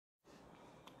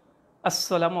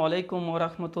আসসালামু আলাইকুম ওয়া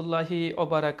রাহমাতুল্লাহি ওয়া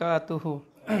বারাকাতুহু।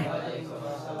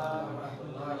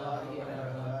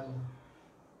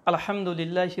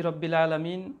 আলহামদুলিল্লাহি রাব্বিল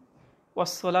আলামিন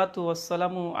ওয়াসসালাতু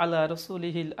ওয়াসসালামু আলা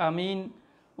রাসূলিহিল আমিন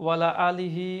ওয়া আলা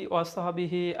আলিহি ওয়া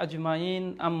সাহবিহি আজমাইন,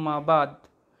 আম্মা বাদ।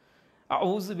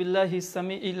 আউযু বিল্লাহিস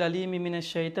সামিইল আলিম মিনাশ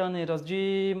শাইতানির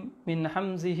রাজীম মিন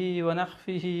হামজিহি ওয়া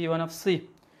নাফখিহি ওয়া নাফসিহি।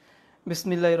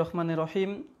 বিসমিল্লাহির রহমানির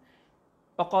রহিম।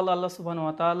 وقال الله سبحانه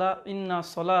وتعالى إن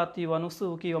صلاتي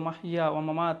ونسكي ومحياي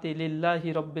ومماتي لله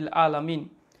رب العالمين।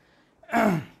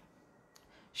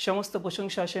 সমস্ত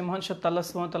প্রশংসা সেই মহান সত্তা আল্লাহ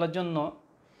সুবহানাহু ওয়া তাআলার জন্য।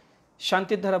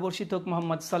 শান্তির ধারা বর্ষিত হোক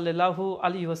মুহাম্মদ সাল্লাল্লাহু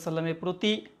আলাইহি ওয়াসাল্লামের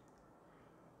প্রতি।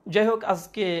 যাই হোক,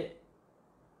 আজকে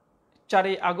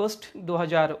 4 আগস্ট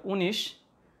 2019,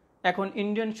 এখন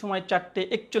ইন্ডিয়ান সময়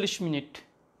 4:41।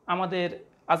 আমাদের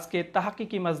আজকে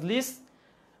তাহকিকি মাজলিস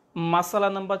মাসালা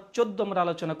নাম্বার 14 আমরা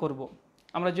আলোচনা করব।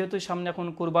 আমরা যেহেতু সামনে এখন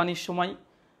কুরবানির সময়,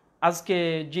 আজকে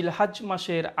জিলহজ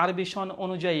মাসের আরবি সন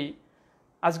অনুযায়ী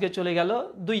আজকে চলে গেল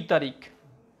 2 তারিখ।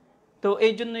 তো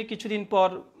এই জন্যই কিছুদিন পর,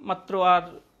 মাত্র আর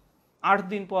 8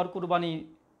 দিন পর কুরবানি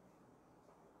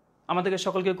আমাদেরকে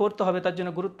সকলকে করতে হবে। তার জন্য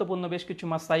গুরুত্বপূর্ণ বেশ কিছু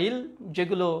মাসাইল,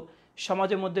 যেগুলো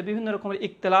সমাজের মধ্যে বিভিন্ন রকমের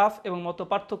ইখতিলাফ এবং মত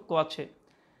পার্থক্য আছে।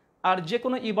 আর যে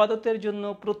কোনো ইবাদতের জন্য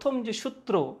প্রথম যে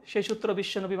সূত্র, সেই সূত্র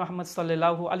বিশ্বনবী মুহাম্মদ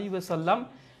সাল্লাল্লাহু আলাইহি ওয়াসাল্লাম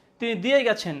তিনি দিয়ে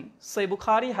গেছেন। সহিহ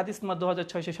বুখারী হাদিস নম্বর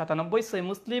 2697, সহিহ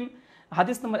মুসলিম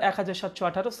হাদিস নম্বর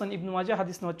 1718, সুনান ইবনে মাজাহ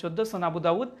হাদিস নম্বর 14, সুনান আবু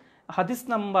দাউদ হাদিস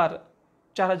নম্বর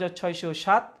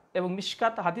 4607 এবং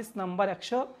মিশকাত হাদিস নম্বর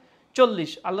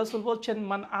 140। আল্লাহ রাসূল বলছেন,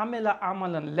 মান আমেলা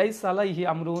আমালান লাইসা আলাইহি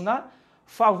আমরুনা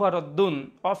ফাহুয়া রাদ্দুন,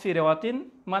 ওয়া ফি riwayatin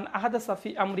মান আহাদাসা ফি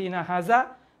আমরিনা হাযা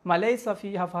মা লাইসা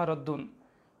ফিহি ফারাদ্দুন।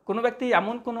 কোনো ব্যক্তি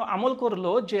এমন কোনো আমল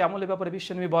করলো যে আমলের ব্যাপারে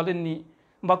বিশ্বনবী বলেননি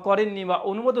বা করেননি বা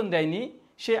অনুমোদন দেয়নি,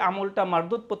 সে আমলটা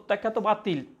মারদুদ, প্রত্যাখ্যাত,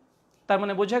 বাতিল। তার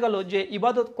মানে বোঝা গেল যে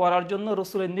ইবাদত করার জন্য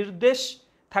রসুলের নির্দেশ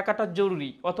থাকাটা জরুরি,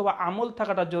 অথবা আমল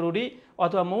থাকাটা জরুরি,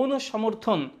 অথবা মৌন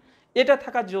সমর্থন এটা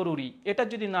থাকা জরুরি। এটা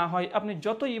যদি না হয়, আপনি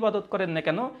যত ইবাদত করেন না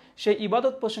কেন, সেই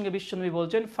ইবাদত প্রসঙ্গে বিশ্বনবী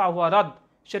বলছেন ফাহুয়া রাদ,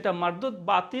 সেটা মারদুদ,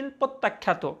 বাতিল,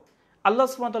 প্রত্যাখ্যাত। আল্লাহ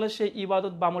সুবহানাহু ওয়া তাআলা সেই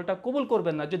ইবাদত বা আমলটা কবুল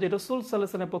করবেন না যদি রাসূল সাল্লাল্লাহু আলাইহি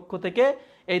ওয়াসাল্লামের পক্ষ থেকে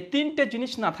এই 3টে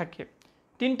জিনিস না থাকে।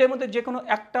 3টের মধ্যে যে কোনো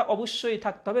একটা অবশ্যই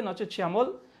থাকতে হবে, নচেত সে আমল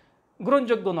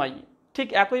গ্রহণযোগ্য নয়। ঠিক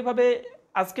একইভাবে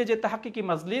আজকে যে তাহকিকি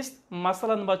মাজলিস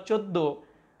মাসালা নম্বর 14,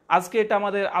 আজকে এটা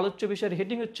আমাদের আলোচ্য বিষয়ের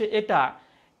হেডিং হচ্ছে এটা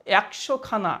 100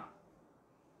 খানা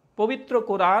পবিত্র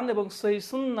কোরআন এবং সহিহ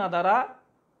সুন্নাহ দ্বারা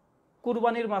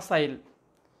কুরবানির মাসাইল,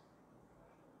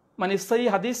 মানে সহিহ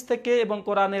হাদিস থেকে এবং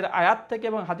কোরআনের আয়াত থেকে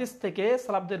এবং হাদিস থেকে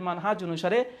সালাফদের মানহাজ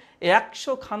অনুসারে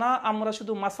 100 খানা আমরা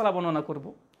শুধু মাসালা বর্ণনা করব।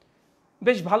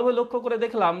 বেশ ভালোভাবে লক্ষ্য করে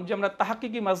দেখলাম যে আমরা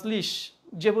তাহকিকি মাজলিস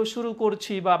যেভাবে শুরু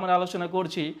করছি বা আমরা আলোচনা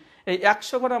করছি, এই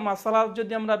 100 খানা মাসালা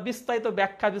যদি আমরা বিস্তারিত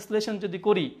ব্যাখ্যা বিশ্লেষণ যদি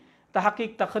করি, তাহকিক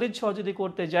তাখরিজ সহ যদি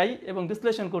করতে যাই এবং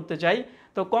বিশ্লেষণ করতে যাই,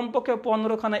 তো কমপক্ষে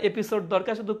 15 খানা এপিসোড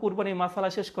দরকার শুধু কুরবানির মাসালা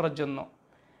শেষ করার জন্য।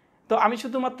 তো আমি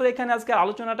শুধুমাত্র এখানে আজকে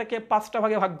আলোচনাটাকে 5টা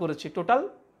ভাগে ভাগ করেছি, টোটাল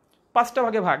 5টা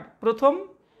ভাগে ভাগ। প্রথম,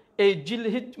 এই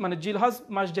জিলহজ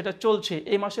মাস যেটা চলছে,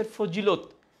 এই মাসের ফজিলত,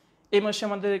 এই মাসে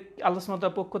আমাদের আল্লাহ সুবহানাহু ওয়া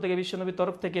তাআলার পক্ষ থেকে বিশ্বনবীর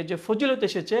তরফ থেকে যে ফজিলত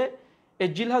এসেছে, এই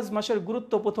জিলহজ মাসের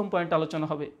গুরুত্ব প্রথম পয়েন্ট আলোচনা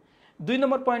হবে। 2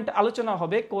 নম্বর পয়েন্ট আলোচনা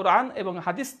হবে কোরআন এবং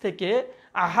হাদিস থেকে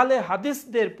আহলে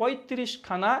হাদিসদের 35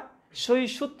 খানা সহিহ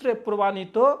সূত্রে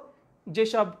প্রমাণিত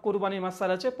যেসব কুরবানির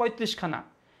মাসালা আছে, 35 খানা।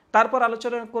 তারপর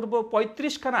আলোচনা করব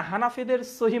 35 খানা হানাফিদের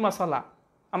সহিহ মাসালা।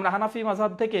 আমরা হানাফি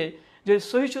মাযহাব থেকে যে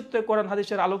সহিহ সূত্রে কোরআন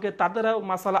হাদিসের আলোকে তাদেরও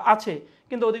মাসালা আছে,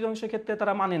 কিন্তু অধিকাংশ ক্ষেত্রে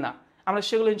তারা মানে না। আমরা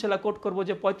সেগুলো ইনশাআল্লাহ কোট করব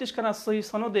যে 35 খানা সহিহ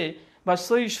সনদে বা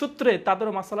সহিহ সূত্রে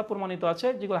তাদেরও মাসালা প্রমাণিত আছে,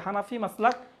 যেগুলো হানাফি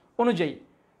মাসলাক অনুযায়ী।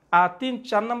 আর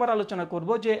 3-4 নম্বর আলোচনা করব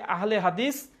যে আহলে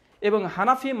হাদিস এবং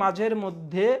হানাফি মাযহাবের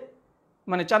মধ্যে,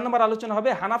 মানে 4 নম্বর আলোচনা হবে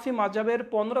হানাফি মাযহাবের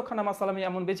 15 খানা মাসালা আমি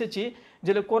এমন বেছেছি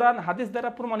যেগুলো কোরআন হাদিস দ্বারা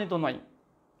প্রমাণিত নয়,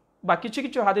 বা কিছু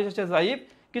কিছু হাদিস আছে যায়িফ,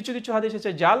 কিছু কিছু হাদিস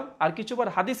আছে জাল, আর কিছু বার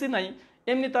হাদিসই নাই,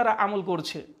 এমনি তারা আমল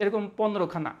করছে, এরকম 15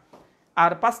 খানা।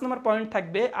 আর 5 নম্বর পয়েন্ট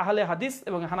থাকবে আহলে হাদিস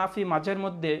এবং হানাফি মাযহাবের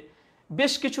মধ্যে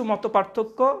বেশ কিছু মত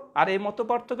পার্থক্য। আর এই মত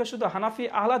পার্থক্য শুধু হানাফি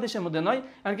আহলে হাদিসের মধ্যে নয়,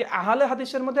 এমনকি আহলে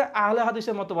হাদিসের মধ্যে আহলে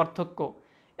হাদিসের মত পার্থক্য।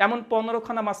 এমন 15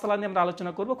 খানা মাসালা নিয়ে আমরা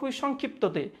আলোচনা করব খুবই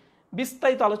সংক্ষিপ্ততে।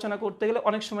 বিস্তারিত আলোচনা করতে গেলে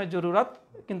অনেক সময় জরুরত,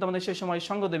 কিন্তু আমাদের সেই সময়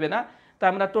সঙ্গ দেবে না। তাই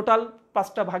আমরা টোটাল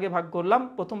 5টা ভাগে ভাগ করলাম।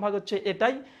 প্রথম ভাগ হচ্ছে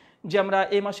এটাই যে আমরা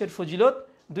এই মাসের ফজিলত।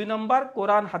 2 নম্বর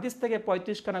কোরআন হাদিস থেকে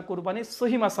 35 খানা কুরবানির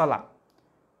সহিহ মাসালা।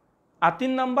 আর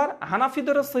 3 নম্বর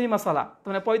হানাফিদেরও সহিহ মাসালা,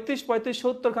 মানে 35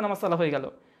 70 খানা মাসালা হয়ে গেল।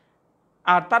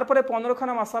 আর তারপরে 15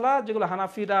 খানা মাসালা যেগুলো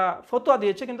হানাফিরা ফতোয়া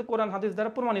দিয়েছে কিন্তু কোরআন হাদিস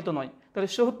দ্বারা প্রমাণিত নয়, তাহলে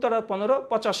 70 আর 15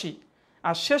 85।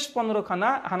 আর শেষ 15 খানা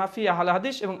হানাফি আহলে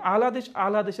হাদিস এবং আহলে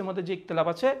হাদিসের মধ্যে যে ইখতিলাফ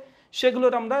আছে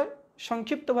সেগুলোর আমরা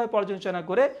সংক্ষিপ্তভাবে পর্যালোচনা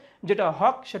করে যেটা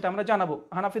হক সেটা আমরা জানাবো।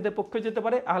 হানাফিদের পক্ষে যেতে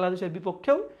পারে, আহলে হাদিসের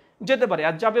বিপক্ষেও যেতে পারে,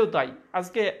 আর যাবেও তাই।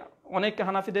 আজকে অনেক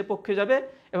হানাফিদের পক্ষে যাবে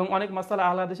এবং অনেক মাসালা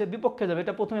আহলে হাদিসের বিপক্ষে যাবে,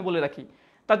 এটা প্রথমে বলে রাখি।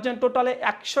 তার জন্য টোটালে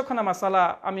 100খানা মাসালা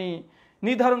আমি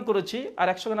নির্ধারণ করেছি, আর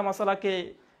 100খানা মাসালাকে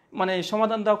মানে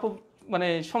সমাধান দেওয়া খুব মানে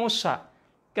সমস্যা,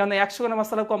 কারণ 100খানা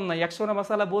মাসালা কম নাই। 100খানা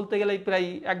মাসালা বলতে গেলেই প্রায়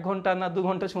 1 ঘন্টা না 2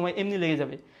 ঘন্টা সময় এমনি লেগে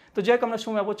যাবে। তো যাই হোক, আমরা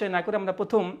সময় অপচয় না করে আমরা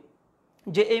প্রথম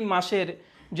যে এই মাসের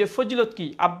যে ফজিলত কি,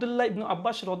 আব্দুল্লাহ ইবনু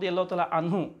আব্বাস রাদিয়াল্লাহু তাআলা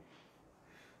আনহু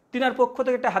তিনার পক্ষ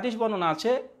থেকে একটা হাদিস বর্ণনা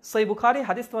আছে। সহিহ বুখারী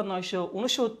হাদিস নম্বর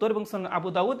 969 এবং সুনান আবু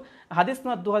দাউদ হাদিস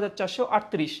নম্বর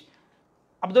 2438।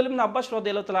 আব্দুল্লাহ ইবনু আব্বাস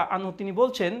রাদিয়াল্লাহু তাআলা আনহু তিনি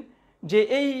বলছেন যে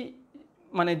এই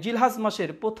মানে জিলহাজ মাসের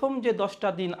প্রথম যে 10টা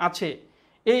দিন আছে,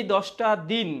 এই 10টা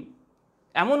দিন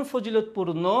এমন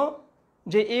ফজিলতপূর্ণ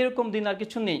যে এরকম দিন আর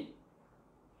কিছু নেই।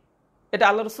 এটা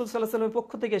আল্লাহ রাসূল সাল্লাল্লাহু আলাইহি ওয়াসাল্লামের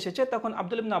পক্ষ থেকে এসেছে। তখন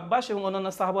আব্দুল্লাহ ইবনে আব্বাস এবং অন্যান্য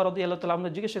সাহাবা রাদিয়াল্লাহু তাআলা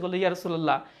আনহুম জিজ্ঞাসা করলো, ইয়া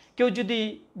রাসূলুল্লাহ, কেউ যদি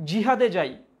জিহাদে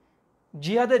যায়,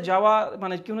 জিহাদে যাওয়া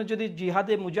মানে কেউ যদি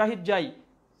জিহাদে মুজাহিদ যায়,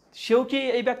 সেও কি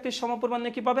এই ব্যক্তির সমপরিমাণ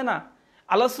নেকি পাবে না?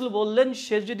 আল্লাহ রাসূল বললেন,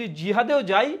 সে যদি জিহাদেও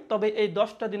যায় তবে এই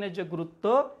 10টা দিনের যে গুরুত্ব,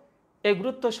 এই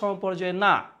গুরুত্ব সমপর্যায়ে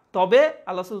না। তবে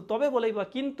আল্লাহ রাসূল তবে বলেই বা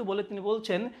কিন্তু বলে তিনি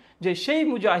বলছেন যে সেই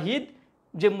মুজাহিদ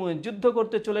যে যুদ্ধ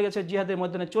করতে চলে গেছে, জিহাদের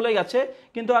ময়দানে চলে গেছে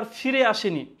কিন্তু আর ফিরে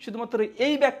আসেনি, শুধুমাত্র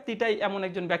এই ব্যক্তিটাই এমন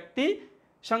একজন ব্যক্তি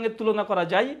সঙ্গে তুলনা করা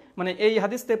যায়। মানে এই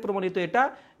হাদিস থেকে প্রমাণিত এটা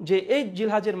যে এই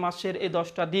জিলহাজের মাসের এই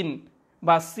 10টা দিন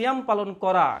বা সিয়াম পালন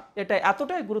করা এটা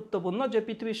এতটাই গুরুত্বপূর্ণ যে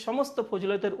পৃথিবীর সমস্ত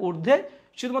ফজিলতের ঊর্ধ্বে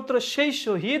শুধুমাত্র সেই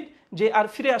শহীদ যে আর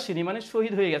ফিরে আসেনি, মানে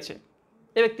শহীদ হয়ে গেছে,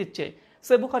 এ ব্যক্তির চেয়ে।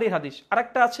 সে বুখারীর হাদিস।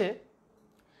 আরেকটা আছে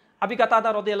আবি কাতাদা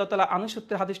রাদিয়াল্লাহু তাআলা আনহু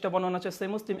সূত্রে হাদিসটা বর্ণনা আছে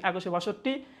সহিহ মুসলিম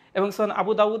 1162 এবং সুনান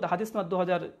আবু দাউদ হাদিস নম্বর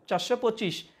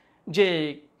 2425, যে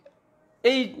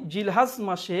এই জিলহাজ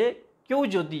মাসে কেউ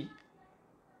যদি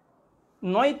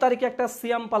 9 তারিখে একটা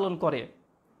সিয়াম পালন করে,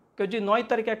 কেউ যদি 9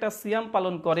 তারিখে একটা সিয়াম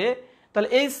পালন করে, তাহলে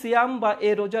এই সিয়াম বা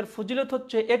এই রোজার ফজিলত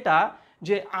হচ্ছে এটা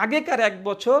যে আগেকার 1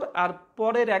 বছর আর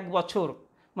পরের 1 বছর,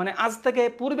 মানে আজ থেকে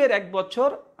পূর্বের 1 বছর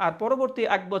আর পরবর্তী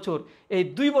 1 বছর, এই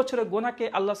 2 বছরের গুনাহকে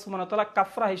আল্লাহ সুবহানাহু ওয়া তাআলা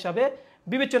কাফরা হিসাবে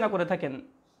বিবেচনা করে থাকেন।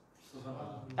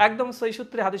 একদম সহিহ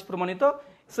সূত্রে হাদিস প্রমাণিত।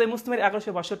 সহিহ মুসলিমের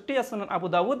 1162, আর সুনান আবু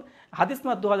দাউদ হাদিস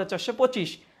নম্বর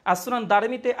 2425, আর সুনান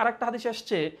দারিমিতে আরেকটা হাদিস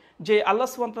আসছে যে আল্লাহ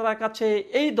সুবহানাহু ওয়া তাআলার কাছে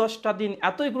এই 10টা দিন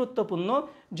এতই গুরুত্বপূর্ণ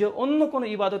যে অন্য কোনো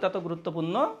ইবাদত এত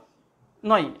গুরুত্বপূর্ণ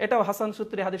নয়। এটাও হাসান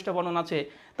সূত্রে হাদিসটা বর্ণনা আছে।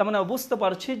 তার মানে বুঝতে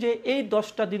পারছি যে এই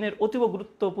 10টা দিনের অতীব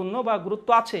গুরুত্বপূর্ণ বা গুরুত্ব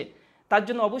আছে। তার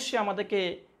জন্য অবশ্যই আমাদেরকে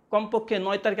কমপক্ষে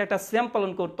 9 তারিখে একটা সিয়াম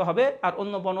পালন করতে হবে। আর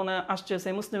অন্য বর্ণনা আসছে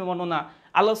সেই মুসলিমের বর্ণনা,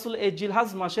 আল্লাহ রাসূল এই জিলহাজ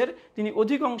মাসের তিনি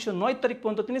অধিকাংশ 9 তারিখ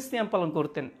পর্যন্ত তিনি সিয়াম পালন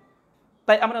করতেন।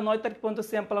 তাই আমরা 9 তারিখ পর্যন্ত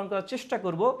সিয়াম পালন করার চেষ্টা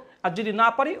করব। আর যদি না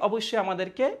পারি অবশ্যই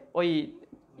আমাদেরকে ওই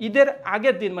ঈদের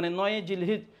আগের দিন মানে 9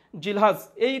 জিলহাজ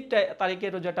এই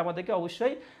তারিখের রোজাটা আমাদেরকে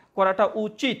অবশ্যই করাটা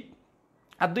উচিত।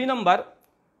 আর 2 নম্বর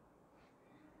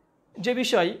যে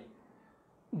বিষয়,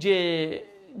 যে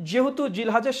যেহেতু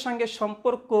জিলহাজের সঙ্গে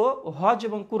সম্পর্ক হজ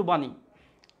এবং কুরবানি,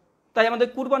 তাই আমাদের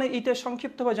কুরবানির ঈদের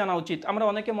সংক্ষিপ্তভাবে জানা উচিত। আমরা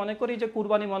অনেকে মনে করি যে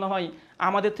কুরবানি মনে হয়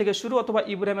আমাদের থেকে শুরু অথবা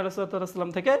ইব্রাহিম আলাইহিস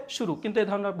সালাম থেকে শুরু, কিন্তু এই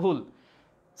ধারণা ভুল।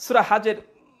 সূরা হাজের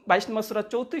 22 নম্বর সূরা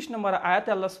 34 নম্বর আয়াতে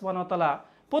আল্লাহ সুবহানাহু ওয়া তাআলা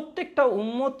প্রত্যেকটা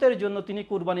উম্মতের জন্য তিনি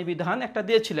কুরবানি বিধান একটা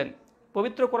দিয়েছিলেন।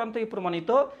 পবিত্র কোরআন থেকে প্রমাণিত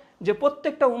যে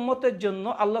প্রত্যেকটা উম্মতের জন্য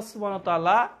আল্লাহ সুবহানাহু ওয়া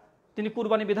তাআলা তিনি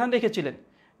কুরবানি বিধান রেখেছিলেন।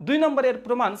 2 নম্বরের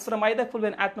প্রমাণ সূরা মাইদা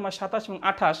খুলবেন আয়াত নম্বর 27 এবং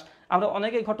 28। আমরা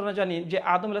অনেকেই ঘটনা জানি যে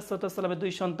আদম আলাইহিস সালামের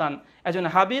 2 সন্তান, একজন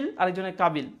হাবিল আর একজনের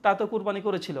কাবিল, তা তো কুরবানি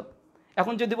করেছিল।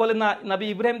 এখন যদি বলেন না নবী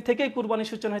ইব্রাহিম থেকেই কুরবানির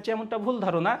সূচনা হয়েছে, এমনটা ভুল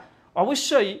ধারণা।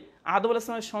 অবশ্যই আদম আলাইহিস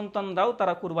সালামের সন্তানরাও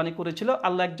তারা কুরবানি করেছিল।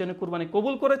 আল্লাহ একজনের কুরবানি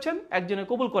কবুল করেছেন, একজনের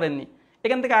কবুল করেননি।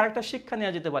 এখান থেকে আরেকটা শিক্ষা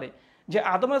নেওয়া যেতে পারে যে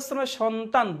আদম আলাইহিস সালামের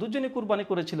সন্তান দুজনই কুরবানি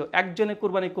করেছিল, একজনের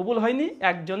কুরবানি কবুল হয়নি,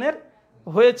 একজনের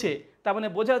হয়েছে। তার মানে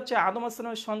বোঝা যাচ্ছে আদম আলাইহিস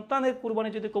সালামের সন্তানের কুরবানি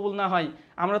যদি কবুল না হয়,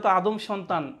 আমরা তো আদম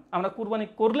সন্তান, আমরা কুরবানি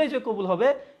করলেই যে কবুল হবে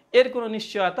এর কোনো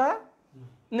নিশ্চয়তা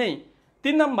নেই।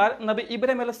 3 নম্বর, নবী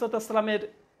ইব্রাহিম আলাইহিস সালামের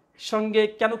সঙ্গে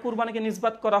কেন কুরবানিকে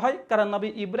নিসবাত করা হয়? কারণ নবী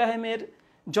ইব্রাহিমের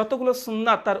যতগুলো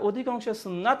সুন্নাত তার অধিকাংশ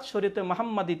সুন্নাত শরীয়তে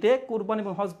মুহাম্মাদিতে কুরবানি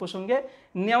এবং হজ প্রসঙ্গে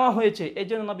নেওয়া হয়েছে, এই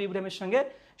জন্য নবী ইব্রাহিমের সঙ্গে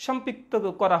সম্পৃক্ত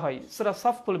করা হয়। সূরা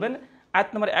সফ খুলবেন আয়াত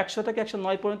নম্বর 100 থেকে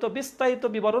 109 পর্যন্ত বিস্তারিত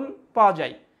বিবরণ পাওয়া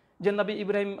যায় যে নবী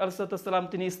ইব্রাহিম আলাইহিস সালাম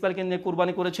তিনি ইসমাইলকে নিয়ে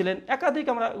কুরবানি করেছিলেন। একাধিক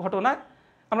আমরা ঘটনা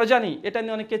আমরা জানি, এটা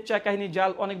নিয়ে অনেক কেচ্চা কাহিনী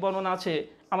জাল অনেক বর্ণনা আছে,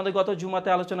 আমাদের গত জুমাতে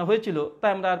আলোচনা হয়েছিল,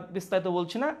 তাই আমরা আর বিস্তারিত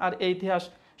বলছি না। আর এই ইতিহাস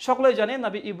সকলেই জানে,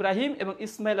 নবী ইব্রাহিম এবং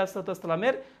ইসমাইল আলাইহিস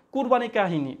সালামের কুরবানি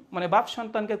কাহিনী, মানে বাপ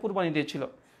সন্তানকে কুরবানি দিয়েছিল।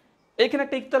 এইখানে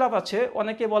একটা ইখতিলাফ আছে,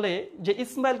 অনেকে বলে যে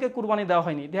ইসমাইলকে কুরবানি দেওয়া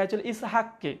হয়নি, দেওয়া হয়েছিল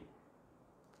ইসহাককে।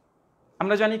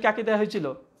 আমরা জানি কাকে দেওয়া হয়েছিল?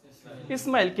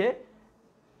 ইসমাইলকে।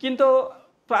 কিন্তু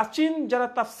প্রাচীন যারা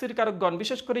তাফসির কারকগণ,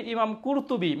 বিশেষ করে ইমাম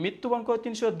কুরতুবী মৃত্যুবরণ করে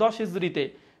 310 হিজরিতে,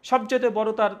 সবচেয়ে বড়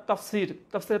তার তাফসির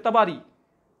তাবারি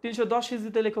 310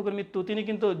 হিজরিতে লেখকের মৃত্যু। তিনি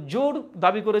কিন্তু জোর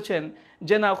দাবি করেছেন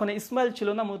যে না, ওখানে ইসমাইল ছিল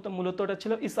না, মূলত ওটা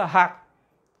ছিল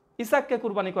ইসাককে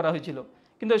কুরবানি করা হয়েছিল।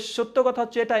 কিন্তু সত্য কথা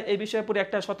হচ্ছে এটা, এই বিষয়ে পুরো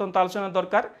একটা স্বতন্ত্র আলোচনা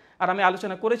দরকার। আর আমি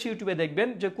আলোচনা করেছি, ইউটিউবে দেখবেন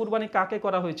যে কুরবানি কাকে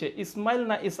করা হয়েছে, ইসমাইল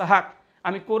না ইসহাক।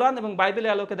 আমি কোরআন এবং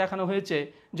বাইবেলের আলোকে দেখানো হয়েছে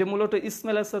যে মূলত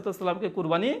ইসমাইল আলাইহিসসালামকে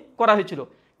কুরবানি করা হয়েছিল।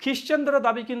 খ্রিস্টানদের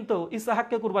দাবি কিন্তু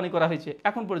ইসহাককে কুরবানি করা হয়েছে।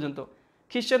 এখন পর্যন্ত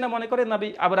খ্রিস্টানরা মনে করে নবী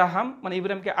আব্রাহাম, মানে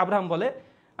ইব্রাহিমকে আব্রাহাম বলে,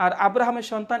 আর আব্রাহামের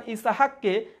সন্তান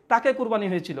ইসহাককে তাকে কুরবানি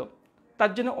হয়েছিল।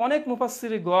 তার জন্য অনেক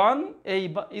মুফাসসিরগণ এই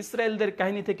ইসরায়েলদের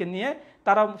কাহিনী থেকে নিয়ে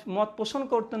তারা মত পোষণ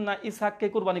করতেন না ইসহাককে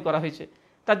কুরবানি করা হয়েছে।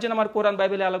 তার জন্য আমার কোরআন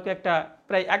বাইবেলের আলোকে একটা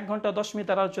প্রায় 1 ঘন্টা 10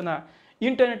 মিনিটের আলোচনা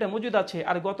ইন্টারনেটে মজুদ আছে।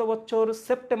 আর গত বছর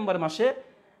সেপ্টেম্বর মাসে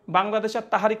বাংলাদেশের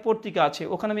তাহারিক পত্রিকা আছে,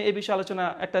 ওখানে আমি এই বিষয়ে আলোচনা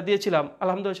একটা দিয়েছিলাম।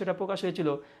 আলহামদুলিল্লাহ সেটা প্রকাশ হয়েছিল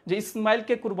যে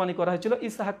ইসমাইলকে কুরবানি করা হয়েছিল,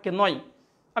 ইসহাককে নয়।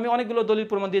 আমি অনেকগুলো দলিল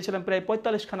প্রমাণ দিয়েছিলাম, প্রায়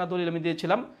 45 খানা দলিল আমি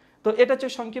দিয়েছিলাম। তো এটা হচ্ছে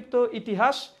সংক্ষিপ্ত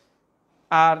ইতিহাস।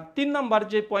 আর 3 নম্বর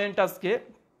যে পয়েন্ট আজকে,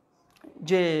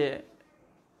 যে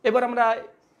এবার আমরা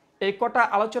এই কটা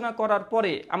আলোচনা করার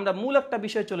পরে আমরা মূল একটা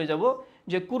বিষয় চলে যাব,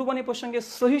 যে কুরবানি প্রসঙ্গে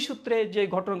সহি সূত্রে যে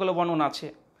ঘটনাগুলো বর্ণনা আছে।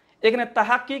 এখানে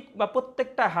তাহাকিক বা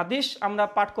প্রত্যেকটা হাদিস আমরা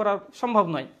পাঠ করা সম্ভব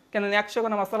নয়, কেন 100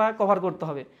 খানা মাসালা কভার করতে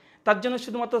হবে। তার জন্য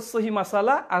শুধুমাত্র সহি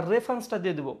মাসালা আর রেফারেন্সটা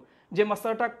দিয়ে দেবো, যে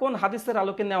মাসালাটা কোন হাদিসের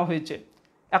আলোকে নেওয়া হয়েছে।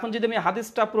 এখন যদি আমি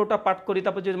হাদিসটা পুরোটা পাঠ করি,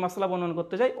 তারপর যদি মাসালা বর্ণনা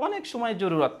করতে যাই, অনেক সময়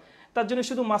জরুরত। তার জন্য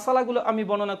শুধু মাসালাগুলো আমি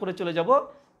বর্ণনা করে চলে যাব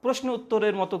প্রশ্ন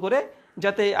উত্তরের মতো করে,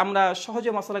 যাতে আমরা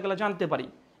সহজে মাসালাগুলো জানতে পারি।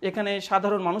 এখানে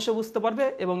সাধারণ মানুষও বুঝতে পারবে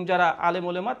এবং যারা আলেম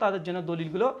ওলেমা তাদের জন্য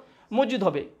দলিলগুলো মজুদ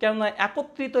হবে। কেননা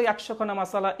একত্রিত 100 খানা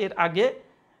মাসালা এর আগে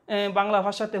বাংলা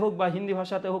ভাষাতে হোক বা হিন্দি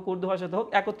ভাষাতে হোক, উর্দু ভাষাতে হোক,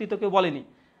 একত্রিত কেউ বলেনি।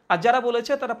 আর যারা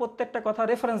বলেছে তারা প্রত্যেকটা কথা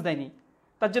রেফারেন্স দেয়নি।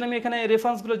 তার জন্য আমি এখানে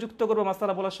রেফারেন্সগুলো যুক্ত করবো,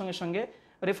 মাসালা বলার সঙ্গে সঙ্গে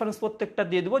রেফারেন্স প্রত্যেকটা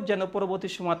দিয়ে দেবো, যেন পরবর্তী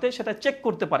সময়তে সেটা চেক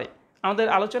করতে পারে। আমাদের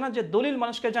আলোচনা যে দলিল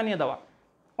মানুষকে জানিয়ে দেওয়া।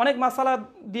 অনেক মাসালা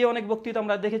দিয়ে অনেক বক্তৃতা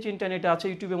আমরা দেখেছি, ইন্টারনেটে আছে,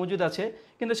 ইউটিউবে মজুদ আছে,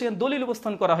 কিন্তু সেখানে দলিল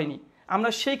উপস্থাপন করা হয়নি। আমরা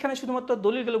সেইখানে শুধুমাত্র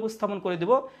দলিলগুলো উপস্থাপন করে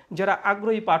দেব। যারা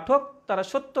আগ্রহী পাঠক তারা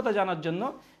সত্যতা জানার জন্য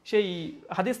সেই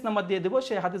হাদিস নাম্বার দিয়ে দেবো,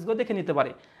 সেই হাদিসগুলো দেখে নিতে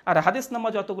পারে। আর হাদিস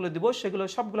নাম্বার যতগুলো দেবো সেগুলো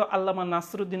সবগুলো আল্লামা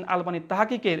নাসিরুদ্দিন আলবানীর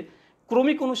তাহাকিকের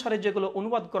ক্রমিক অনুসারে যেগুলো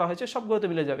অনুবাদ করা হয়েছে সবগুলোতে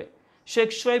মিলে যাবে। শেখ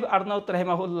শোয়েব আরনাউত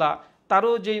রাহিমাহুল্লাহ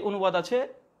তারও যেই অনুবাদ আছে,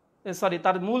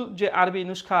 তার মূল যে আরবি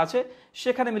নুসখা আছে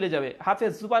সেখানে মিলে যাবে।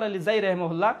 হাফেজ জুবার আলী জাই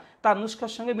রাহিমাহুল্লাহ তার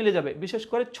নুসখার সঙ্গে মিলে যাবে। বিশেষ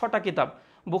করে 6টা কিতাব,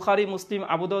 বুখারী, মুসলিম,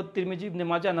 আবু দাউদ, তিরমিজি, ইবনে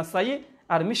মাজাহ, নাসাই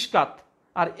আর মিশকাত।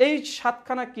 আর এই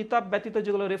 7খানা কিতাব ব্যতীত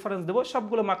যেগুলো রেফারেন্স দেবো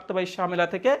সবগুলো মাকতাবায়ে শামিলা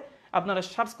থেকে আপনারা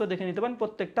সার্চ করে দেখে নিতে পারেন,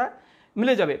 প্রত্যেকটা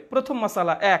মিলে যাবে। প্রথম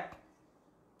মাসালা 1,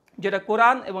 যেটা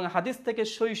কোরআন এবং হাদিস থেকে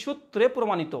সহি সূত্রে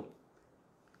প্রমাণিত।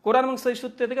 কোরআন এবং সহি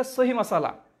সূত্রে থেকে সহি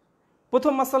মাসালা।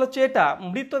 প্রথম মাসালা হচ্ছে এটা,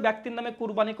 মৃত ব্যক্তির নামে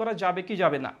কুরবানি করা যাবে কি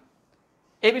যাবে না।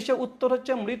 এই বিষয়ে উত্তর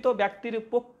হচ্ছে মৃত ব্যক্তির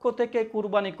পক্ষ থেকে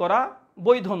কুরবানি করা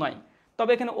বৈধ নয়।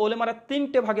 তবে এখানে ওলেমারা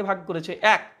 3টে ভাগে ভাগ করেছে।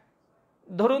 1,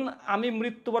 ধরুন আমি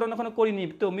মৃত্যুবরণ এখনো করিনি,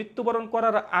 তো মৃত্যুবরণ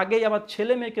করার আগেই আমার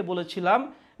ছেলে মেয়েকে বলেছিলাম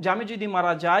যে আমি যদি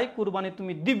মারা যাই কুরবানি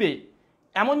তুমি দিবে।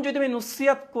 এমন যদি আমি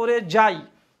নসিহত করে যাই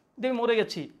যে আমি মরে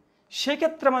গেছি,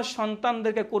 সেক্ষেত্রে আমার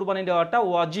সন্তানদেরকে কুরবানি দেওয়াটা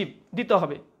ওয়াজিব, দিতে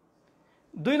হবে।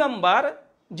 2 নম্বর,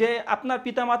 যে আপনার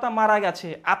পিতামাতা মারা গেছে,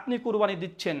 আপনি কুরবানি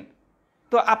দিচ্ছেন,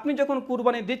 তো আপনি যখন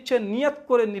কুরবানি দিচ্ছেন নিয়ত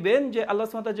করে নেবেন যে আল্লাহ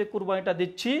সুবহানাহু ওয়া তাআলা যে কুরবানিটা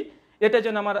দিচ্ছি এটা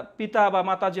যেন আমার পিতা বা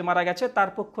মাতা যে মারা গেছে তার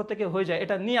পক্ষ থেকে হয়ে যায়,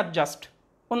 এটা নিয়ত, জাস্ট,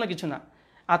 অন্য কিছু না।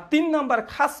 আর 3 নম্বর,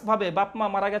 খাসভাবে বাপ মা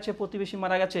মারা গেছে, প্রতিবেশী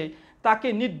মারা গেছে, তাকে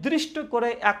নির্দিষ্ট করে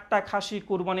একটা খাসি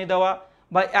কুরবানি দেওয়া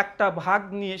বা একটা ভাগ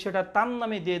নিয়ে সেটা তার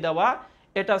নামে দিয়ে দেওয়া,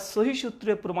 এটা সহি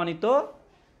সূত্রে প্রমাণিত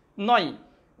নয়।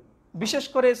 বিশেষ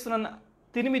করে সুনান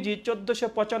তিরমিজি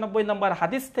 1495 নম্বর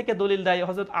হাদিস থেকে দলিল দেয়,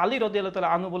 হযরত আলী রাদিয়াল্লাহু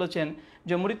তাআলা আনহু বলেছেন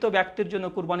যে মৃত ব্যক্তির জন্য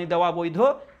কুরবানি দেওয়া বৈধ,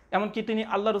 এমনকি তিনি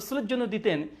আল্লাহ রাসূলের জন্য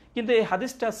দিতেন। কিন্তু এই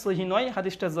হাদিসটা সহিহ নয়,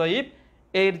 হাদিসটা জয়ীফ।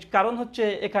 এর কারণ হচ্ছে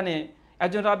এখানে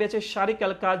একজন রাবী আছে শারিক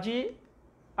আল কাজী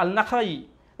আল নাখাই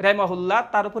রাহিমাহুল্লাহ,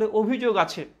 তার উপরে অভিযোগ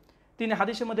আছে। তিনি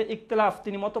হাদিসের মধ্যে ইখতিলাফ,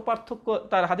 তিনি মত পার্থক্য,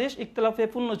 তার হাদিস ইখতিলাফে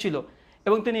পূর্ণ ছিল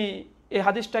এবং তিনি এই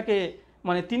হাদিসটাকে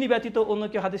তিনি ব্যতীত অন্য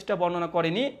কেউ হাদিসটা বর্ণনা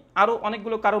করেনি। আরও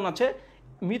অনেকগুলো কারণ আছে।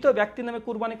 মৃত ব্যক্তির নামে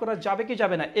কুরবানি করা যাবে কি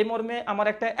যাবে না, এই মর্মে আমার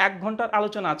একটা 1 ঘন্টার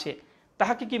আলোচনা আছে,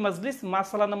 তাহাকিকি মাজলিস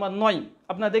মাসালা নাম্বার 9,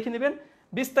 আপনারা দেখে নেবেন,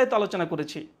 বিস্তারিত আলোচনা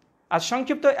করেছি। আর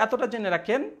সংক্ষিপ্ত এতটা জেনে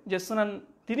রাখেন যে সুনান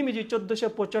তিরমিজি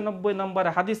 1495 নম্বর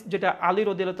হাদিস, যেটা আলী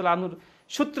রাদিয়াল্লাহু তাআলা আনহুর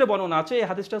সূত্রে বর্ণনা আছে, এই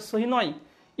হাদিসটা সহিহ নয়।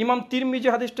 ইমাম তিরমিজি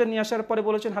হাদিসটা নিয়ে আসার পরে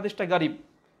বলেছেন হাদিসটা গারিব।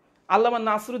 আল্লামা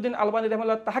নাসিরুদ্দিন আলবানী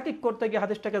রাহিমাহুল্লাহ তাহাকিক করতে গিয়ে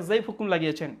হাদিসটাকে যায়িফ হুকুম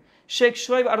লাগিয়েছেন। শেখ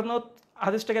শোয়েব আরনাউত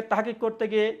হাদিসটাকে তাহাকিক করতে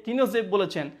গিয়ে তিনিও যায়িফ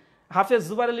বলেছেন। হাফেজ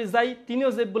জুবাইর আলী জাই তিনিও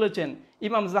জেব বলেছেন,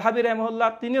 ইমাম জাহাবি রাহিমাহুল্লাহ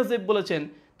তিনিও জেব বলেছেন।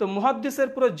 তো মুহাদ্দিসের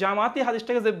পুরো জামাতই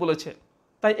হাদিসটাকে জেব বলেছে।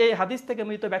 তাই এই হাদিস থেকে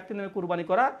মৃত ব্যক্তির নামে কুরবানি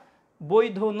করা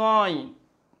বৈধ নয়।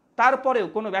 তারপরেও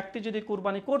কোনো ব্যক্তি যদি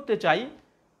কুরবানি করতে চায়,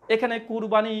 এখানে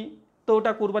কুরবানি তো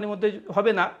ওটা কুরবানির মধ্যে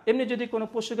হবে না, এমনি যদি কোনো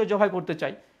পশুকে জবাই করতে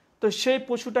চায় তো সেই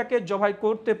পশুটাকে জবাই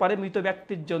করতে পারে মৃত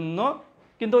ব্যক্তির জন্য,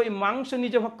 কিন্তু ওই মাংস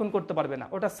নিজে ভক্ষণ করতে পারবে না,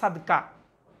 ওটা সাদকা,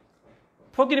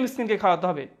 ফকির মিসকিনকে খাওয়াতে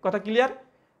হবে। কথা ক্লিয়ার?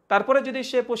 তারপরে যদি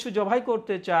সে পশু জবাই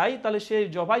করতে চায় তাহলে সেই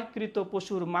জবাইকৃত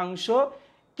পশুর মাংস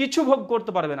কিছু ভোগ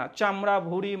করতে পারবে না, চামড়া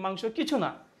ভুঁড়ি মাংস কিছু না,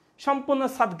 সম্পূর্ণ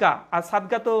সাদকা। আর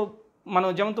সাদকা তো মানে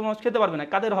যেমন তোমার খেতে পারবে না,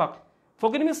 কাদের হক?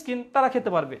 ফকির মিসকিন, তারা খেতে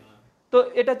পারবে। তো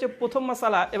এটা হচ্ছে প্রথম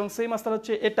মাসালা। এবং সেই মাসালা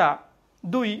হচ্ছে এটা।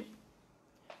 দুই,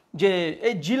 যে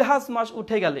এই জিলহাজ মাস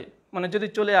উঠে গেলে মানে যদি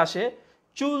চলে আসে,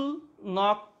 চুল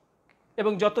নখ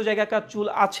এবং যত জায়গাকার চুল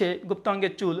আছে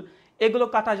গুপ্তাঙ্গের চুল এগুলো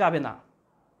কাটা যাবে না,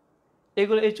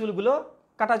 এই চুলগুলো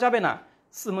কাটা যাবে না।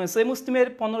 সহিহ মুসলিমের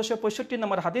 1565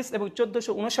 নম্বর হাদিস এবং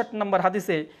 1459 নম্বর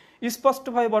হাদিসে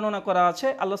স্পষ্টভাবে বর্ণনা করা আছে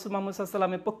আল্লাহ রাসূল মুহাম্মদ সাল্লাল্লাহু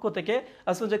আলাইহি ওয়াসাল্লামের পক্ষ থেকে,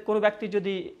 আসলে যে কোনো ব্যক্তি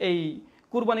যদি এই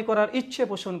কুরবানি করার ইচ্ছে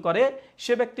পোষণ করে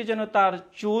সে ব্যক্তি যেন তার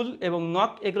চুল এবং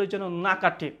নখ এগুলো যেন না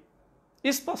কাটে,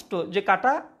 স্পষ্ট যে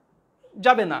কাটা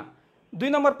যাবে না। 2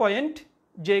 নম্বর পয়েন্ট,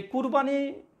 যে কুরবানি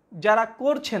যারা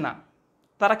করছে না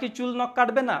তারা কি চুল নখ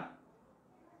কাটবে না?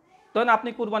 ধরেন আপনি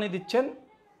কুরবানি দিচ্ছেন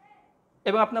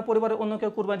এবং আপনার পরিবারের অন্য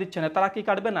কেউ কুরবানি দিচ্ছে না, তারা কি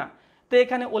কাটবে না? তো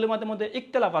এখানে উলামাদের মধ্যে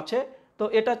ইখতিলাফ আছে। তো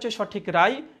এটা হচ্ছে সঠিক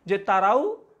রায় যে তারাও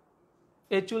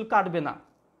এই চুল কাটবে না।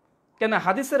 কেন?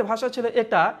 হাদিসের ভাষা ছিল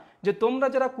এটা যে তোমরা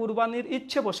যারা কুরবানির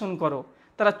ইচ্ছে পোষণ করো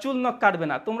তারা চুল নখ কাটবে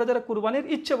না, তোমরা যারা কুরবানির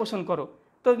ইচ্ছে পোষণ করো।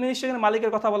 তো সেখানে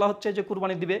মালিকের কথা বলা হচ্ছে যে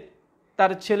কুরবানি দিবে,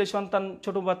 তার ছেলে সন্তান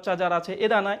ছোট বাচ্চা যারা আছে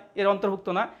এরা নয়, এর অন্তর্ভুক্ত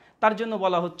না, তার জন্য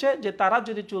বলা হচ্ছে যে তারা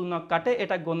যদি চুল নখ কাটে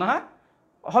এটা গুনাহ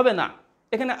হবে না।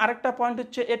 এখানে আরেকটা পয়েন্ট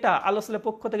হচ্ছে এটা আল্লাহ রাসূলের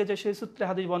পক্ষ থেকে যে সেই সূত্রে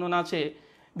হাদিস বর্ণনা আছে,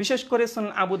 বিশেষ করে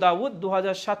সুনান আবু দাউদ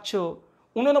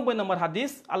 2789 নম্বর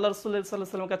হাদিস, আল্লাহ রাসূল সাল্লাল্লাহু আলাইহি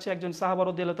ওয়াসাল্লামের কাছে একজন সাহাবা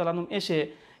রাদিয়াল্লাহু তাআলা আনহু এসে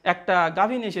একটা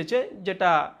গাভীন এসেছে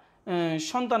যেটা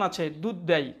সন্তান আছে, দুধ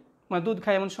দেয়, মানে দুধ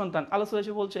খায় এমন সন্তান। আল্লাহ রাসূল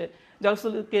এসে বলছে যে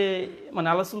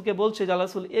আল্লাহ রাসূলকে বলছে যে আল্লাহ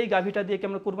রাসূল এই গাভীটা দিয়ে কি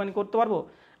আমরা কুরবানি করতে পারবো?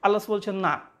 আল্লাহ রাসূল বলছেন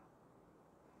না,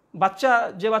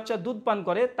 যে বাচ্চা দুধ পান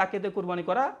করে তাকে দিয়ে কুরবানি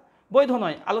করা বৈধ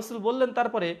নয়। আল্লাহ রাসূল বললেন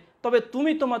তারপরে, তবে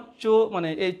তুমি তোমার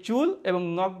এই চুল এবং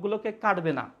নখগুলোকে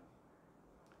কাটবে না।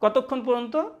 কতক্ষণ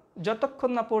পর্যন্ত?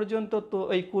 যতক্ষণ না পর্যন্ত তো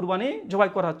এই কুরবানি জবাই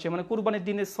করা হচ্ছে, মানে কুরবানির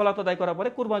দিনে সালাত আদায় করার পরে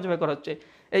কুরবানি জবাই করা হচ্ছে,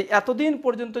 এই এতদিন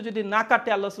পর্যন্ত যদি না কাটে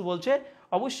আল্লাহ রাসূল বলছে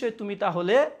অবশ্যই তুমি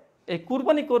তাহলে এই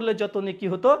কুরবানি করলে যত নেকি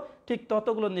হতো ঠিক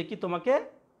ততগুলো নেকি তোমাকে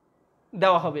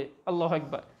দেওয়া হবে। আল্লাহু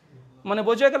আকবার। মানে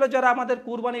বোঝা গেল যারা আমাদের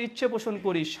কুরবানির ইচ্ছে পোষণ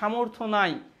করি, সামর্থ্য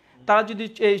নাই, তারা যদি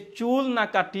এই চুল না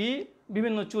কাটি,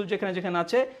 বিভিন্ন চুল যেখানে যেখানে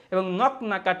আছে এবং নখ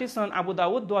না কাটি, সুনান আবু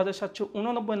দাউদ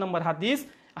 2789 নম্বর হাদিস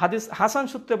হাসান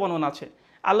সূত্রে বর্ণনা আছে।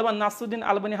 আল্লামা নাসরুদ্দিন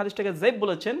আলবানী হাদিসটাকে যায়েব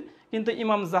বলেছেন, কিন্তু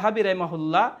ইমাম জাহাবি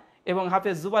রাহিমাহুল্লাহ এবং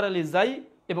হাফেজ জুবাইর আলী জাই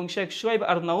এবং শেখ শুআইব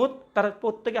আরনাউত তারা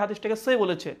প্রত্যেকে হাদিসটাকে সহিহ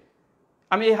বলেছে।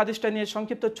 আমি এই হাদিসটা নিয়ে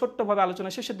সংক্ষিপ্ত ছোট্টভাবে আলোচনা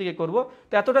শেষের দিকে করব।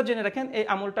 তো এতটা জেনে রাখেন এই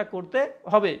আমলটা করতে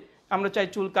হবে। আমরা চাই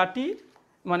চুল কাটি,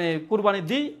 মানে কুরবানি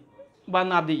দিই বা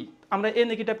না দিই, আমরা এই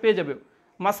নেকিটা পেয়ে যাবে।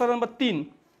 মাসালা নাম্বার 3,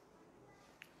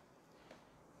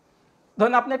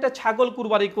 ধরেন আপনি একটা ছাগল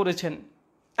কুরবানি করেছেন,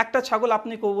 একটা ছাগল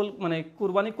আপনি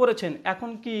কুরবানি করেছেন, এখন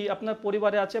কি আপনার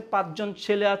পরিবারে আছে 5 জন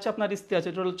ছেলে আছে, আপনার স্ত্রী আছে,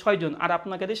 টোটাল 6 জন, আর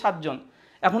আপনাকে দিয়ে 7 জন।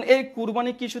 এখন এই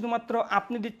কুরবানি কি শুধুমাত্র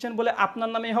আপনি দিচ্ছেন বলে আপনার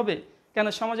নামে হবে? কেন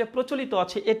সমাজে প্রচলিত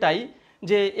আছে এটাই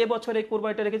যে এবছর এই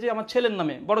কুরবানিটা রেখেছি আমার ছেলের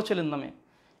নামে, বড় ছেলের নামে,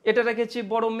 এটা রেখেছি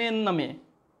বড় মেয়ের নামে,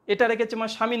 এটা রেখেছি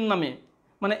আমার স্বামীর নামে।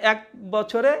 মানে এক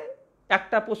বছরে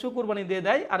একটা পশু কুরবানি দিয়ে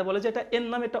দেয় আর বলে যে এটা এর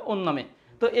নামে, এটা ওর নামে।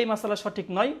 তো এই মাসালা সঠিক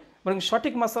নয়, বরং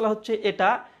সঠিক মাসালা হচ্ছে এটা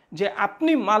যে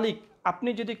আপনি মালিক, আপনি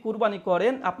যদি কুরবানি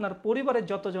করেন আপনার পরিবারের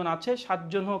যতজন আছে, 7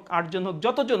 জন হোক 8 জন হোক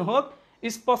যতজন হোক,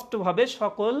 স্পষ্টভাবে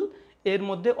সকল এর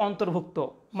মধ্যে অন্তর্ভুক্ত।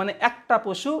 মানে একটা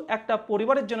পশু একটা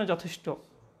পরিবারের জন্য যথেষ্ট।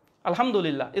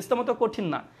 আলহামদুলিল্লাহ, ইসলাম তো কঠিন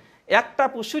না। একটা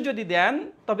পশু যদি দেন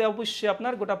তবে অবশ্যই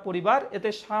আপনার গোটা পরিবার এতে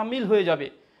শামিল হয়ে যাবে।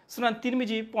 সুনান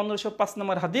তিরমিজি 1505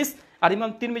 নম্বর হাদিস। আর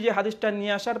ইমাম তিরমিজি হাদিসটা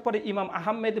নিয়ে আসার পরে ইমাম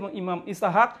আহমেদ এবং ইমাম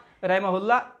ইসাহাক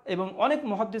রাহিমাহুল্লাহ এবং অনেক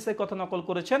মুহাদ্দিসের কথা নকল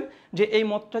করেছেন যে এই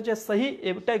মতটা যে সহি,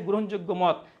 এটাই গ্রহণযোগ্য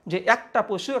মত যে একটা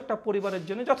পশু একটা পরিবারের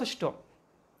জন্য যথেষ্ট।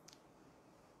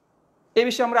 এই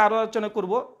বিষয়ে আমরা আরো আলোচনা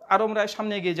করব, আরো আমরা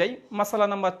সামনে এগিয়ে যাই। মাসালা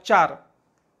নাম্বার 4,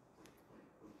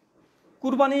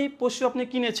 কুরবানি পশু আপনি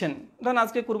কিনেছেন, ধরেন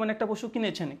আজকে কুরবানি একটা পশু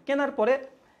কিনেছেন, কেনার পরে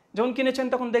যখন কিনেছেন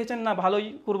তখন দেখছেন না ভালোই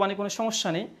কুরবানি, কোনো সমস্যা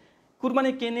নেই।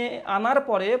 কুরবানি কিনে আনার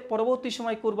পরে পরবর্তী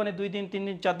সময় কুরবানি 2 দিন 3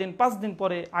 দিন 4 দিন 5 দিন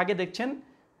পরে আগে দেখছেন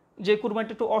যে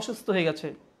কুরবানিটা একটু অসুস্থ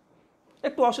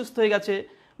হয়ে গেছে,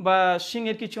 বা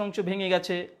শিংয়ের কিছু অংশ ভেঙে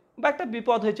গেছে বা একটা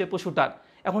বিপদ হয়েছে পশুটার,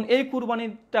 এখন এই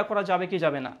কুরবানিটা করা যাবে কি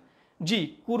যাবে না? জি,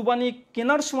 কুরবানি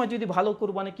কেনার সময় যদি ভালো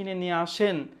কুরবানি কিনে নিয়ে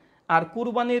আসেন আর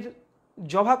কুরবানির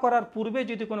জবাহ করার পূর্বে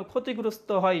যদি কোনো ক্ষতিগ্রস্ত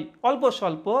হয় অল্প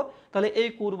স্বল্প, তাহলে এই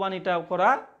কুরবানিটা করা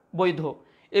বৈধ।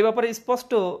 এই ব্যাপারে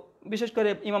স্পষ্ট বিশেষ করে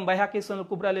ইমাম বাইহাকি সুনানুল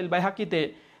কুবরা লিল বাইহাকিতে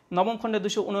 9ম খণ্ডে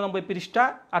 289 পৃষ্ঠা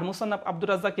আর মুসান্নাফ আব্দুর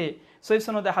রাজ্জাকে সহিহ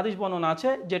সনদে হাদিস বর্ণনা আছে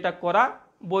যেটা করা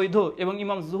বৈধ, এবং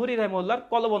ইমাম জুহরি রাহিমাহুল্লাহর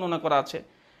কল বর্ণনা করা আছে।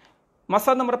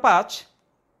 মাসআলা নম্বর 5,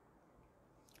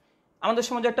 আমাদের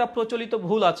সমাজে একটা প্রচলিত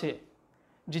ভুল আছে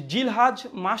যে জিলহাজ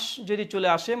মাস যদি চলে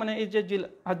আসে, মানে এই যে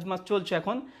জিলহাজ মাস চলছে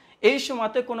এখন, এই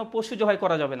সময়তে কোনো পশু জবাই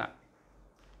করা যাবে না,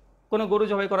 কোনো গরু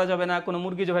জবাই করা যাবে না, কোনো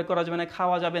মুরগি জবাই করা যাবে না,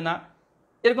 খাওয়া যাবে না,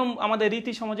 এরকম আমাদের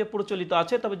রীতি সমাজে প্রচলিত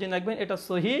আছে। তবে জেনে রাখবেন এটা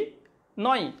সহি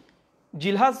নয়।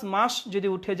 জিলহাজ মাস যদি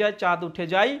উঠে যায়, চাঁদ উঠে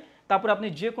যায়, তারপর আপনি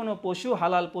যে কোনো পশু,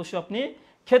 হালাল পশু আপনি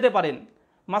খেতে পারেন।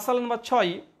 মাসালা নম্বর 6,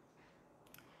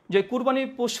 যে কুরবানির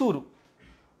পশুর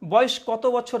বয়স কত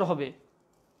বছর হবে?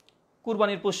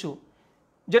 কুরবানির পশু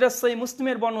যেটা সহিহ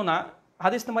মুসলিমের বর্ণনা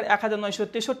হাদিস নম্বর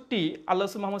 1963, আল্লাহ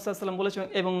রাসূল মুহাম্মদ সাল্লাল্লাহু আলাইহি ওয়াসাল্লাম বলেছেন,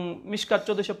 এবং মিশকাত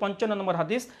 1455 নম্বর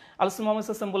হাদিস, আল্লাহ রাসূল মুহাম্মদ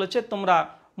সাল্লাল্লাহু আলাইহি ওয়াসাল্লাম বলেছে, তোমরা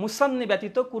মুসান্নি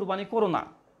ব্যতীত কুরবানি করো না।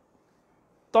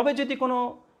 তবে যদি কোনো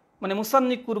মানে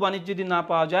মুসান্নি কুরবানি যদি না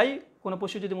পাওয়া যায়, কোনো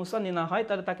পশু যদি মুসান্নি না হয়,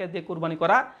 তাহলে তাকে দিয়ে কুরবানি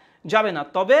করা যাবে না।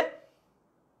 তবে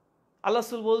আল্লাহ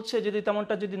রাসূল বলছে যদি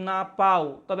তেমনটা যদি না পাও,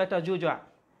 তবে একটা জুজা,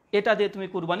 এটা দিয়ে তুমি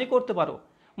কুরবানি করতে পারো।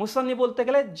 মুসান্নি বলতে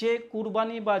গেলে যে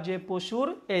কুরবানি বা যে পশুর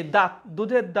এই দাঁত,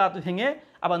 দুধের দাঁত ভেঙে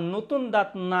আবার নতুন দাঁত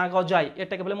না গজায়,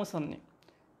 এটাকে বলে মুসান্নি।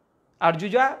 আর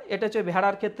জুজা এটা হচ্ছে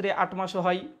ভেড়ার ক্ষেত্রে 8 মাসও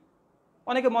হয়,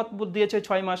 অনেকে মত দিয়েছে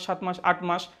 6 মাস, 7 মাস, 8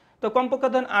 মাস, তো কমপক্ষে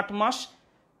ধরেন 8 মাস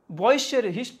বয়সের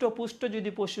হৃষ্টপুষ্ট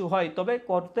যদি পশু হয় তবে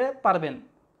করতে পারবেন।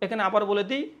 এখানে আবার বলে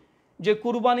দিই যে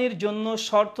কুরবানির জন্য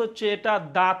শর্ত হচ্ছে এটা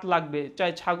দাঁত লাগবে,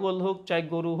 চাই ছাগল হোক, চাই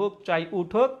গরু হোক, চাই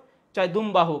উট হোক, চাই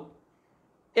দুম্বা হোক,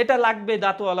 এটা লাগবে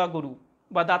দাঁতওয়ালা গরু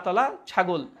বা দাঁতওয়ালা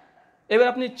ছাগল। এবার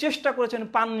আপনি চেষ্টা করেছেন,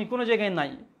 পাননি, কোনো জায়গায়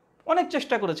নাই, অনেক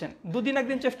চেষ্টা করেছেন, দুদিন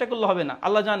একদিন চেষ্টা করলে হবে না,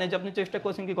 আল্লাহ জানে যে আপনি চেষ্টা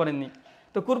করেছেন কি করেননি।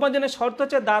 তো কুরবানির জন্য শর্ত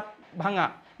হচ্ছে দাঁত ভাঙা,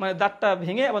 মানে দাঁতটা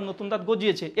ভেঙে আবার নতুন দাঁত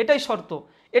গজিয়েছে, এটাই শর্ত।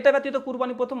 এটা ব্যতীত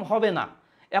কুরবানি প্রথম হবে না।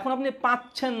 এখন আপনি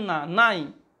পাচ্ছেন না, নাই,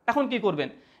 এখন কি করবেন?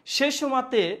 সেই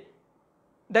সময়তে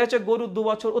দেখা যাচ্ছে গরুর 2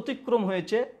 বছর অতিক্রম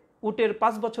হয়েছে, উটের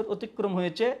 5 বছর অতিক্রম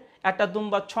হয়েছে, একটা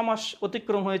দুম্বা 6 মাস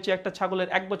অতিক্রম হয়েছে, একটা ছাগলের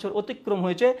 1 বছর অতিক্রম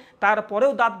হয়েছে,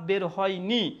 তারপরেও দাঁত বের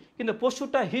হয়নি, কিন্তু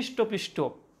পশুটা হৃষ্টপুষ্ট,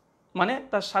 মানে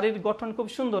তার শারীরিক গঠন খুব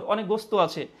সুন্দর, অনেক গোস্ত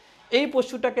আছে, এই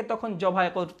পশুটাকে তখন জবাই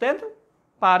করতে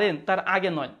পারেন, তার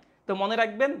আগে নয়। তো মনে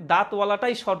রাখবেন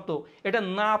দাঁতওয়ালাটাই শর্ত, এটা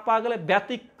না পাওয়া গেলে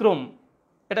ব্যতিক্রম,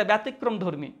 এটা ব্যতিক্রম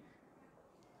ধর্মী।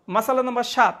 মাসালা নম্বর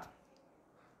 7,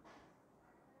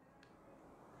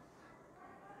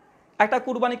 একটা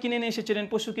কুরবানি কিনে নিয়ে এসেছিলেন,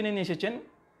 পশু কিনে নিয়ে এসেছেন,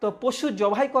 তো পশু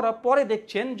জবাই করার পরে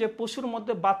দেখছেন যে পশুর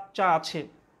মধ্যে বাচ্চা আছে,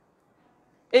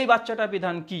 এই বাচ্চাটার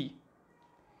বিধান কি?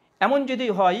 এমন যদি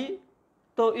হয়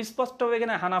তো স্পষ্টভাবে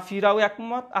এখানে হানাফিরাও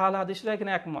একমত, আহলে হাদিসরা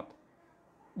এখানে একমত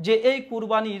যে এই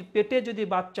কুরবানির পেটে যদি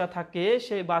বাচ্চা থাকে,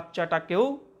 সেই বাচ্চাটাকেও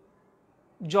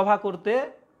জবাই করতে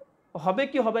হবে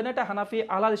কি হবে না, এটা হানাফি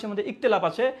আহলে হাদিসের মধ্যে ইখতিলাফ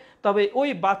আছে। তবে ওই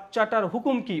বাচ্চাটার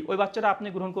হুকুম কি, ওই বাচ্চাটা আপনি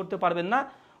গ্রহণ করতে পারবেন না,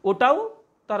 ওটাও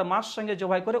তার মার সঙ্গে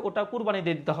জবাই করে ওটা কুরবানি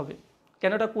দিয়ে দিতে হবে।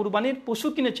 কেন? ওটা কুরবানির পশু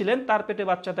কিনেছিলেন, তার পেটে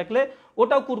বাচ্চা থাকলে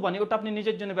ওটাও কুরবানি, ওটা আপনি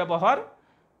নিজের জন্য ব্যবহার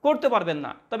করতে পারবেন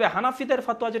না। তবে হানাফিদের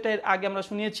ফতোয়া, যেটা এর আগে আমরা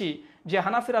শুনিয়েছি, যে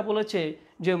হানাফিরা বলেছে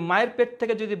যে মায়ের পেট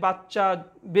থেকে যদি বাচ্চা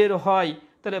বের হয়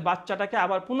তাহলে বাচ্চাটাকে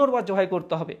আবার পুনর্বার জবাই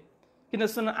করতে হবে। কিন্তু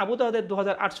সুনান আবু দাউদের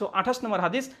 2828 নম্বর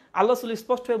হাদিস, আল্লাহ রাসূল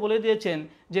স্পষ্ট হয়ে বলে দিয়েছেন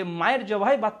যে মায়ের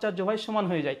জবাই বাচ্চার জবাই সমান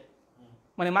হয়ে যায়,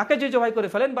 মানে মাকে যে জবাই করে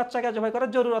ফেলেন বাচ্চাকে জবাই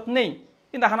করার জরুরত নেই।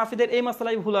 কিন্তু হানাফিদের এই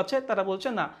মাসলাই ভুল আছে, তারা বলছে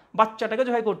না বাচ্চাটাকে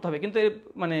জবাই করতে হবে, কিন্তু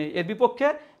মানে এর বিপক্ষে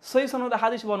সহিহ সনদে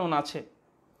হাদিস বর্ণনা আছে।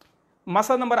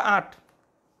 মাসলা নম্বর 8,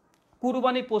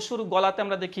 কুরবানি পশুর গলাতে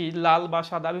আমরা দেখি লাল বা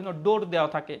সাদা বিভিন্ন ডোর দেওয়া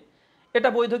থাকে, এটা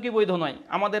বৈধ কি বৈধ নয়?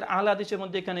 আমাদের আহলে হাদিসের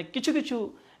মধ্যে এখানে কিছু কিছু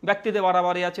ব্যক্তিদের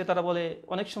বাড়াবাড়ি আছে, তারা বলে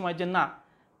অনেক সময় যে না,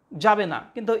 যাবে না,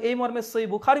 কিন্তু এই মর্মে সহিহ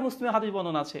বুখারী মুসলিমে হাদিস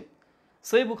বর্ণনা আছে।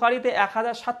 সহিহ বুখারীতে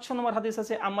 1700 নম্বর হাদিস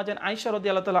আছে আম্মা জান আয়েশা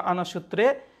রাদিয়াল্লাহু তাআলা আনহা সূত্রে,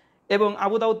 এবং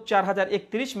আবু দাউদ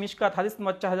 4031, মিশকাত হাদিস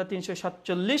নম্বর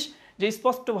 4347, যে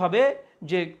স্পষ্টভাবে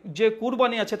যে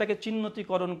কুরবানি আছে তাকে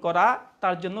চিহ্নিতকরণ করা,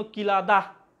 তার জন্য কিলাদা,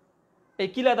 এই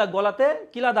কিলাদা গলাতে,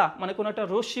 কিলাদা মানে কোনো একটা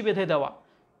রশ্মি বেঁধে দেওয়া,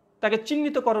 তাকে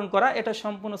চিহ্নিতকরণ করা, এটা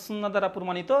সম্পূর্ণ সুন্নাহ দ্বারা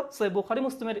প্রমাণিত, সহিহ বুখারী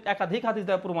মুসলিমের একাধিক হাদিস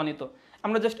দ্বারা প্রমাণিত।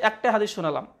 আমরা জাস্ট একটা হাদিস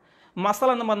শোনালাম।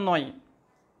 মাসালা নম্বর 9,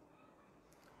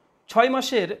 6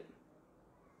 মাসের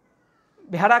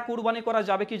ভেড়া কুরবানি করা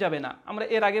যাবে কি যাবে না? আমরা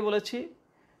এর আগে বলেছি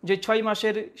যে 6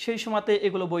 মাসের সেই সময়তে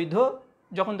এগুলো বৈধ,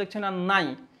 যখন দেখছেন আর নাই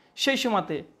সেই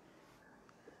সময়তে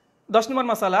 10 নম্বর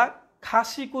মাসালা,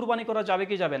 খাসি কুরবানি করা যাবে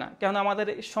কি যাবে না। কেন আমাদের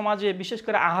সমাজে বিশেষ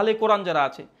করে আহলে কোরআন যারা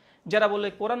আছে, যারা বলে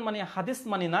কোরআন মানি হাদিস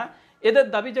মানি না, এদের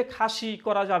দাবি যে খাসি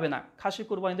করা যাবে না, খাসি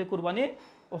কুরবানিতে কুরবানি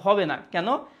হবে না। কেন?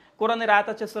 কোরআনের আয়াত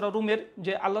আছে সূরা রুমের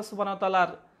যে আল্লাহ সুবহানাহু ওয়া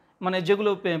তাআলার মানে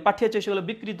যেগুলো পাঠিয়েছে সেগুলো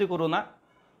বিকৃতি করো না,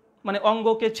 মানে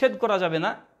অঙ্গকে ছেদ করা যাবে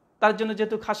না, তার জন্য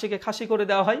যেহেতু খাসিকে খাসি করে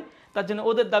দেওয়া হয়, তার জন্য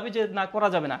ওদের দাবি যে না করা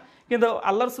যাবে না। কিন্তু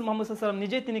আল্লাহ রাসূল মুহাম্মদ সাল্লাল্লাহু আলাইহি ওয়াসাল্লাম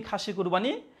নিজেই তিনি খাসি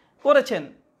কুরবানি করেছেন।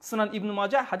 সুনান ইবনু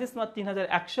মাজাহ হাদিস নম্বর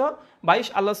 3122,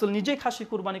 আল্লাহ রাসূল নিজেই খাসি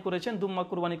কুরবানি করেছেন, দুম্মা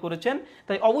কুরবানি করেছেন।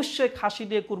 তাই অবশ্যই খাসি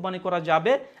দিয়ে কুরবানি করা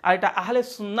যাবে। আর এটা আহলে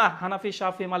সুন্নাহ হানাফি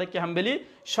শাফি মালিকি হাম্বলি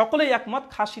সকলেই একমত,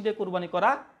 খাসি দিয়ে কুরবানি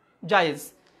করা জায়েজ।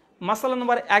 মাসালা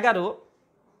নম্বর 11,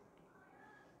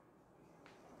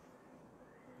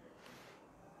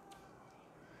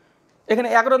 এখানে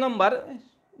 11 নম্বর,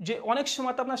 যে অনেক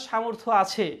সময় তো আপনার সামর্থ্য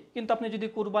আছে কিন্তু আপনি যদি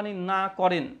কুরবানি না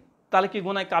করেন তাহলে কি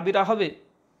গুনাহ কাবিরা হবে?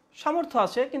 সামর্থ্য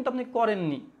আছে কিন্তু আপনি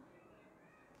করেননি,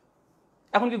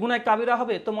 এখন কি গুনাহ কাবিরা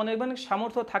হবে? তো মনে রাখবেন,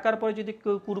 সামর্থ্য থাকার পরে যদি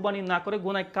কেউ কুরবানি না করে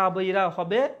গুনাহ কাবিরা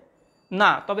হবে না,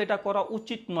 তবে এটা করা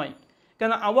উচিত নয়।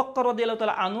 কেন? আবু বকর রাদিয়াল্লাহু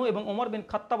তাআলা আনহু এবং ওমর বিন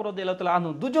খাত্তাব রাদিয়াল্লাহু তাআলা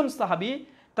আনহু, দুজন সাহাবী,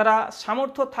 তারা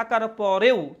সামর্থ্য থাকার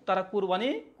পরেও তারা কুরবানি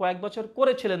কয়েক বছর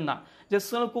করেছিলেন না। যে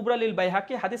সুনান কুবরা লিল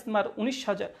বাইহাকি হাদিস নাম্বার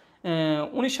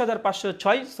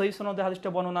 19506 সহিহ সনদে হাদিসটা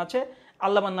বর্ণনা আছে।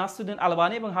 আল্লামা নাসিরুদ্দিন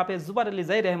আলবানী এবং হাফেজ জুবাইর আলী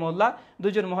জাই রাহিমাহুল্লাহ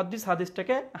দুজন মুহাদ্দিস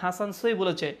হাদিসটাকে হাসান সহিহ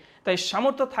বলেছে। তাই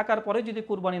সামর্থ্য থাকার পরে যদি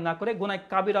কুরবানি না করে গুনাহ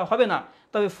কাবিরা হবে না।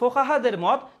 তবে ফুকাহাদের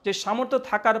মত যে সামর্থ্য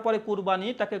থাকার পরে কুরবানি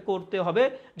তাকে করতে হবে,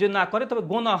 যে না করে তবে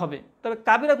গুনাহ হবে, তবে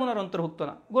কাবিরা গুনার অন্তর্ভুক্ত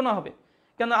না, গুনাহ হবে।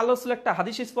 কেন? আল্লাহ রাসূল একটা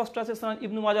হাদিস স্পষ্ট আছে সুনান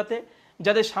ইবনু মাজাতে,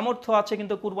 যাদের সামর্থ্য আছে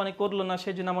কিন্তু কুরবানি করলো না,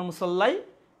 সেই জন্য আমার মুসাল্লাই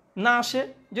না আসে।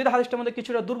 যদি হাদিসটার মধ্যে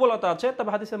কিছুটা দুর্বলতা আছে, তবে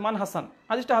হাদিসের মান হাসান,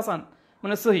 হাদিসটা হাসান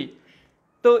মানে সহি।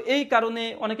 তো এই কারণে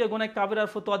অনেকে গুনাহ কাবিরার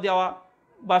ফতোয়া দেওয়া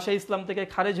বা সেই ইসলাম থেকে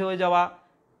খারেজ হয়ে যাওয়া,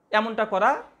 এমনটা করা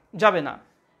যাবে না।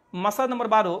 মাসালা নম্বর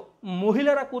 12,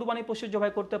 মহিলারা কুরবানি পশু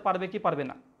জবাই করতে পারবে কি পারবে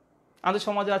না। আমাদের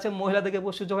সমাজে আছে মহিলাদেরকে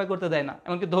পশু জবাই করতে দেয় না,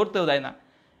 এমনকি ধরতেও দেয় না।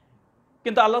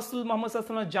 কিন্তু আল্লাহ রাসূল মুহাম্মদ সাল্লাল্লাহু আলাইহি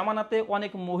ওয়াসাল্লামের জামানাতে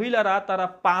অনেক মহিলারা তারা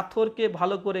পাথরকে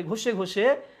ভালো করে ঘষে ঘষে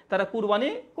তারা কুরবানি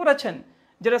করেছেন,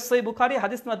 যেটা সহিহ বুখারী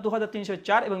হাদিস নম্বর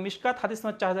 2304 এবং মিশকাত হাদিস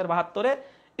নম্বর 4072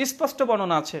 স্পষ্ট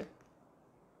বর্ণনা আছে।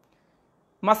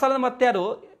 মাসালা নম্বর 13,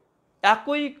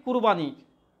 একই কুরবানি,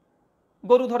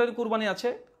 গরু ধরের কুরবানি আছে।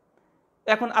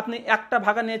 এখন আপনি একটা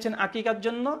ভাগা নিয়েছেন আকিকার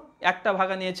জন্য, একটা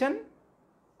ভাগা নিয়েছেন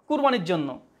কুরবানির জন্য।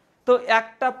 তো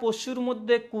একটা পশুর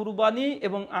মধ্যে কুরবানি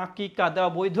এবং আকিকা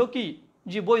দেওয়া বৈধ কি?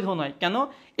 জি বৈধ নয়। কেন?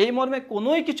 এই মর্মে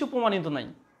কোনোই কিছু প্রমাণিত নাই,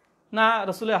 না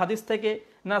রাসূলের হাদিস থেকে,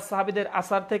 না সাহাবীদের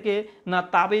আসার থেকে, না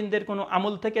তাবেঈনদের কোনো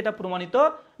আমল থেকে এটা প্রমাণিত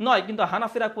নয়। কিন্তু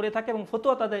হানাফিরা করে থাকে এবং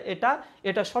ফতোয়া তাদের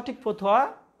এটা সঠিক ফতোয়া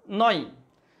নয়।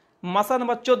 মাসালা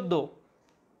নম্বর 14,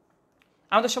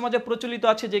 আমাদের সমাজে প্রচলিত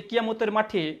আছে যে কিয়ামতের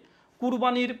মাঠে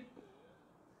কুরবানির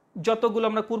যতগুলো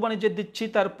আমরা কুরবানি যে দিচ্ছি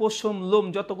তার পশম লোম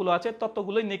যতগুলো আছে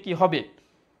ততগুলোই নেকি হবে,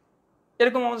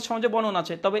 এরকম আমাদের সমাজে বর্ণনা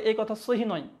আছে। তবে এই কথা সহি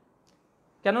নয়।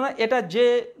 কেননা এটা যে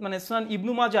মানে সুনান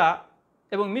ইবনু মাজাহ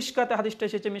এবং মিশকাতে হাদিসটা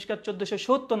এসেছে, মিশকাত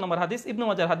 1470 নম্বর হাদিস, ইবনু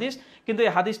মাজার হাদিস। কিন্তু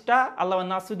এই হাদিসটা আল্লামা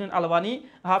নাসিরুদ্দিন আলবানী,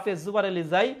 হাফেজ জুবাইর আলী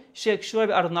জাই, শেখ শুআইব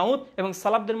আর নাউদ এবং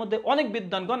সালাফদের মধ্যে অনেক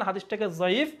বিদ্বানগণ হাদিসটাকে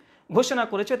জয়ীফ ঘোষণা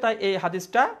করেছে, তাই এই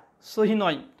হাদিসটা সহি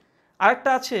নয়। আরেকটা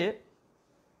আছে,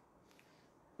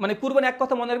 মানে কুরবানি, এক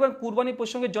কথা মনে রাখবেন, কুরবানি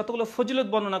প্রসঙ্গে যতগুলো ফজিলত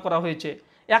বর্ণনা করা হয়েছে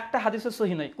একটা হাদিসে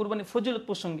সহি নয়। কুরবানি ফজিলত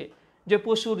প্রসঙ্গে যে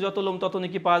পশুর যত লোম তত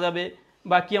নেকি পাওয়া যাবে,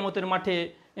 বা কিয়ামতের মাঠে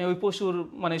ওই পশুর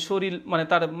মানে শরীর মানে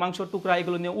তার মাংসর টুকরা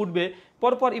এগুলো নিয়ে উঠবে,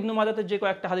 পরপর ইবনু মাজাতে যে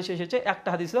কয়েকটা হাদিস এসেছে একটা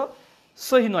হাদিসও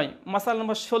সহি নয়। মাসালা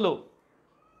নম্বর 16,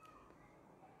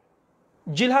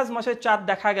 জিলহাজ মাসের চাঁদ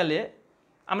দেখা গেলে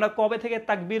আমরা কবে থেকে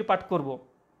তাকবীর পাঠ করব?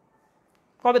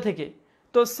 কবে থেকে?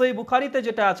 তো সহিহ বুখারীতে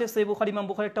যেটা আছে, সহিহ বুখারী, ইমাম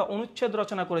বুখারী একটা অনুচ্ছেদ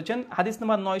রচনা করেছেন হাদিস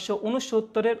নাম্বার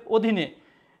 969 অধীনে,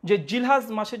 যে জিলহাজ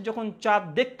মাসের যখন চাঁদ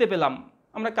দেখতে পেলাম,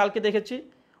 আমরা কালকে দেখেছি,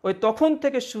 ওই তখন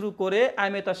থেকে শুরু করে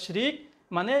আইমে তাশরিক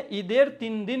মানে ঈদের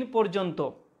 3 দিন পর্যন্ত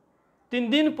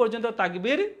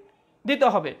তাকবীর দিতে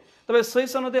হবে। তবে সহিহ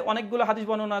সনদে অনেকগুলো হাদিস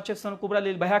বর্ণনা আছে। সুনান কুবরা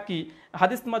লিল বাইহাকি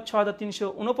হাদিস নম্বর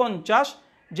 6349,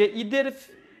 যে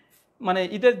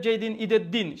ঈদের যেই দিন ঈদের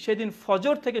দিন সেই দিন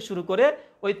ফজর থেকে শুরু করে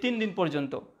ওই 3 দিন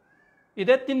পর্যন্ত,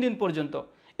 ঈদের 3 দিন পর্যন্ত,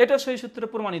 এটা সহিহ সূত্রে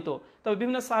প্রমাণিত। তবে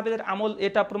বিভিন্ন সাহাবীদের আমল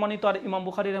এটা প্রমাণিত, আর ইমাম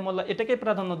বুখারী রাহিমাহুল্লাহ এটাকে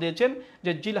প্রাধান্য দিয়েছেন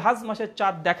যে জিলহাজ মাসের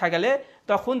চাঁদ দেখা গেলে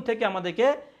তখন থেকে আমাদেরকে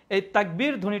এই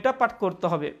তাকবীর ধ্বনিটা পাঠ করতে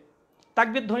হবে।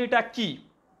 তাকবীর ধ্বনিটা কি?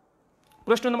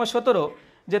 প্রশ্ন নম্বর 17,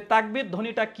 যে তাকবীর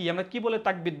ধ্বনিটা কি, আমরা কি বলে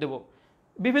তাকবীর দেব?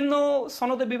 বিভিন্ন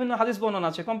সনদে বিভিন্ন হাদিস বর্ণনা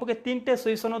আছে, কমপক্ষে 3টে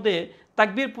সহিহ সনদে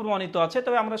তাকবীর প্রমাণিত আছে।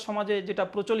 তবে আমরা সমাজে যেটা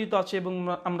প্রচলিত আছে এবং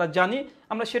আমরা জানি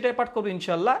আমরা সেটাই পাঠ করব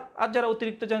ইনশাআল্লাহ। আর যারা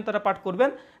অতিরিক্ত জানেন তারা পাঠ করবেন।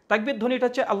 তাকবীর ধ্বনিটা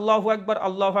হচ্ছে আল্লাহু আকবার,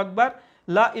 আল্লাহু আকবার,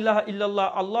 লা ইলাহা ইল্লাল্লাহ,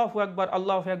 আল্লাহু আকবার,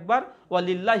 আল্লাহু আকবার, ওয়া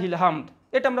লিল্লাহিল হামদ।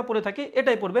 এটা আমরা পড়ে থাকি,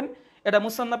 এটাই পড়বেন। এটা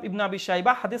মুসান্নাফ ইবনে আবি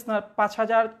শাইবা, হাদিস নাম্বার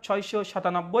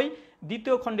 5697,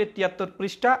 দ্বিতীয় খণ্ডের 73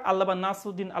 পৃষ্ঠা। আল্লামা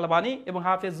নাসরুদ্দিন আলবানী এবং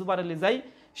হাফেজ জুবার আলী জাই,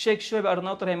 শেখ শোয়েব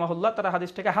আরনাউত রাহিমাহুল্লাহ, তারা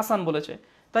হাদিসটাকে হাসান বলেছে।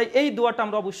 তাই এই দোয়াটা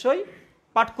আমরা অবশ্যই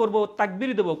পাঠ করব,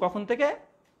 তাকবীর দেব। কখন থেকে?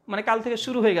 মানে কাল থেকে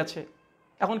শুরু হয়ে গেছে।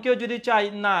 এখন কেউ যদি চায়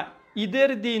না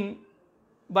ঈদের দিন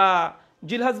বা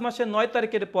জিলহজ মাসের 9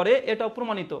 তারিখের পরে, এটাও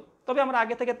প্রমাণিত। তবে আমরা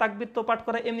আগে থেকে তাকবীর তো পাঠ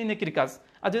করা এমনি নেকির কাজ,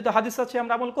 আর যেহেতু হাদিস আছে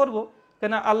আমরা আমল করব,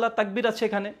 কেন আল্লাহ তাকবীর আছে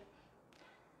এখানে।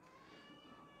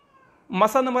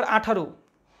 মাসলা নম্বর 18,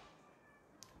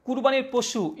 কুরবানির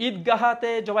পশু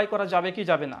ঈদগাহাতে জবাই করা যাবে কি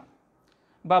যাবে না,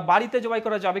 বা বাড়িতে জবাই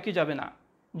করা যাবে কি যাবে না?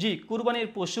 জি, কুরবানির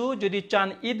পশু যদি চান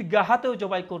ঈদগাহাতেও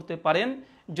জবাই করতে পারেন,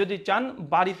 যদি চান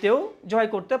বাড়িতেও জবাই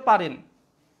করতে পারেন।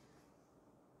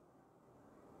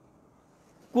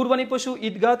 কুরবানি পশু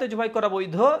ঈদগাহতে জবাই করা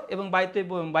বৈধ এবং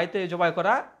বাড়িতে জবাই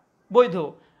করা বৈধ।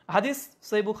 হাদিস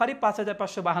সহিহ বুখারী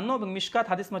 5552 এবং মিশকাত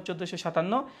হাদিস নম্বর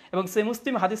 1457 এবং সহিহ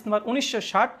মুসলিম হাদিস নম্বর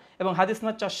 1960 এবং হাদিস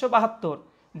নম্বর 472।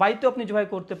 বাড়িতেও আপনি জবাই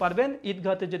করতে পারবেন,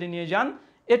 ঈদগাহতে যদি নিয়ে যান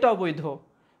এটাও বৈধ।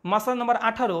 মাসলা নম্বর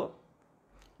 18,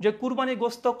 যে কুরবানি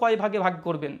গোস্ত কয় ভাগে ভাগ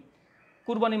করবেন?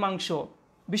 কুরবানি মাংস,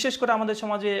 বিশেষ করে আমাদের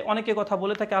সমাজে অনেকে কথা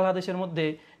বলে থাকে আল হাদিসের মধ্যে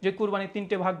যে কুরবানি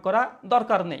 3টে ভাগ করা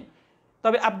দরকার নেই।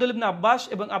 তবে আব্দুল ইবনে আব্বাস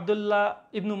এবং আব্দুল্লাহ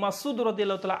ইবনু মাসউদ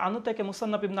রাদিয়াল্লাহু তাআলা আনহু থেকে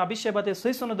মুসান্নাফ ইবনে আবি শাইবাতে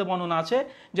সহিহ সনদে বর্ণনা আছে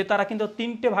যে তারা কিন্তু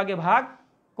 3টে ভাগে ভাগ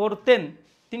করতেন,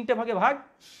 3টে ভাগে ভাগ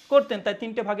করতেন। তাই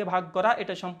 3টে ভাগে ভাগ করা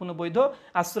এটা সম্পূর্ণ বৈধ।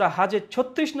 আর সূরা হাজের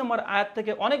 36 নম্বর আয়াত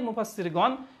থেকে অনেক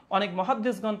মুফাসসিরগণ, অনেক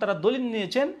মুহাদ্দিসগণ তারা দলিল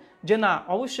নিয়েছেন যে না,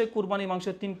 অবশ্যই কুরবানি মাংস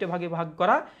 3টে ভাগে ভাগ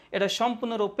করা এটা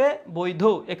সম্পূর্ণরূপে বৈধ,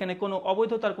 এখানে কোনো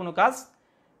অবৈধতার কোনো কাজ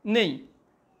নেই।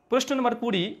 প্রশ্ন নম্বর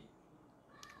 20,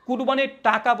 কুরবানির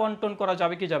টাকা বন্টন করা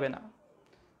যাবে কি যাবে না?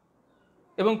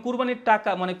 এবং কুরবানির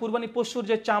টাকা মানে কুরবানি পশুর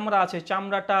যে চামড়া আছে,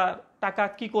 চামড়াটা টাকা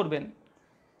কি করবেন?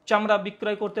 চামড়া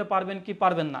বিক্রয় করতে পারবেন কি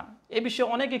পারবেন না? এ বিষয়ে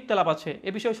অনেক ইখতিলাফ আছে, এ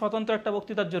বিষয়ে স্বতন্ত্র একটা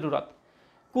বক্তৃতার জরুরত।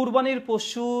 কুরবানির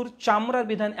পশুর চামড়ার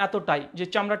বিধান এতটাই যে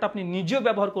চামড়াটা আপনি নিজেও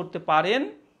ব্যবহার করতে পারেন,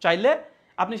 চাইলে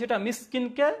আপনি সেটা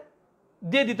মিসকিনকে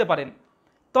দিয়ে দিতে পারেন।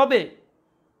 তবে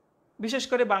বিশেষ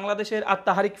করে বাংলাদেশের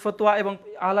আত-তাহরিক ফতোয়া এবং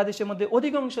আহলে হাদিসের মধ্যে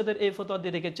অধিকাংশদের এই ফতোয়া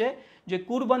দিয়ে রেখেছে যে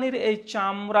কুরবানির এই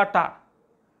চামড়াটা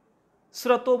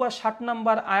সূরা তওবা 60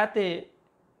 নম্বর আয়াতে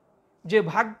যে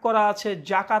ভাগ করা আছে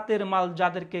জাকাতের মাল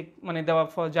যাদেরকে মানে দেওয়া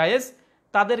জায়েজ,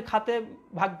 তাদের খাতে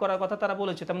ভাগ করার কথা তারা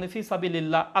বলেছে। তার মানে ফি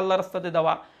সাবিলিল্লাহ, আল্লাহর রাস্তাতে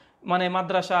দেওয়া, মানে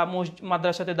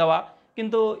মাদ্রাসাতে দেওয়া।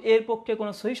 কিন্তু এর পক্ষে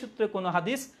কোনো সহিহ সূত্রে কোনো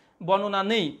হাদিস বর্ণনা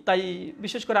নেই। তাই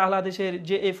বিশেষ করে আহলে হাদিসের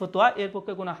যে এই ফতোয়া, এর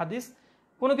পক্ষে কোনো হাদিস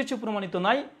কোনো কিছু প্রমাণিত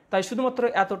নাই। তাই শুধুমাত্র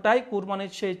এতটাই,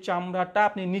 কুরবানির সেই চামড়াটা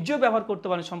আপনি নিজেও ব্যবহার করতে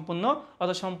পারেন সম্পূর্ণ,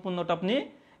 অথবা সম্পূর্ণটা আপনি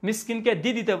মিসকিনকে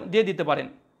দিয়ে দিতে পারেন।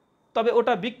 তবে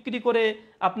ওটা বিক্রি করে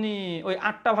আপনি ওই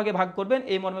 8টা ভাগে ভাগ করবেন,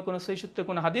 এই মর্মে কোনো সহিহ সূত্রে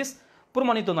কোনো হাদিস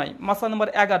প্রমাণিত নাই। মাসলা নম্বর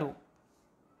 11,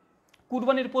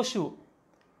 কুরবানির পশু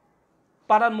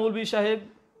পাড়ার মৌলভী সাহেব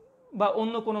বা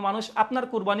অন্য কোনো মানুষ আপনার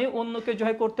কুরবানি অন্যকে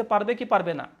জবাই করতে পারবে কি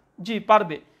পারবে না? জি,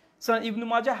 পারবে। সুনান ইবনে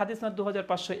মাজাহ হাদিস নম্বর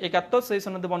 2571 সহিহ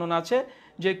সনদে বর্ণনা আছে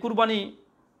যে কুরবানি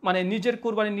মানে নিজের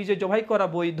কুরবানি নিজে জবাই করা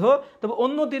বৈধ, তবে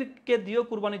অন্যদেরকে দিয়েও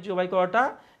কুরবানি জবাই করাটা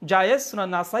জায়েজ। সুনান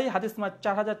নাসাই হাদিস নম্বর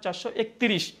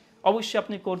 4431, অবশ্যই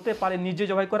আপনি করতে পারেন নিজে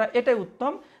জবাই করা, এটাই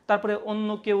উত্তম। তারপরে অন্য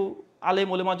কেউ আলেম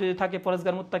ওলেমা যদি থাকে,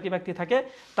 পরেজগার মুত্তাকি ব্যক্তি থাকে,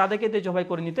 তাদেরকে দিয়ে জবাই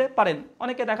করে নিতে পারেন।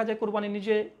 অনেকে দেখা যায় কুরবানি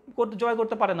নিজে জবাই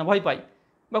করতে পারে না, ভয় পায়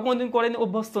বা কোনোদিন করেনি,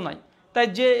 অভ্যস্ত নাই। তাই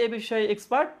যে এ বিষয়ে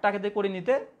এক্সপার্ট তাকে দিয়ে করে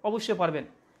নিতে অবশ্যই পারবেন।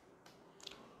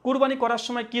 কুরবানি করার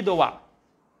সময় কি দোয়া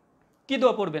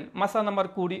পড়বেন? মাসলা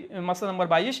নাম্বার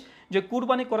 22, যে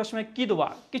কুরবানি করার সময় কি দোয়া?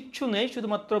 কিচ্ছু নেই,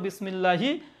 শুধুমাত্র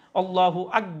বিসমিল্লাহি আল্লাহু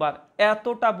আকবার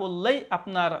এতটা বললেই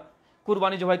আপনার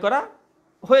কুরবানি জবাই করা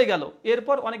হয়ে গেল।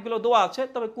 এরপর অনেকগুলো দোয়া আছে,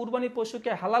 তবে কুরবানির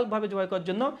পশুকে হালালভাবে জবাই করার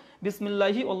জন্য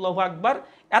বিসমিল্লাহি আল্লাহু আকবার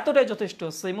এতটাই যথেষ্ট।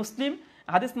 সহিহ মুসলিম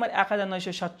হাদিস নম্বর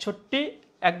 1967,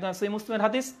 একদম সহিহ মুসলিমের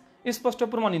হাদিস, স্পষ্ট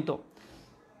প্রমাণিত।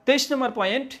 23 নম্বর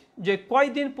পয়েন্ট, যে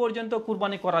কয়দিন পর্যন্ত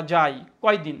কুরবানি করা যায়,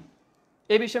 কয়দিন?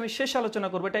 এই বিষয়ে আমি শেষ আলোচনা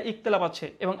করবো, এটা ইখতিলাফ আছে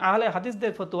এবং আহলে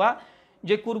হাদিসদের ফতোয়া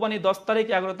যে কুরবানি 10 তারিখ,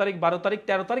 11 তারিখ, 12 তারিখ,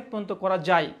 13 তারিখ পর্যন্ত করা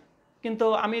যায়। কিন্তু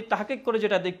আমি তাহকিক করে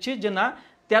যেটা দেখছি যে না,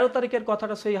 13 তারিখের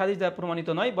কথাটা সেই হাদিস দ্বারা প্রমাণিত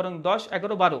নয়, বরং 10,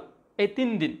 11, 12 এই 3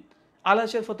 দিন। আহলে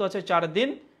হাদিসের ফতোয়া আছে 4 দিন।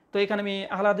 তো এখানে আমি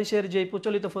আহলে হাদিসের যে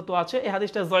প্রচলিত ফতোয়া আছে, এই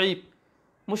হাদিসটা জয়ীফ,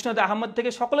 মুসনাদ আহমদ থেকে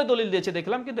সকলে দলিল দিয়েছে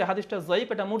দেখলাম, কিন্তু এই হাদিসটা জয়ীফ,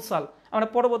 এটা মুরসাল। আমরা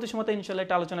পরবর্তী সময়তে ইনশাআল্লাহ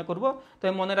এটা আলোচনা করব।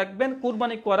 তাই মনে রাখবেন,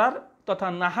 কুরবানি করার তথা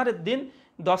নাহারের দিন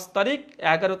 10 তারিখ,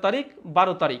 11 তারিখ,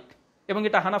 12 তারিখ। এবং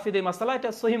এটা হানাফিদের মাসালা,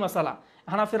 এটা সহি মাসালা।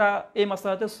 হানাফিরা এই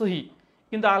মাসালাতে সহি,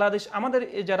 কিন্তু আহলে হাদিস আমাদের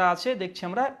যারা আছে দেখছি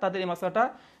আমরা, তাদের এই মাসালাটা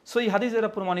সহি হাদিস দ্বারা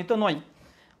প্রমাণিত নয়।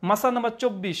 মাসালা নাম্বার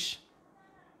 24,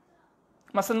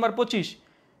 মাসালা নাম্বার 25,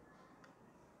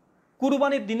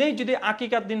 কুরবানির দিনেই যদি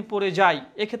আকিকার দিন পড়ে যায়,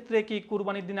 এক্ষেত্রে কি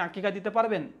কুরবানির দিনে আকিকা দিতে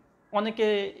পারবেন? অনেকে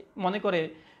মনে করে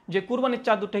যে কুরবানির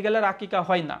চাঁদ উঠে গেলে আর আকিকা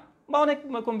হয় না, বা অনেক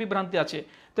রকম বিভ্রান্তি আছে।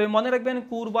 তবে মনে রাখবেন,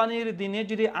 কুরবানির দিনে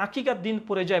যদি আকিকার দিন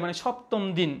পড়ে যায়, মানে সপ্তম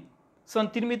দিন,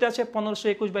 তিরমিজিতে আছে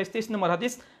 1521-22-23 নম্বর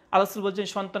হাদিস, আল্লাহ রাসূল বলছেন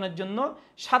সন্তানের জন্য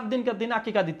 7 দিনকার দিন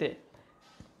আকিকা দিতে।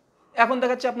 এখন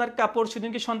দেখাচ্ছে আপনার কাপড়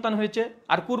সেদিনকে সন্তান হয়েছে,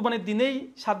 আর কুরবানির দিনেই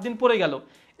 7 দিন পড়ে গেল।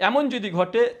 এমন যদি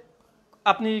ঘটে,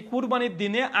 আপনি কুরবানির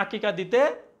দিনে আকিকা দিতে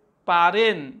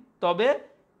পারেন, তবে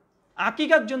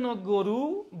আকিকার জন্য গরু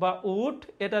বা উট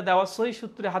এটা দেওয়া সহিহ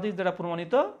সূত্রে হাদিস দ্বারা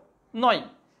প্রমাণিত নয়।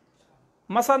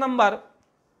 মাসা নাম্বার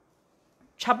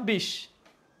 26,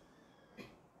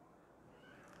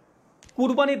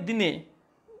 কুরবানির দিনে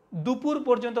দুপুর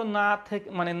পর্যন্ত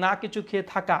না কিছু খেয়ে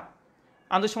থাকা।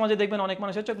 আমাদের সমাজে দেখবেন অনেক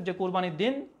মানুষ আছে যে কুরবানির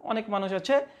দিন অনেক মানুষ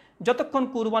আছে যতক্ষণ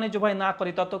কুরবানি জবাই না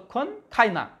করে ততক্ষণ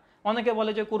খায় না। অনেকে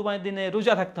বলে যে কুরবানির দিনে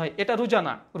রোজা থাকতে হয়, এটা রোজা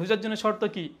না। রোজার জন্য শর্ত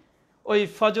কি? ওই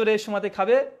ফজরের সময়তে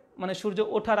খাবে, মানে সূর্য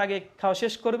ওঠার আগে খাওয়া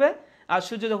শেষ করবে, আর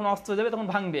সূর্য যখন অস্ত যাবে তখন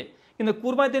ভাঙবে। কিন্তু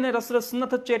কুরবানির দিনে রাসূলের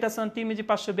সুন্নাত হচ্ছে, এটা সুনান তিরমিজি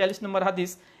 542 নম্বর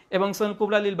হাদিস এবং সুনান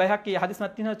কুবরা লিল বাইহাকি হাদিস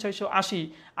নাম্বার 3680,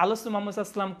 আল্লাহ রাসূল মুহাম্মদ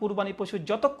সাল্লাল্লাহু আলাইহি ওয়াসাল্লাম কুরবানি পশু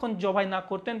যতক্ষণ জবাই না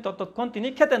করতেন ততক্ষণ তিনি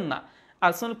খেতেন না।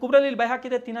 আর সুনান কুবরা লিল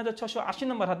বাইহাকিতে 3680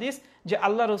 নম্বর হাদিস, যে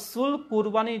আল্লাহ রাসূল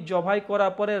কুরবানি জবাই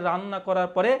করার পরে, রান্না করার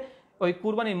পরে ওই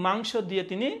কুরবানির মাংস দিয়ে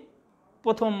তিনি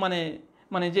প্রথম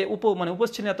যে উপোস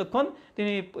ছিলেন এতক্ষণ,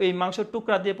 তিনি এই মাংসের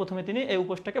টুকরা দিয়ে প্রথমে তিনি এই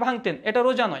উপোসটাকে ভাঙতেন। এটা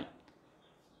রোজা নয়।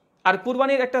 আর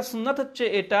কুরবানির একটা সুন্নাত হচ্ছে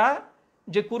এটা,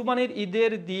 যে কুরবানির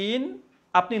ঈদের দিন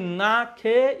আপনি না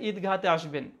খেয়ে ঈদগাহতে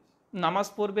আসবেন, নামাজ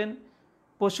পড়বেন,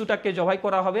 পশুটাকে জবাই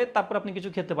করা হবে, তারপর আপনি কিছু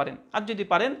খেতে পারেন। আর যদি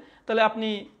পারেন তাহলে আপনি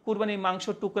কুরবানির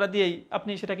মাংসের টুকরা দিয়েই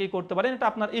আপনি সেটাকেই করতে পারেন, এটা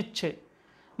আপনার ইচ্ছে।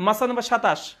 মাসলা নাম্বার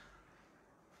 27,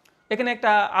 এখানে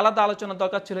একটা আলাদা আলোচনা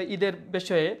দরকার ছিল ঈদের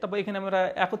বিষয়ে, তবে এখানে আমরা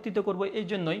একত্রিত করব এই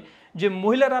জন্যই যে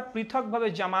মহিলারা পৃথকভাবে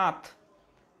জামাত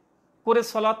করে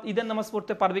সালাত ঈদের নামাজ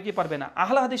পড়তে পারবে কি পারবে না।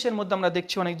 আহলে হাদিসের মধ্যে আমরা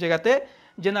দেখছি অনেক জায়গাতে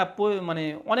যে না,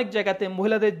 অনেক জায়গাতে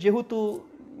মহিলাদের যেহেতু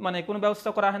কোনো ব্যবস্থা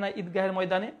করা হয় না ঈদগাহের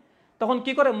ময়দানে, তখন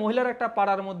কি করে, মহিলারা একটা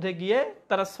পাড়ার মধ্যে গিয়ে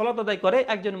তারা সালাত আদায় করে,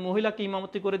 একজন মহিলাকে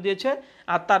ইমামতি করে দিয়েছে,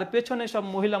 আর তার পেছনে সব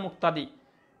মহিলা মুক্তাদি,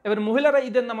 এবার মহিলারা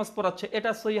ঈদের নামাজ পড়াচ্ছে। এটা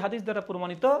সহিহ হাদিস দ্বারা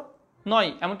প্রমাণিত নয়,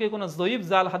 এমনকি কোনো জয়ীফ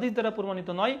জাল হাদিস দ্বারা প্রমাণিত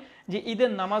নয় যে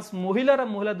ঈদের নামাজ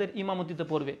মহিলাদের ইমামতিতে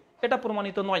পড়বে, এটা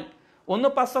প্রমাণিত নয়। অন্য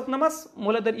 5 ওয়াক্ত নামাজ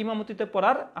মহিলাদের ইমামতিতে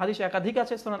পড়ার হাদিস একাধিক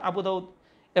আছে, সুনান আবু দাউদ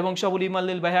এবং শাবুল ইমান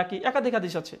লিল বাইহাকি, একাধিক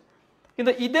হাদিস আছে।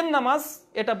 কিন্তু ঈদের নামাজ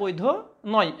এটা বৈধ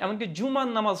নয়, এমনকি জুমার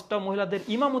নামাজটা মহিলাদের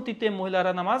ইমামতিতে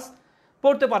মহিলারা নামাজ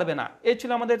পড়তে পারবে না। এই ছিল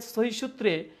আমাদের সহিহ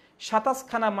সূত্রে 27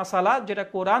 খানা মাসালা, যেটা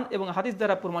কোরআন এবং হাদিস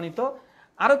দ্বারা প্রমাণিত।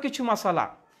 আরও কিছু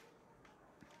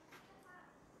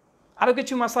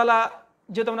মাসালা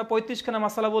যেহেতু আমরা 35 খানা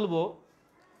মাসালা বলবো।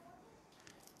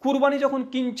 কুরবানি যখন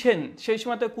কিনছেন সেই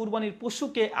সময়তে কুরবানির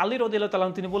পশুকে, আলী রাদিয়াল্লাহু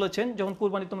তাআলা তিনি বলেছেন, যখন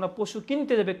কুরবানি তোমরা পশু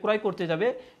কিনতে যাবে, ক্রয় করতে যাবে,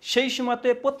 সেই সময়তে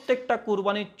প্রত্যেকটা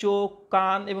কুরবানির চোখ,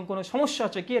 কান এবং কোনো সমস্যা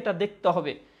আছে কি এটা দেখতে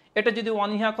হবে। এটা যদি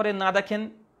অনীহা করে না দেখেন,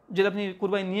 যদি আপনি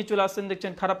কুরবানি নিয়ে চলে আসছেন,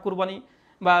 দেখছেন খারাপ কুরবানি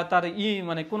বা তার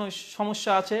কোনো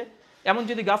সমস্যা আছে, এমন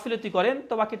যদি গাফিলতি করেন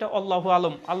তো বাকিটা আল্লাহু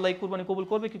আলম, আল্লাহ কুরবানি কবুল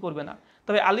করবে কি করবে না।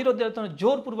 তবে আলী রাদিয়াল্লাহু তাআলা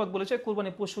জোরপূর্বক বলেছে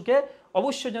কুরবানির পশুকে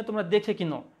অবশ্যই যেন তোমরা দেখে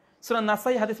কিনো। সুনান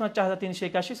নাসাই হাদিস নাম্বার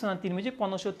 4381, সুনান তিরমিজি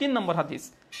 1503 নম্বর হাদিস।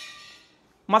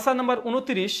 মাসলা নাম্বার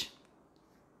 29,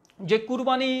 যে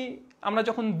কুরবানি আমরা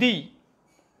যখন দিই,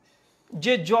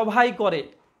 যে জবাই করে,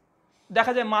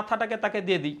 দেখা যায় মাথাটাকে তাকে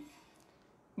দিয়ে দিই,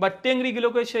 বা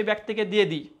টেংরিগুলোকে সেই ব্যক্তিকে দিয়ে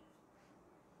দিই,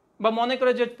 বা মনে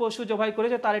করে যে পশু জবাই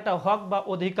করেছে তার এটা হক বা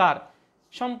অধিকার,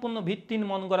 সম্পূর্ণ ভিত্তিহীন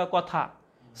মন গড়া কথা।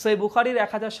 সেই বুখারীর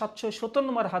 1717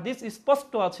 নম্বর হাদিস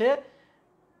স্পষ্ট আছে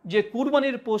যে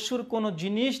কুরবানির পশুর কোনো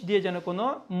জিনিস দিয়ে যেন কোনো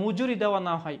মজুরি দেওয়া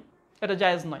না হয়, এটা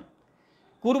জায়েজ নয়।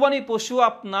 কুরবানির পশু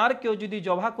আপনার কেউ যদি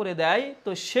জবাই করে দেয়, তো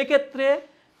সেক্ষেত্রে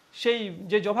সেই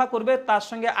যে জবাই করবে তার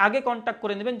সঙ্গে আগে কন্ট্যাক্ট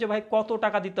করে নেবেন যে ভাই কত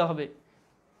টাকা দিতে হবে,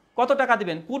 কত টাকা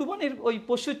দিবেন। কুরবানির ওই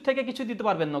পশুর থেকে কিছু দিতে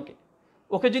পারবেন না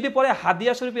ওকে যদি পরে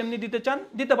হাদিয়া স্বরূপ এমনি দিতে চান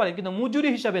দিতে পারেন, কিন্তু মজুরি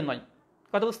হিসাবে নয়।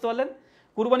 কথা বুঝতে পারলেন?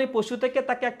 কুরবানির পশু থেকে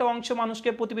তাকে একটা অংশ, মানুষকে,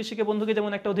 প্রতিবেশীকে, বন্ধুকে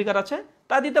যেমন একটা অধিকার আছে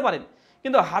তা দিতে পারেন,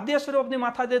 কিন্তু হাদিয়া স্বরূপ আপনি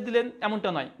মাথা দিয়ে দিলেন এমনটা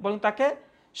নয়, বরং তাকে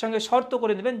সঙ্গে শর্ত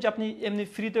করে নেবেন যে আপনি এমনি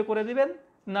ফ্রিতে করে দিবেন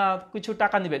না কিছু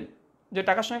টাকা নেবেন, যে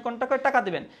টাকার সঙ্গে কন্ট্যাক্ট করে টাকা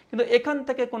দেবেন, কিন্তু এখান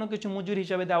থেকে কোনো কিছু মজুরি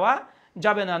হিসাবে দেওয়া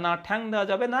যাবে না, না ঠ্যাং দেওয়া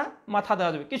যাবে না, মাথা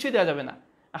দেওয়া যাবে, কিছুই দেওয়া যাবে না।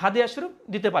 হাদিয়া স্বরূপ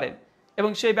দিতে পারেন,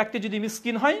 এবং সেই ব্যক্তি যদি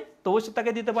মিসকিন হয় তো অবশ্যই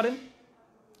তাকে দিতে পারেন।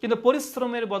 কিন্তু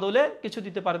পরিশ্রমের বদলে কিছু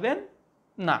দিতে পারবেন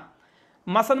না।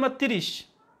 মাসালা নাম্বার 30,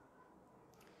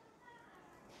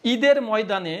 ঈদের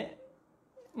ময়দানে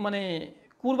মানে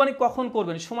কুরবানি কখন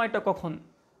করবেন, সময়টা কখন?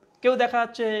 কেউ দেখা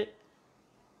যাচ্ছে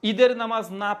ঈদের নামাজ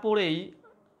না পড়েই,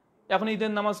 এখন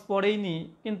ঈদের নামাজ পড়েইনি,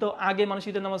 কিন্তু আগে মানুষ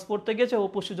ঈদের নামাজ পড়তে গেছে, ও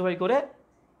পশু জবাই করে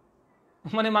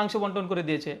মানে মাংস বন্টন করে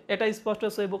দিয়েছে। এটা স্পষ্ট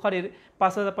সহিহ বুখারীর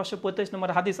 5545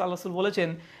 নম্বর হাদিস। আল্লাহ রাসূল বলেছেন,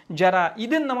 যারা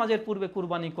ঈদের নামাজের পূর্বে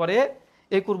কুরবানি করে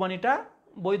এই কুরবানিটা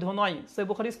বৈধ নয়। সহিহ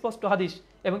বুখারীর স্পষ্ট হাদিস।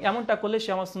 এবং এমনটা করলে সে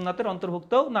আমার সুন্নাতের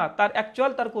অন্তর্ভুক্ত না, তার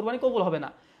অ্যাকচুয়াল তার কুরবানি কবুল হবে না।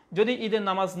 যদি ঈদের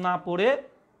নামাজ না পড়ে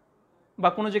বা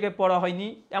কোনো জায়গায় পড়া হয়নি,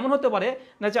 এমন হতে পারে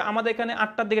না যে আমাদের এখানে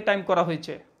 8টার দিকে টাইম করা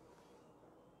হয়েছে,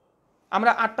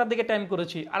 আমরা 8টার দিকে টাইম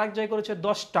করেছি, আরেক জায়গায় করেছে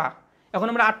 10টা, এখন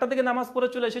আমরা 8টার দিকে নামাজ পড়ে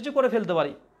চলে এসেছি, করে ফেলতে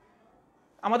পারি,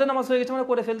 আমাদের নামাজ হয়ে গেছে, আমরা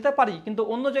করে ফেলতে পারি। কিন্তু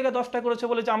অন্য জায়গায় 10টা করেছে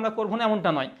বলে যে আমরা করবো না,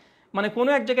 এমনটা নয়। মানে কোনো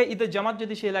এক জায়গায় ঈদের জামাত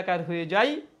যদি সে এলাকার হয়ে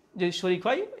যায়, যদি শরিক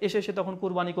হয়, এসে সে তখন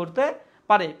কুরবানি করতে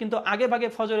পারে। কিন্তু আগে ভাগে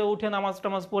ফজরে উঠে নামাজ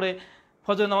টামাজ পড়ে,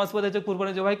 ফজর নামাজ পড়ে যে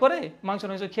কুরবানি জবাই করে মাংস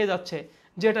খেয়ে যাচ্ছে,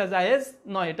 যেটা জায়েজ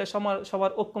নয়। এটা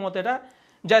সবার ঐক্যমত এটা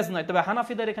জায়েজ নয়। তবে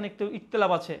হানাফিদের এখানে একটু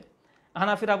ইখতিলাফ আছে।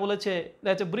 হানাফিরা বলেছে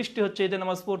বৃষ্টি হচ্ছে, ঈদের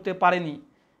নামাজ পড়তে পারেনি,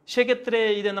 সেক্ষেত্রে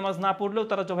ঈদের নামাজ না পড়লেও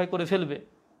তারা জবাই করে ফেলবে।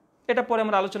 এটা পরে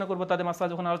আমরা আলোচনা করব, তাদের মাসলা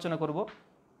যখন আলোচনা করব।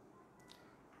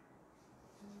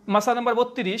 মাসলা নাম্বার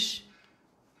 32,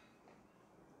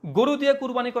 গরু দিয়ে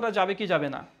কুরবানি করা যাবে কি যাবে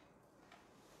না?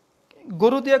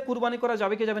 গরু দিয়ে কুরবানি করা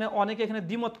যাবে কি যাবে না, অনেকে এখানে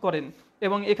দ্বিমত করেন।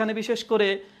 এবং এখানে বিশেষ করে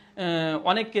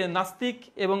অনেক নাস্তিক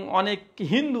এবং অনেক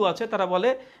হিন্দু আছে, তারা বলে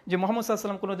যে মুহাম্মদ সাল্লাল্লাহু আলাইহি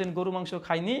ওয়াসাল্লাম কোনোদিন গরু মাংস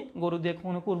খায়নি, গরু দিয়ে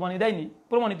কোনো কুরবানি দেয়নি,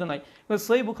 প্রমাণিত নয়।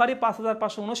 সহিহ বুখারী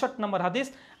 5559 নম্বর হাদিস,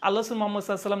 আল্লাহ রাসূল মুহাম্মদ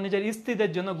সাল্লাল্লাহু আলাইহি ওয়াসাল্লাম নিজের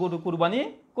স্ত্রীদের জন্য গরু কুরবানি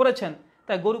করেছেন।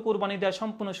 তাই গরু কুরবানি দেওয়া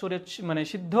সম্পূর্ণ শরীয়ত মানে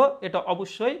সিদ্ধ, এটা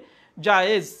অবশ্যই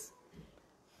জায়েজ।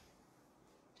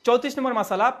 34 নম্বর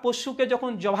মাসালা, পশুকে যখন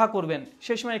জবাহ করবেন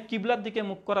সেই সময় কিবলার দিকে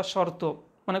মুখ করা শর্ত,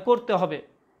 মানে করতে হবে।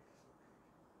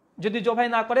 যদি জবাই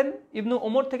না করেন, ইবনু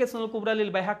ওমর থেকে সুনানুল কুবরা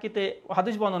লিল বাইহাকিতে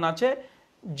হাদিস বর্ণনা আছে,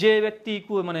 যে ব্যক্তি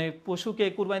মানে পশুকে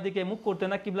কুরবানির দিকে মুখ করতেন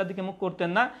না, কিবলার দিকে মুখ করতেন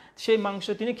না, সেই মাংস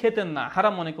তিনি খেতেন না,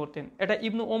 হারাম মনে করতেন। এটা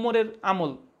ইবনু ওমরের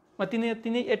আমল,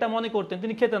 তিনি এটা মনে করতেন,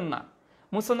 তিনি খেতেন না।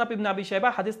 মুসন্নাফ ইবনে আবি শাইবা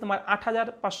হাদিস নম্বর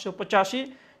 8585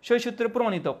 সেই সূত্রে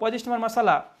প্রমাণিত। 35 নম্বর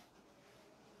মাসালা,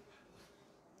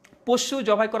 পশু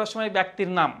জবাই করার সময়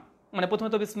ব্যক্তির নাম, মানে প্রথমে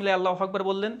তো বিসমিল্লাহ আল্লাহু আকবার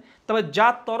বললেন, তবে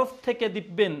যার তরফ থেকে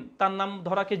দিবেন তার নাম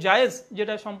ধরা কি জায়েজ?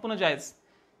 যেটা সম্পূর্ণ জায়েজ।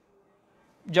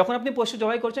 যখন আপনি পশু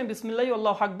জবাই করছেন বিসমিল্লাহ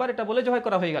আল্লাহু আকবার এটা বলে জবাই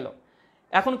করা হয়ে গেল।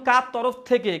 এখন কার তরফ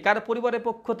থেকে, কার পরিবারের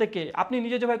পক্ষ থেকে, আপনি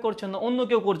নিজে জবাই করছেন না, অন্য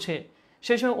কেউ করছে,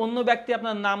 সেই সময় অন্য ব্যক্তি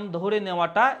আপনার নাম ধরে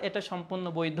নেওয়াটা এটা সম্পূর্ণ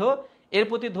বৈধ। এর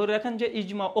প্রতি ধরে রাখেন যে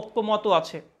ইজমা, ঐক্যমত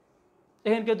আছে,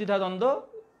 এখানে কেউ দ্বিধাদ্বন্দ্ব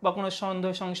বা কোনো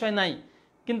সন্দেহ সংশয় নাই।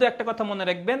 কিন্তু একটা কথা মনে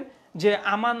রাখবেন যে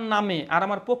আমার নামে আর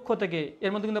আমার পক্ষ থেকে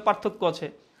এর মধ্যে কিন্তু পার্থক্য আছে।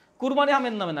 কুরবানি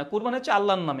আমের নামে না, কুরবানি হচ্ছে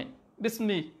আল্লাহর নামে।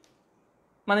 বিসমি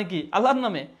মানে কি? আল্লাহর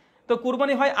নামে। তো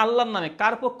কুরবানি হয় আল্লাহর নামে।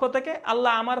 কার পক্ষ থেকে?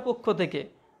 আল্লাহ আমার পক্ষ থেকে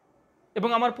এবং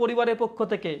আমার পরিবারের পক্ষ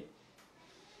থেকে।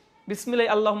 বিসমিল্লাহ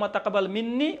আল্লাহুম্মা তাকাব্বাল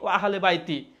মিন্নি ও আহলে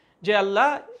বাইতি, যে আল্লাহ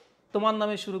তোমার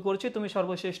নামে শুরু করছি, তুমি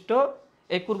সর্বশ্রেষ্ঠ।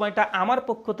 এই কুরবানিটা আমার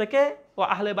পক্ষ থেকে ও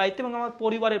আহলে বাইতি এবং আমার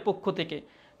পরিবারের পক্ষ থেকে।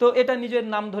 তো এটা নিজের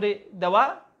নাম ধরে দেওয়া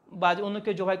বা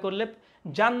অন্যকে জবাই করলে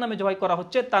যার নামে জবাই করা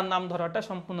হচ্ছে তার নাম ধরাটা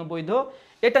সম্পূর্ণ বৈধ।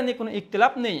 এটা নিয়ে কোনো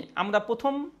ইখতিলাফ নেই। আমরা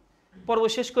প্রথম পর্ব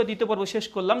শেষ করে দ্বিতীয় পর্ব শেষ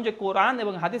করলাম যে কোরআন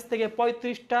এবং হাদিস থেকে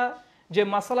 35টা যে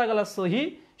মাসালাগুলো সহি,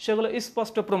 সেগুলো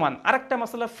স্পষ্ট প্রমাণ। আরেকটা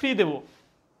মাসালা ফ্রি দেব,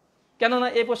 কেননা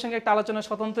এই প্রসঙ্গে একটা আলোচনা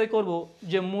স্বতন্ত্রই করব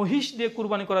যে মহিষ দিয়ে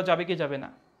কুরবানি করা যাবে কি যাবে না,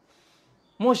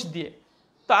 মহিষ দিয়ে।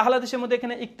 তো আহলে হাদিসের মধ্যে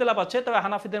এখানে ইখতিলাফ আছে, তবে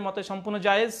হানাফিদের মতে সম্পূর্ণ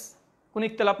জায়েজ, কোনো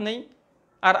ইখতিলাফ নেই।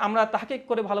 আর আমরা তাহকিক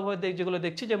করে ভালোভাবে যেগুলো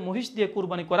দেখছি যে মহিষ দিয়ে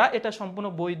কুরবানি করা এটা সম্পূর্ণ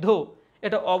বৈধ,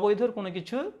 এটা অবৈধর কোনো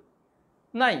কিছু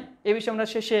নাই। এই বিষয়ে আমরা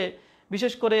শেষে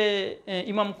বিশেষ করে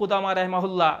ইমাম কুদামা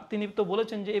রাহিমাহুল্লাহ তিনি তো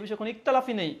বলেছেন যে এই বিষয়ে কোনো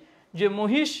ইখতিলাফই নেই, যে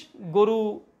মহিষ গরু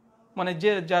মানে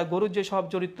গরুর যে সব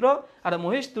চরিত্র আর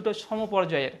মহিষ দুটো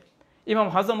সমপর্যায়ের। ইমাম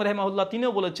হাজম রাহিমাহুল্লাহ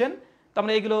তিনিও বলেছেন। তো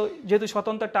আমরা এগুলো যেহেতু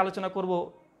স্বতন্ত্র একটা আলোচনা করব,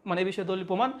 মানে এই বিষয়ে দলিল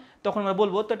প্রমাণ, তখন আমরা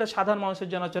বলবো। তো এটা সাধারণ মানুষের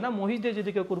জন্য না, মহিষ দিয়ে যদি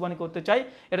কেউ কুরবানি করতে চায়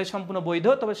এটা সম্পূর্ণ বৈধ।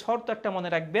 তবে শর্ত একটা মনে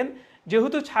রাখবেন,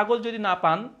 যেহেতু ছাগল যদি না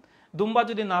পান, দুম্বা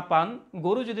যদি না পান,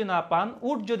 গরু যদি না পান,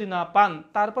 উট যদি না পান,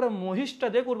 তারপরে মহিষটা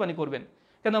দিয়ে কুরবানি করবেন।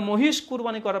 কেন মহিষ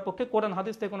কুরবানি করার পক্ষে কোরআন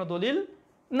হাদিস থেকে কোনো দলিল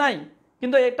নাই।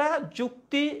 কিন্তু এটা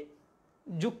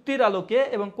যুক্তির আলোকে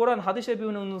এবং কোরআন হাদিসের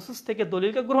বিভিন্ন নুসুস থেকে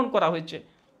দলিলকে গ্রহণ করা হয়েছে,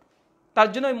 তার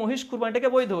জন্য ওই মহিষ কুরবানিটাকে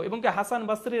বৈধ। এবং হাসান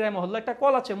বাসরি রাহিমাহুল্লাহ একটা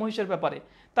কল আছে মহিষের ব্যাপারে,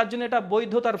 তার জন্য এটা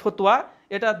বৈধতার ফতোয়া,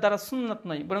 এটার দ্বারা সুন্নাত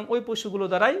নয়, বরং ওই পশুগুলো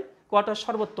দ্বারাই কটা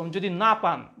সর্বোত্তম। যদি না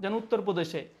পান, যেন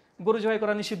উত্তরপ্রদেশে গরু জবাই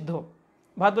করা নিষিদ্ধ,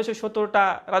 ভারতবর্ষে 17টা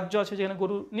রাজ্য আছে যেখানে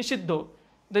গরু নিষিদ্ধ,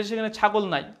 দেশে সেখানে ছাগল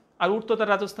নাই, আর উট তো তার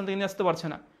রাজস্থান থেকে নিয়ে আসতে পারছে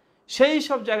না, সেই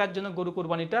সব জায়গার জন্য গরু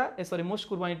কুরবানিটা মোষ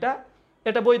কুরবানিটা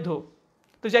এটা বৈধ।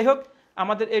 তো যাই হোক,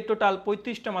 আমাদের এই টোটাল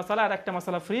 35টা মাসালা আর একটা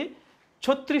মাসালা ফ্রি,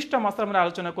 36টা মাসালা আমরা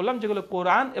আলোচনা করলাম, যেগুলো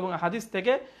কোরআন এবং হাদিস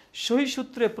থেকে সহি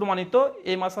সূত্রে প্রমাণিত।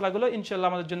 এই মাসালাগুলো ইনশাল্লাহ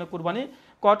আমাদের জন্য কুরবানি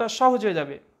করাটা সহজ হয়ে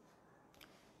যাবে।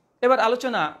 এবার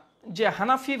আলোচনা যে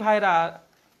হানাফি ভাইরা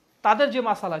তাদের যে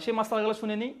মাসালা, সেই মাসালাগুলো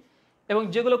শুনে নিই, এবং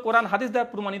যেগুলো কোরআন হাদিস দ্বারা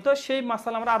প্রমাণিত সেই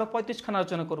মাসালা আমরা আরও 35খানা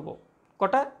আলোচনা করব।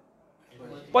 কটা?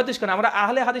 35খানা। আমরা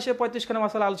আহলে হাদিসের 35খানা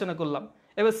মাসালা আলোচনা করলাম,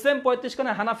 এবার সেম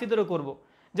 35খানা হানাফিদেরও করব,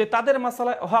 যে তাদের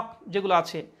মাসালা হক যেগুলো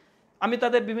আছে। আমি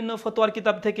তাদের বিভিন্ন ফতোয়ার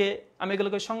কিতাব থেকে আমি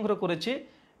এগুলোকে সংগ্রহ করেছি,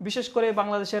 বিশেষ করে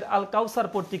বাংলাদেশের আল কাউসার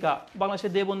পত্রিকা,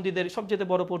 বাংলাদেশের দেবন্দীদের সবচেয়ে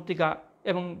বড় পত্রিকা,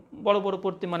 এবং বড় বড়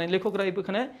মানে লেখকরা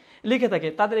এখানে লিখে থাকে,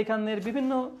 তাদের এখানের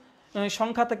বিভিন্ন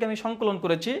সংখ্যা থেকে আমি সংকলন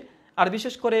করেছি। আর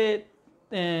বিশেষ করে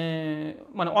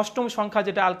মানে অষ্টম সংখ্যা,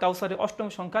 যেটা আল কাউসারের অষ্টম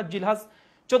সংখ্যা, জিলহাজ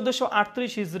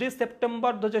 1438 হিজরি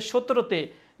সেপ্টেম্বর 2017-তে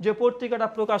যে পত্রিকাটা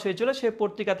প্রকাশ হয়েছিল, সেই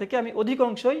পত্রিকা থেকে আমি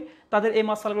অধিকাংশই তাদের এই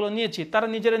মাসালাগুলো নিয়েছি। তারা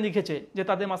নিজেরা লিখেছে যে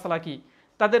তাদের মাসালা কি।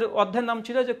 তাদের অধ্যায়ের নাম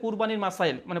ছিল যে কুরবানির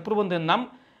মাসাইল, মানে প্রবন্ধের নাম।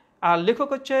 আর লেখক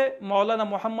হচ্ছে মাওলানা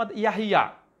মোহাম্মদ ইয়াহিয়া,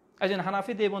 একজন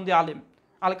হানাফি দেবন্দি আলেম।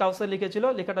 আল কাউসার লিখেছিল,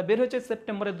 লেখাটা বের হয়েছে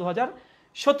সেপ্টেম্বরের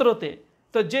 2017-তে।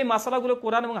 তো যে মাসালাগুলো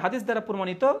কোরআন এবং হাদিস দ্বারা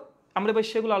প্রমাণিত, আমরা বেশ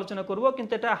সেগুলো আলোচনা করব,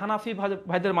 কিন্তু এটা হানাফি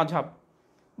ভাইদের মাযহাব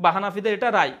বা হানাফিদের এটা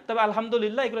রায়। তবে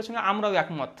আলহামদুলিল্লাহ এগুলোর সঙ্গে আমরাও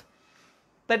একমত,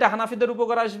 তাই এটা হানাফিদের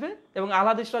উপকার আসবে, এবং আহলে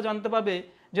হাদিসরা জানতে পারবে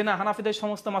যে না, হানাফিদের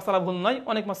সমস্ত মাসালা ভুল নয়,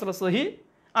 অনেক মাসালা সহি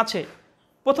আছে।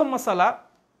 প্রথম মাসালা,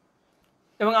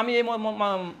 এবং আমি এই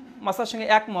মাসালার সঙ্গে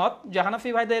একমত, যে হানাফি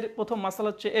ভাইদের প্রথম মাসালা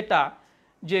হচ্ছে এটা,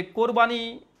 যে কোরবানি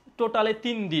টোটালে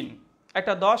 3 দিন,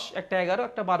 একটা 10, একটা 11,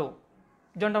 একটা 12,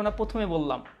 যেমনটা আমরা প্রথমে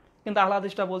বললাম। কিন্তু আহলে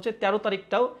হাদিসরা বলছে 13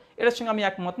 তারিখটাও। এর সঙ্গে আমি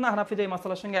একমত না, হানাফিদের এই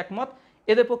মাসালার সঙ্গে একমত।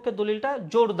 এদের পক্ষে দলিলটা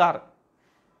জোরদার।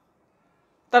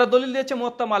 তারা দলিল দিয়েছে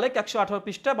মুওয়াত্তা মালিক 118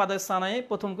 পৃষ্ঠা, বাদায়ে সানায়ে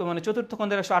প্রথম মানে চতুর্থ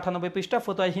খণ্ডের 198 পৃষ্ঠা,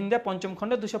 ফতোয়া হিন্দা পঞ্চম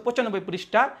খণ্ডে 295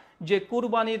 পৃষ্ঠা, যে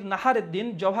কুরবানির নাহারের দিন,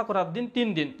 জবা করার দিন 3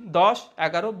 দিন, 10,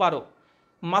 11, 12।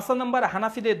 মাসালা নাম্বার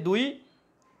হানাফিদের 2,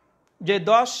 যে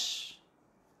 10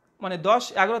 মানে 10,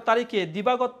 11 তারিখে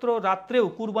দিবাগত রাত্রেও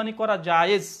কুরবানি করা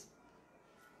জায়েজ।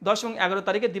 10 এবং 11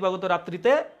 তারিখে দিবাগত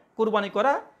রাত্রিতে কুরবানি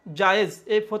করা জায়েজ।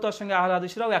 এই ফতোয়ার সঙ্গে আহলে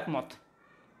হাদিসরাও একমত,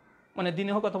 মানে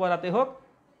দিনে হোক অথবা রাতে হোক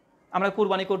আমরা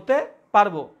কুরবানি করতে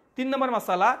পারবো। 3 নম্বর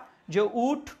মাসালা, যে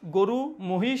উট, গরু,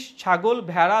 মহিষ, ছাগল,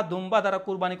 ভেড়া, দুম্বা দ্বারা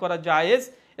কুরবানি করা জায়েজ,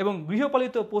 এবং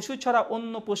গৃহপালিত পশু ছাড়া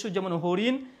অন্য পশু যেমন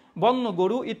হরিণ, বন্য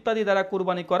গরু ইত্যাদি দ্বারা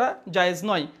কুরবানি করা জায়েজ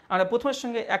নয়। আমরা প্রথমের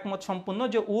সঙ্গে একমত সম্পূর্ণ,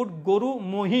 যে উট, গরু,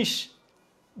 মহিষ,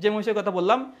 যে মহিষের কথা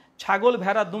বললাম, ছাগল,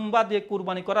 ভেড়া, দুম্বা দিয়ে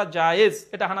কুরবানি করা জায়েজ।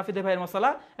 এটা হানাফিদের ভাইয়ের মশালা,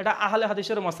 এটা আহলে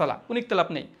হাদিসের মশালা, কোনো ইখতিলাফ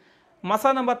নেই।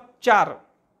 মাসালা নাম্বার 4,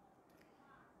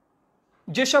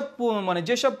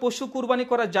 যেসব পশু কুরবানি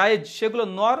করা জায়েজ সেগুলো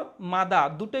নর মাদা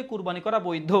দুটোই কুরবানি করা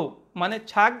বৈধ, মানে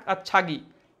ছাগ আর ছাগি।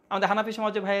 আমাদের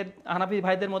হানাফি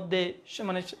ভাইদের মধ্যে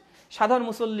মানে সাধারণ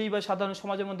মুসল্লি বা সাধারণ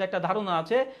সমাজের মধ্যে একটা ধারণা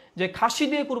আছে যে খাসি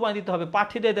দিয়ে কুরবানি দিতে হবে,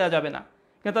 পাঠি দিয়ে দেওয়া যাবে না।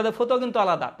 কিন্তু তাদের ফতোয়া কিন্তু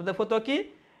আলাদা। তাদের ফতোয়া কি,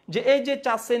 যে এই যে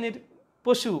 4 শ্রেণীর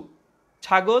পশু,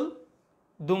 ছাগল,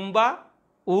 দুম্বা,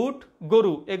 উট,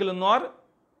 গরু, এগুলো নর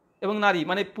এবং নারী,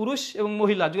 মানে পুরুষ এবং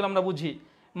মহিলা, যেগুলো আমরা বুঝি,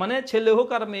 মানে ছেলে হোক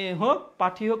আর মেয়ে হোক,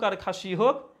 পাঠি হোক আর খাসি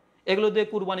হোক, এগুলো দিয়ে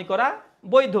কুরবানি করা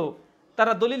বৈধ।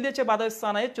 তারা দলিল দিয়েছে বাদায়ে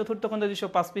সানায়ে 4th খণ্ডে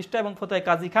 205 পৃষ্ঠা, এবং ফতোয়া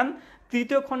কাজী খান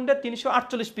 3য় খণ্ডে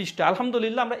 348 পৃষ্ঠা।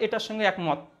 আলহামদুলিল্লাহ আমরা এটার সঙ্গে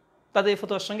একমত, তাদের এই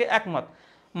ফতোয়ার সঙ্গে একমত।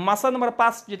 মাসালা নাম্বার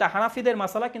 5, যেটা হানাফিদের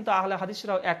মাসালা কিন্তু আহলে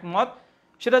হাদিসরাও একমত,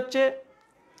 সেটা হচ্ছে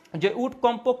যে উট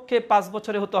কমপক্ষে 5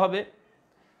 বছরে হতে হবে,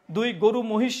 2 গরু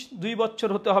মহিষ 2 বছর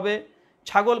হতে হবে,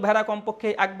 ছাগল ভেড়া কমপক্ষে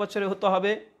 1 বছরে হতে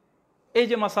হবে। এই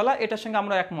যে মাসালা, এটার সঙ্গে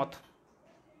আমরা একমত।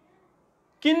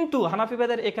 কিন্তু হানাফি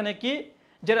ভাইদের এখানে কি,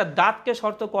 যেটা দাঁতকে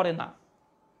শর্ত করে না,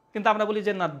 কিন্তু আমরা বলি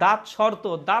যে না, দাঁত শর্ত,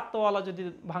 দাঁতওয়ালা যদি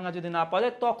ভাঙা যদি না পাওয়া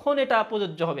যায় তখন এটা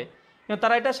প্রযোজ্য হবে। কিন্তু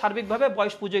তারা এটা সার্বিকভাবে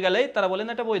বয়স পুজো গেলেই তারা বলেন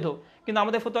এটা বৈধ। কিন্তু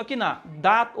আমাদের ফতোয়া কি না,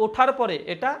 দাঁত ওঠার পরে,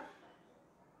 এটা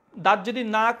দাঁত যদি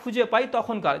না খুঁজে পাই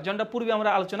তখনকার, যেটা পূর্বে আমরা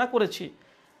আলোচনা করেছি।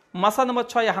 মাসালা নম্বর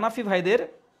 6, হানাফি ভাইদের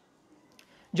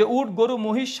যে উট, গরু,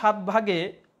 মহিষ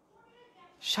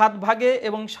 7 ভাগে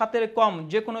এবং 7-এর কম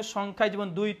যে কোনো সংখ্যায়, যেমন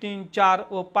 2, 3, 4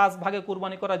 ও 5 ভাগে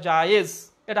কুরবানি করা জায়েজ।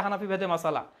 এটা হানাফি ভাইদের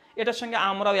মাসালা, এটার সঙ্গে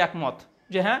আমরাও একমত,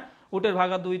 যে হ্যাঁ, উটের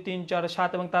ভাগা 2, 3, 4, 7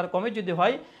 এবং তার কমে যদি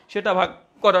হয় সেটা ভাগ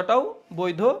করাটাও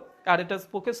বৈধ। আর এটা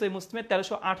পক্ষে সেই মুসলিমের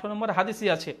 1318 নম্বর হাদিসই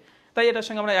আছে, তাই এটার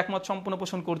সঙ্গে আমরা একমত সম্পূর্ণ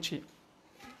পোষণ করছি।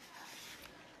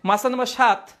 মাসালা নম্বর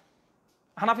 7,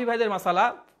 হানাফি ভাইদের মাসালা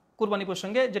কুরবানি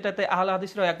প্রসঙ্গে, যেটাতে আহলে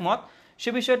হাদিসরাও একমত। সে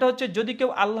বিষয়টা হচ্ছে, যদি কেউ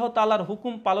আল্লাহ তাআলার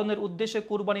হুকুম পালনের উদ্দেশ্যে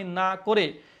কুরবানি না করে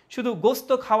শুধু গোস্ত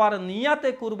খাওয়ার নিয়াতে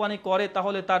কুরবানি করে,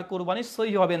 তাহলে তার কুরবানি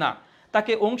সহি হবে না।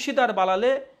 তাকে অংশীদার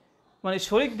বানালে মানে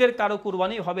শরিকদের কারো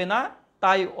কুরবানি হবে না,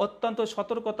 তাই অত্যন্ত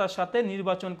সতর্কতার সাথে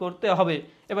নির্বাচন করতে হবে।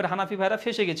 এবার হানাফি ভাইরা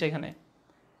ফেসে গেছে এখানে।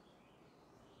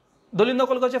 দলিল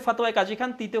নকল করেছে ফাতোয়ায়ে কাজী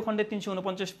খান ৩য় খণ্ডে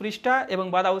 ৩৪৯ পৃষ্ঠা এবং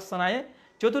বাদাউস-সানায়ে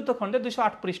 ৪র্থ খণ্ডে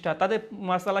 ২০৮ পৃষ্ঠা। তাদের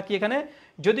মাসালা কি এখানে,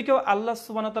 যদি কেউ আল্লাহ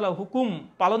সুবহানাহু ওয়া তাআলা হুকুম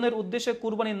পালনের উদ্দেশ্যে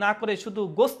কুরবানি না করে শুধু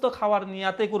গোস্ত খাওয়ার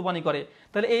নিয়াতে কুরবানি করে,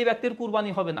 তাহলে এই ব্যক্তির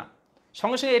কুরবানি হবে না।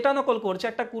 সঙ্গে সঙ্গে এটা নকল করছে,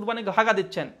 একটা কুরবানি ভাগা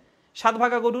দিচ্ছেন, 7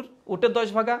 ভাগা গরুর, ওটের 10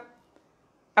 ভাগা।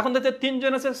 এখন দেখতে 3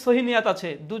 জন আছে সহি নিয়াত আছে,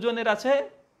 2 জনের আছে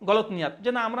গলত নিয়াত, যে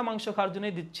না আমরা মাংস খাওয়ার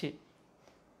জন্যই দিচ্ছি,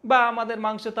 বা আমাদের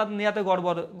মাংস তার নিয়াতে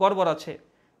গড়বড় আছে।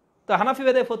 তো হানাফি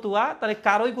ভেদে ফতুয়া, তাহলে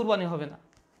কারোই কুরবানি হবে না।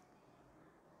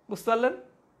 বুঝতে পারলেন?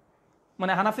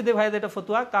 মানে হানাফিদের ভাইদের এটা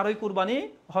ফতুয়া, কারোই কুরবানি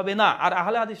হবে না। আর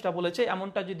আহলে হাদিসটা বলেছে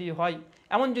এমনটা যদি হয়,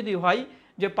 এমন যদি হয়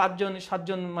যে 5 জন 7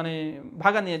 জন মানে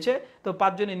ভাগা নিয়েছে, তো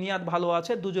 5 জনের নিয়াত ভালো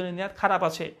আছে, 2 জনের নিয়াত খারাপ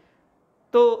আছে,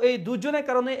 তো এই 2 জনের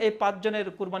কারণে এই 5 জনের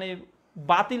কুরবানি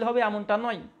বাতিল হবে এমনটা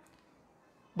নয়।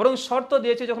 বরং শর্ত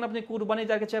দিয়েছে যখন আপনি কুরবানি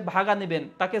যার কাছে ভাগা নেবেন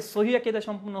তাকে সহিহ আকীদা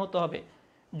সম্পূর্ণ হতে হবে,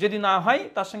 যদি না হয়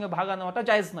তার সঙ্গে ভাগা নেওয়াটা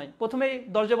জায়েজ নয়। প্রথমেই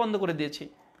দরজা বন্ধ করে দিয়েছি।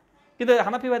 কিন্তু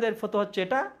হানাফি ভাইদের ফতোয়া হচ্ছে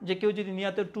এটা, যে কেউ যদি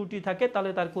নিয়াতের ত্রুটি থাকে তাহলে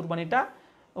তার কুরবানিটা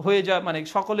হয়ে যায়, মানে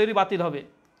সকলেরই বাতিল হবে।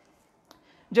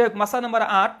 যাই হোক, মাসা নাম্বার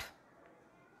 8,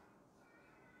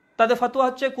 তাদের ফতোয়া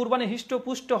হচ্ছে কুরবানি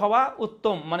হৃষ্টপুষ্ট হওয়া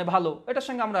উত্তম, মানে ভালো। এটার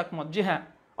সঙ্গে আমরা একমত, যে হ্যাঁ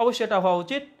অবশ্যই এটা হওয়া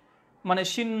উচিত, মানে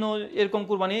শীর্ণ এরকম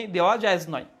কুরবানি দেওয়া জায়েজ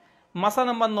নয়। মাসা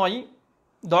নাম্বার 9,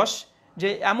 10, যে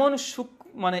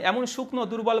এমন শুকনো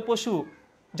দুর্বল পশু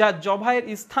যা জবাইয়ের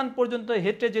স্থান পর্যন্ত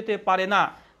হেঁটে যেতে পারে না,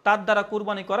 তার দ্বারা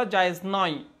কুরবানি করা জায়েজ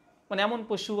নয়। মানে এমন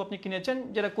পশু আপনি কিনেছেন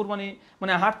যেটা কুরবানি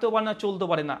মানে হাঁটতেও পারে না, চলতে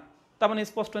পারে না, তার মানে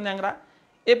স্পষ্ট ন্যাংরা,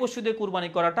 এ পশু দিয়ে কুরবানি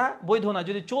করাটা বৈধ না,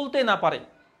 যদি চলতে না পারে।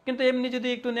 কিন্তু এমনি যদি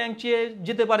একটু ন্যাংচিয়ে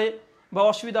যেতে পারে বা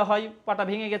অসুবিধা হয়, পাটা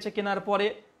ভেঙে গেছে কেনার পরে,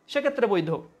 সেক্ষেত্রে বৈধ।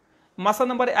 মাসা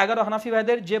নাম্বার 11, হানাফি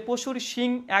ভাইদের, যে পশুর শিং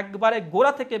একবারে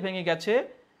গোড়া থেকে ভেঙে গেছে,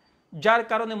 যার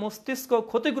কারণে মস্তিষ্ক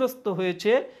ক্ষতিগ্রস্ত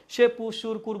হয়েছে, সে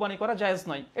পশুর কুরবানি করা জায়েজ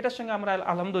নয়। এটার সঙ্গে আমরা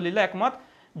আলহামদুলিল্লাহ একমত,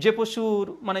 যে পশুর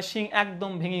মানে শিং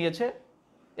একদম ভেঙে গেছে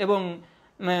এবং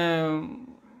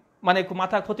মানে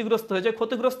মাথা ক্ষতিগ্রস্ত হয়েছে,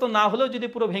 ক্ষতিগ্রস্ত না হলেও যদি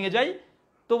পুরো ভেঙে যায়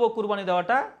তবুও কুরবানি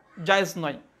দেওয়াটা জায়েজ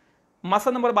নয়। মাসা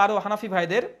নম্বর 12, হানাফি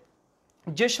ভাইদের,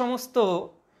 যে সমস্ত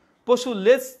পশু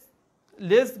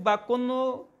লেজ বা কোনো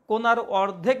কোনার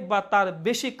অর্ধেক বা তার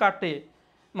বেশি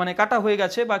কাটা হয়ে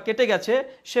গেছে বা কেটে গেছে,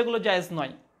 সেগুলো জায়েজ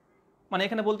নয়। মানে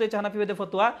এখানে বলতে চাই হানাফি ভাইদের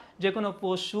ফতোয়া, যে কোনো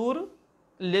পশুর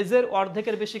লেজের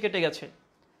অর্ধেকের বেশি কেটে গেছে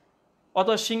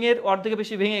অথবা শিংয়ের অর্ধেকের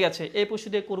বেশি ভেঙে গেছে, এই পশু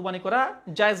দিয়ে কুরবানি করা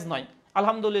জায়েজ নয়।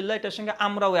 আলহামদুলিল্লাহ এটার সঙ্গে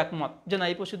আমরাও একমত, যে না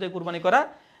এই পশু দিয়ে কুরবানি করা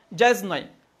জায়েজ নয়।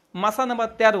 মাসা নাম্বার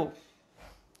 13,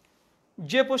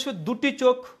 যে পশু 2টি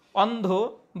চোখ অন্ধ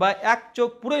বা 1 চোখ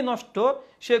পুরোই নষ্ট,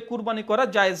 সে কুরবানি করা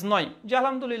জায়েজ নয়। যে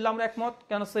আলহামদুলিল্লাহ আমরা একমত,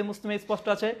 কেন সেই মুসলিমে স্পষ্ট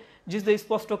আছে যে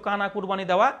স্পষ্ট কানা কুরবানি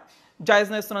দেওয়া জায়েজ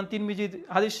নয়। সুনান তিরমিজির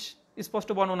হাদিস স্পষ্ট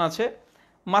বর্ণনা আছে।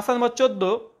 মাসা নাম্বার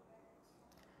 14,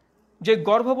 যে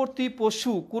গর্ভবতী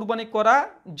পশু কুরবানি করা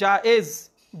জায়েজ,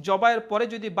 জবাইয়ের পরে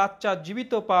যদি বাচ্চা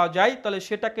জীবিত পাওয়া যায় তাহলে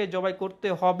সেটাকে জবাই করতে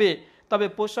হবে, তবে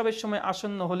প্রসবের সময়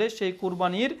আসন্ন হলে সেই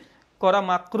কুরবানির করা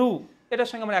মাকরু। এটার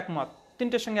সঙ্গে আমরা একমত,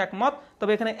 3টের সঙ্গে একমত,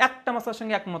 তবে এখানে একটা মাসার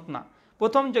সঙ্গে একমত না।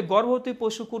 প্রথম, যে গর্ভবতী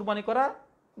পশু কুরবানি করা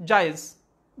জায়েজ,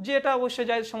 যে এটা অবশ্যই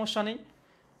জায়েজ, সমস্যা নেই।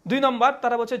 2 নম্বর,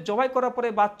 তারা বলছে জবাই করার পরে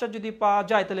বাচ্চা যদি পাওয়া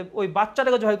যায় তাহলে ওই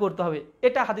বাচ্চাটাকে জবাই করতে হবে,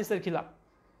 এটা হাদিসের খিলাফ।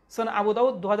 সুনান আবু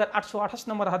দাউদ 2828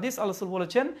 নম্বর হাদিস, আল্লাহ রাসূল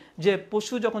বলেছেন যে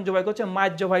পশু যখন জবাই করছে,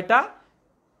 মায়ের জবাইটা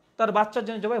তার বাচ্চার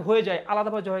জন্য জবাই হয়ে যায়,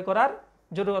 আলাদাভাবে জবাই করার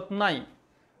জরুরত নাই।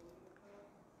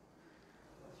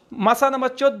 মাসা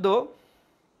নাম্বার 14,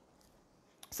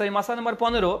 মাসা নাম্বার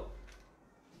 15,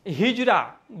 হিজরা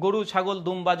গরু ছাগল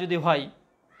দুম্বা যদি হয়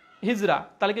হিজরা,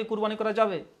 তাহলে কি কুরবানি করা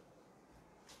যাবে?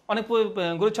 অনেক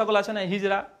গরু ছাগল আছে না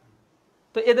হিজরা,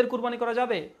 তো এদের কুরবানি করা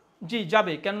যাবে? জি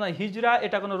যাবে, কেননা হিজরা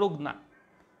এটা কোনো রোগ না,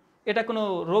 এটা কোনো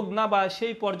রোগ না, বা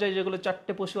সেই পর্যায়ে যেগুলো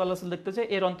 4টে পশু আল্লাহ রাসূল দেখতেছে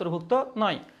এর অন্তর্ভুক্ত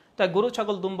নয়। তাই গরু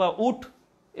ছাগল দুম্বা উট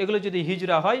এগুলো যদি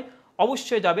হিজরা হয়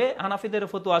অবশ্যই যাবে। হানাফিদের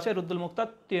ফতোয়া আছে রুদ্দুল মুক্তাদ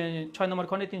 6 নম্বর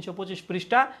খণ্ডে 325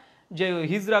 পৃষ্ঠা, যে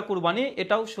হিজরা কুরবানি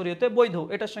এটাও শরীয়তে বৈধ,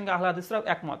 এটার সঙ্গে আহলে হাদিসরা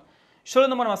একমত। 16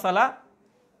 নম্বর মাসালা,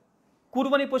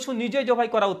 কুরবানি পশু নিজেই জবাই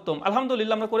করা উত্তম।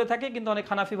 আলহামদুলিল্লাহ আমরা করে থাকি, কিন্তু অনেক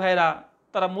হানাফি ভাইরা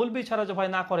তারা মৌলবি ছাড়া জবাই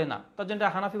না করে না, তার জন্য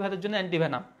হানাফি ভাইদের জন্য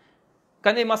অ্যান্টিভেনাম।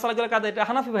 কারণ এই মাসালাগুলো কাদের? এটা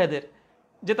হানাফি ভাইদের,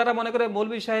 যে তারা মনে করে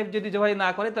মৌলবি সাহেব যদি জবাই না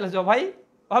করে তাহলে জবাই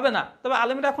হবে না। তবে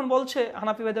আলেমরা এখন বলছে,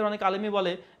 হানাফি ভাইদের অনেক আলেমই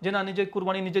বলে যে না, নিজের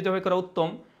কুরবানি নিজে জবাই করা উত্তম।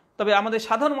 তবে আমাদের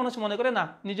সাধারণ মানুষ মনে করে না,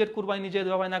 নিজের কুরবানি নিজে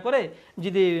জবাই না করে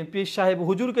যদি পীর সাহেব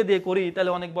হুজুরকে দিয়ে করি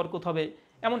তাহলে অনেক বরকত হবে,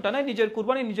 এমনটা নয়। নিজের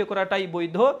কুরবানি নিজে করাটাই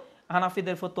বৈধ।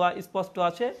 হানাফিদের ফতোয়া স্পষ্ট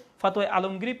আছে, ফতোয়া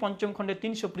আলমগীরি 5ম খণ্ডের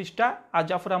 300 পৃষ্ঠা, আর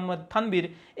জাফর আহমদ থানবীর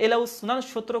এলাউস সুনান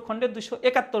 17 খণ্ডের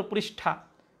 271 পৃষ্ঠা।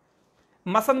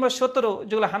 মাসালা নম্বর 17,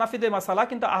 যেগুলো হানাফিদের মাসালা,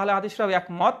 কিন্তু আহলে হাদিসরাও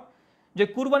একমত যে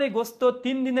কুরবানির গোশত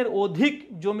 3 দিনের অধিক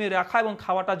জমিয়ে রাখা এবং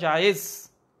খাওয়াটা জায়েজ।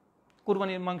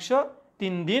 কুরবানির মাংস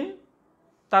 3 দিন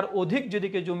তার অধিক যদি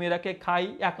কেউ জমিয়ে রাখে, খাই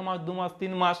 1 মাস 2 মাস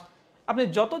 3 মাস, আপনি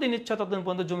যতদিন ইচ্ছা ততদিন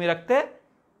পর্যন্ত জমিয়ে রাখতে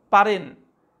পারেন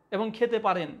এবং খেতে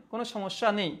পারেন, কোনো সমস্যা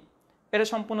নেই, এটা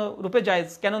সম্পূর্ণরূপে জায়েজ।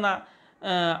 কেননা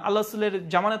আল্লাহ রাসূলের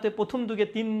জামানাতে প্রথম যুগে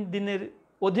 3 দিনের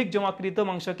অধিক জমাকৃত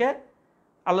মাংসকে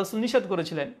আল্লাহ রাসূল নিষেধ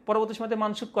করেছিলেন, পরবর্তী সময়তে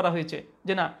মানসুখ করা হয়েছে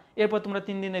যে না, এরপর তোমরা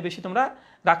 3 দিনের বেশি তোমরা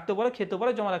রাখতে পারো, খেতে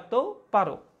পারো, জমা রাখতেও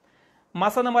পারো।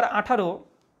 মাসলা নাম্বার 18,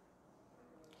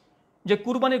 যে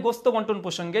কুরবানির গোশত বন্টন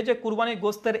প্রসঙ্গে, যে কুরবানির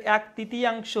গোশতের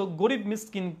 1/3 গরিব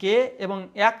মিসকিনকে এবং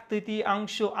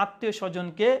 1/3 আত্মীয়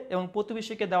স্বজনকে এবং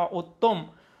প্রতিবেশীকে দেওয়া উত্তম।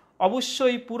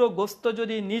 অবশ্যই পুরো গোশত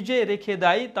যদি নিজে রেখে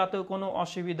দেয় তাতেও কোনো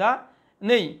অসুবিধা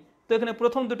নেই। তো এখানে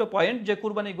প্রথম দুটো পয়েন্ট, যে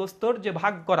কুরবানির গোশতর যে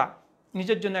ভাগ করা,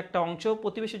 নিজের জন্য একটা অংশ,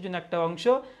 প্রতিবেশীর জন্য একটা অংশ,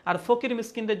 আর ফকির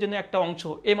মিসকিনদের জন্য একটা অংশ,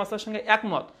 এই মাসলার সঙ্গে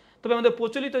একমত। তবে আমাদের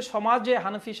প্রচলিত সমাজে,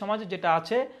 হানাফি সমাজে যেটা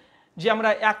আছে, যে আমরা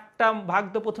একটা ভাগ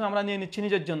তো প্রথমে আমরা নিয়ে নিচ্ছি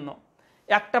নিজের জন্য,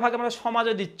 একটা ভাগ আমরা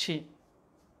সমাজে দিচ্ছি,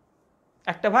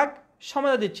 একটা ভাগ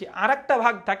সমাজে দিচ্ছি, আর একটা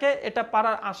ভাগ থাকে এটা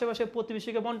পাড়ার আশেপাশে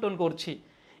প্রতিবেশীকে বন্টন করছি।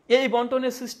 এই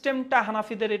বন্টনের সিস্টেমটা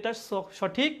হানাফিদের এটা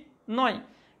সঠিক নয়।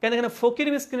 কেন, এখানে ফকির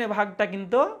মিসকিনের ভাগটা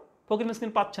কিন্তু ফকির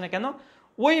মিসকিন পাচ্ছে না। কেন,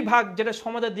 ওই ভাগ যেটা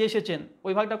সমাজে দিয়ে এসেছেন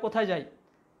ওই ভাগটা কোথায় যায়?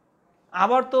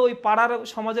 আবার তো ওই পাড়ার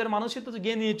সমাজের মানুষই তো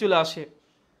গিয়ে নিয়ে চলে আসে।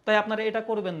 তাই আপনারা এটা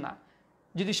করবেন না।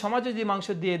 যদি সমাজে যদি মাংস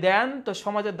দিয়ে দেন তো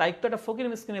সমাজের দায়িত্বটা ফকির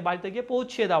মিসকিনের বাড়িতে গিয়ে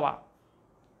পৌঁছিয়ে দেওয়া।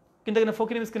 কিন্তু এখানে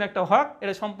ফকির মিসকিন একটা হক,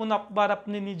 এটা সম্পূর্ণ আবার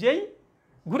আপনি নিজেই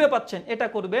ঘুরে পাচ্ছেন, এটা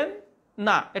করবেন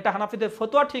না। এটা হানাফিদের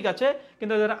ফতোয়া ঠিক আছে,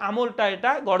 কিন্তু এদের আমলটা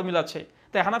এটা গড়মিল আছে।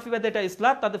 তাই হানাফিবাদ এটা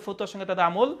ইসলাম, তাদের ফতোয়ার সঙ্গে তাদের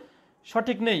আমল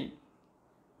সঠিক নেই।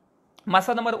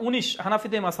 মাসালা নাম্বার 19,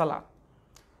 হানাফিদের মাসালা,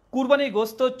 কুরবানির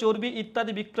গোশত, চর্বি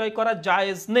ইত্যাদি বিক্রয় করা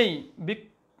জায়েজ নেই,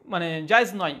 মানে জায়েজ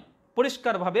নয়।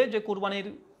 পরিষ্কারভাবে যে কুরবানির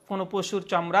কোনো পশুর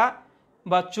চামড়া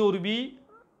বা চর্বি,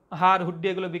 হাড়, হুড্ডি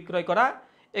এগুলো বিক্রয় করা,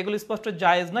 এগুলো স্পষ্ট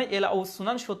জায়েজ নয়। এলাউস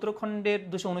সুনান 17 খণ্ডের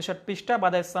 259 পৃষ্ঠা,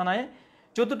 বাদায় সানায়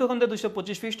 4 খণ্ডের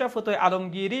 225 পৃষ্ঠা, ফতোয়া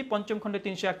আলমগীরি 5ম খণ্ডের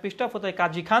 301 পৃষ্ঠা, ফতোয়া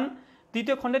কাজী খান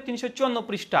 3য় খণ্ডের 354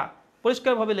 পৃষ্ঠা।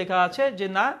 পরিষ্কারভাবে লেখা আছে যে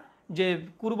না, যে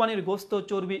কুরবানির গোশত,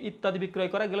 চর্বি ইত্যাদি বিক্রয়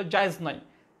করা এগুলো জায়েজ নয়।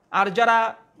 আর যারা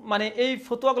মানে এই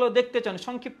ফতোয়াগুলো দেখতে চান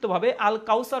সংক্ষিপ্তভাবে, আল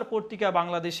কাউসার পত্রিকা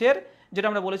বাংলাদেশের, যেটা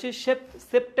আমরা বলেছি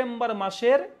সেপ্টেম্বর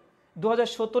মাসের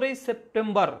 2017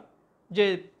 সেপ্টেম্বর যে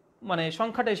মানে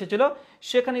সংখ্যাটা এসেছিল,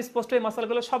 সেখানে স্পষ্ট এই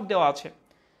মাসালাগুলো সব দেওয়া আছে।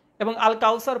 এবং আল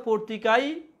কাউসার পত্রিকায়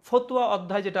ফতোয়া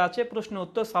অধ্যায় যেটা আছে, প্রশ্ন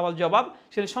উত্তর সওয়াল জবাব,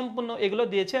 সেটা সম্পূর্ণ এগুলো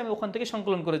দিয়েছে। আমি ওখান থেকে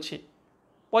সংকলন করেছি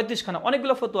 35 খানা,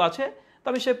 অনেকগুলো ফতোয়া আছে,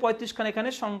 তবে সেই 35 খানা এখানে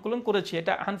সংকলন করেছি।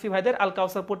 এটা হানফি ভাইদের আল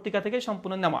কাউসার পত্রিকা থেকে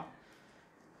সম্পূর্ণ নেওয়া।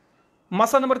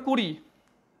 মাসলা নম্বর 20,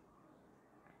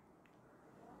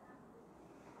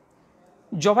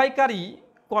 জবাইকারী,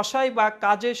 কসাই বা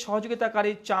কাজে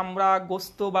সহযোগিতাকারী চামড়া,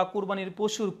 গোশত বা কুরবানির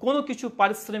পশুর কোনো কিছু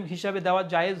পারিশ্রমিক হিসাবে দেওয়া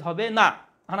জায়েজ হবে না,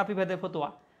 হানাফি ভাইদের ফতোয়া।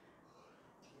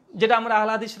 যেটা আমরা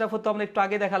আহলে হাদিসরা ফতোয়া আমরা একটু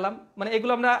আগে দেখালাম। মানে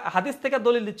এগুলো আমরা হাদিস থেকে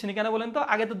দলিল দিচ্ছি না, কেন বলেন তো?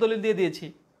 আগে তো দলিল দিয়ে দিয়েছি।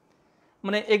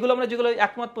 মানে এগুলো আমরা যেগুলো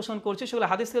একমত পোষণ করছি সেগুলো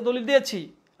হাদিস থেকে দলিল দিয়েছি,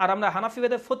 আর আমরা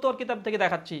হানাফিবাদের ফতোয়ার কিতাব থেকে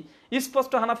দেখাচ্ছি।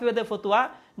 স্পষ্ট হানাফিবাদের ফতোয়া,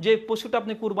 যে পশুটা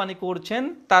আপনি কুরবানি করছেন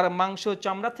তার মাংস,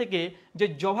 চামড়া থেকে যে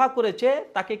জবা করেছে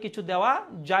তাকে কিছু দেওয়া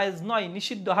জায়েজ নয়,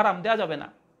 নিষিদ্ধ, হারাম, দেওয়া যাবে না।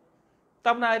 তা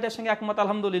আপনার এটার সঙ্গে একমত,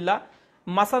 আলহামদুলিল্লাহ।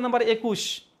 মাসলা নাম্বার 21,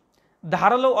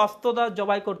 ধারালো অস্ত্র দ্বারা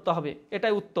জবাই করতে হবে,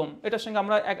 এটাই উত্তম। এটার সঙ্গে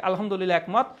আমরা আলহামদুলিল্লাহ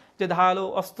একমত যে ধারালো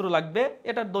অস্ত্র লাগবে,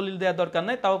 এটার দলিল দেওয়ার দরকার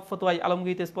নেই, তাও ফতোয়াই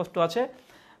আলমগীরিতে স্পষ্ট আছে।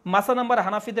 মাসলা নাম্বার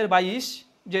হানাফিদের 22,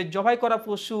 যে জবাই করা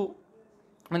পশু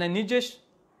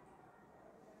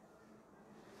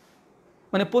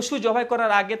মানে পশু জবাই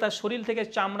করার আগে তার শরীর থেকে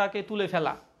চামড়াকে তুলে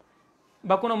ফেলা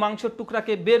বা কোনো মাংসের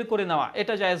টুকরাকে বের করে নেওয়া,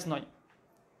 এটা জায়েজ নয়।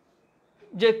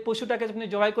 যে পশুটাকে আপনি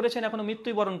জবাই করেছেন এখনো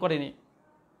মৃত্যুই বরণ করেনি,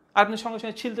 আর আপনি সঙ্গে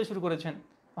সঙ্গে ছিলতে শুরু করেছেন,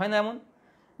 হয় না এমন?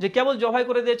 যে কেবল জবাই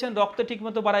করে দিয়েছেন, রক্ত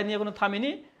ঠিকমতো বাড়ায়নি, এখনো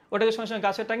থামেনি, ওটাকে সঙ্গে সঙ্গে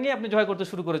গাছে টাঙিয়ে আপনি জবাই করতে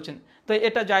শুরু করেছেন, তো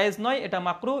এটা জায়েজ নয়, এটা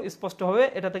মাকরু, স্পষ্টভাবে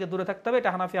এটা থেকে দূরে থাকতে হবে।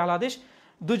 এটা হানাফি আহলে হাদিস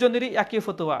দুজনেরই একই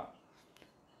ফতোয়া।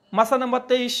 মাসলা নাম্বার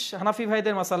 23, হানাফি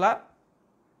ভাইদের মাসালা,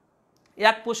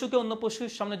 এক পশুকে অন্য পশুর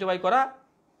সামনে জবাই করা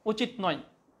উচিত নয়,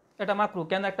 এটা মাকরু।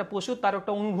 কেন? একটা পশু তার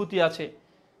একটা অনুভূতি আছে,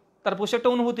 তার পশু একটা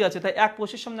অনুভূতি আছে, তাই এক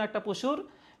পশুর সামনে একটা পশুর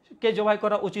কে জবাই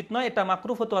করা উচিত নয়, এটা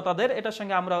মাকরু ফতোয়া তাদের। এটার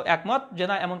সঙ্গে আমরা একমত যে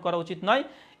না, এমন করা উচিত নয়,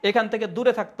 এখান থেকে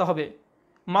দূরে থাকতে হবে।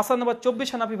 মাসলা নম্বর 24,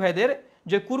 হানাফি ভাইদের,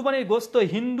 যে কুরবানির গোশত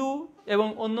হিন্দু এবং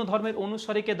অন্য ধর্মের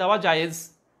অনুসারীকে দেওয়া জায়েজ,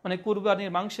 মানে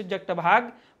কুরবানির মাংসের যে একটা ভাগ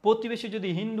প্রতিবেশী যদি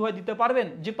হিন্দু হয় দিতে পারবেন,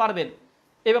 যে পারবেন।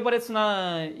 এ ব্যাপারে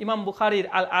ইমাম বুখারীর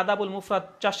আল আদাবুল মুফরাদ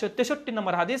 463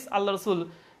 নম্বর হাদিস, আল্লাহ রসুল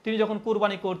তিনি যখন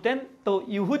কুরবানি করতেন তো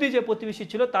ইহুদি যে প্রতিবেশী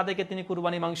ছিল তাদেরকে তিনি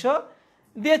কুরবানি মাংস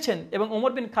দিয়েছেন। এবং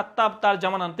ওমর বিন খাত্তাব তার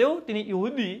জামানাতেও তিনি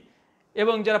ইহুদি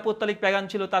এবং যারা পৌত্তলিক প্যাগান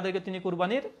ছিল তাদেরকে তিনি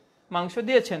কুরবানির মাংস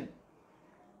দিয়েছেন।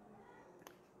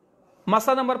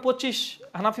 মাসালা নম্বর 25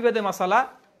 হানাফিবাদের মাসালা,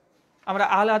 আমরা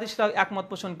আহলে হাদিসরা একমত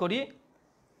পোষণ করি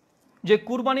যে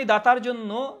কুরবানি দাতার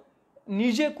জন্য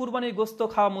নিজে কুরবানির গোস্ত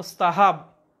খাওয়া মুস্তাহাব।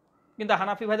 কিন্তু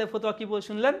হানাফি ভাইদের ফতোয়া কি বলে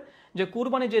শুনলেন, যে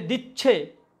কুরবানি যে দিচ্ছে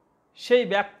সেই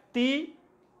ব্যক্তি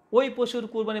ওই পশুর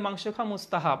কুরবানি মাংস খাওয়া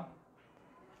মুস্তাহাব।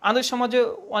 আমাদের সমাজে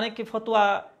অনেক ফতোয়া,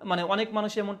 মানে অনেক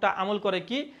মানুষ এমনটা আমল করে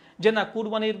কি, যে না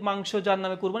কুরবানির মাংস যার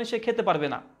নামে কুরবানি সে খেতে পারবে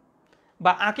না,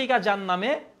 বা আকিকা যার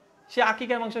নামে সে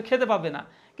আকিকার মাংস খেতে পারবে না।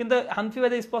 কিন্তু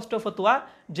হানফিবাদের স্পষ্ট ফতোয়া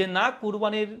যে না,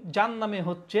 কুরবানির যার নামে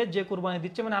হচ্ছে, যে কুরবানি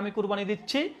দিচ্ছে, মানে আমি কুরবানি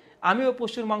দিচ্ছি, আমিও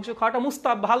পশুর মাংস খাওয়াটা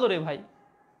মুস্তাহাব, ভালো রে ভাই।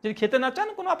 যদি খেতে না চান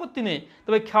কোনো আপত্তি নেই,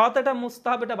 তবে খাওয়াতে এটা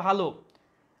মুস্তাহাব, এটা ভালো।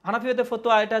 হানাফিবাদের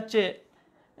ফতোয়া এটা হচ্ছে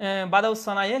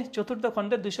বাদাউসানায়ে 4th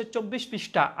খণ্ডের 224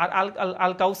 পৃষ্ঠা। আর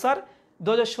আল কাউসার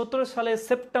 2017 সালের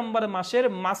সেপ্টেম্বর মাসের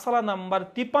মাসালা নাম্বার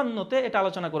 53-তে এটা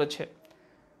আলোচনা করেছে।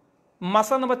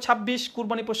 মাসালা নম্বর 26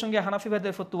 কুরবানি প্রসঙ্গে হানাফি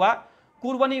ভাইদের ফতোয়া,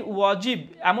 কুরবানি ওয়াজিব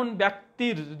এমন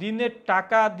ব্যক্তির ঋণের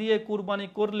টাকা দিয়ে কুরবানি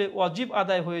করলে ওয়াজিব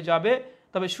আদায় হয়ে যাবে,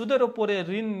 তবে সুদের ওপরে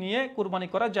ঋণ নিয়ে কুরবানি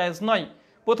করা জায়েজ নয়।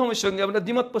 প্রথমের সঙ্গে আমরা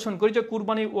দ্বিমত পোষণ করি যে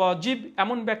কুরবানি ওয়াজিব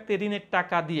এমন ব্যক্তি ঋণের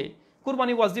টাকা দিয়ে,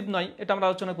 কুরবানি ওয়াজিব নয়, এটা আমরা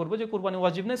আলোচনা করবো যে কুরবানি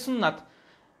ওয়াজিব নয়, সুন্নাত।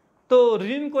 তো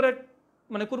ঋণ করে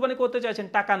মানে কুরবানি করতে চাইছেন,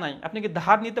 টাকা নাই, আপনি কি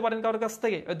ধার নিতে পারেন কারোর কাছ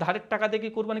থেকে? ওই ধারের টাকা দিয়ে কি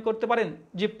কুরবানি করতে পারেন?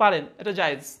 যে পারেন, এটা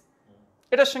জায়েজ।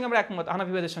 এটার সঙ্গে আমরা একমত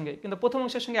হানাফি ভাইদের সঙ্গে, কিন্তু প্রথম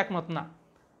অংশের সঙ্গে একমত না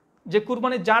যে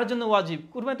কুরবানি যার জন্য ওয়াজিব।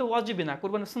 কুরবানি তো ওয়াজিবই না,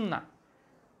 কুরবানি সুন্নাহ।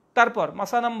 তারপর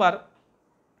মাসালা নাম্বার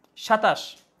 27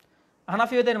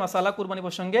 হানাফি ভাইদের মাসালা কুরবানি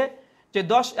প্রসঙ্গে, যে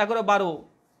 10, 11, 12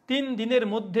 3 দিনের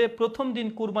মধ্যে প্রথম দিন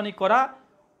কুরবানি করা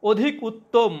অধিক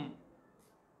উত্তম,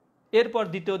 এরপর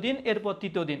দ্বিতীয় দিন, এরপর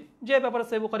তৃতীয় দিন। যে ব্যাপারে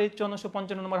সহিহ বুখারী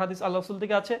 455 নম্বর হাদিস আল্লাহ রাসূল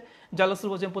থেকে আছে, যে আল্লাহ রাসূল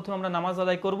বলেছেন প্রথমে আমরা নামাজ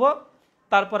আদায় করব,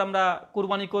 তারপর আমরা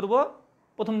কুরবানি করব,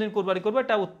 প্রথম দিন কুরবানি করব,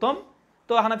 এটা উত্তম।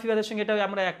 তো হানাফি ভাইদের সঙ্গে এটা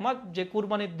আমরা একমত যে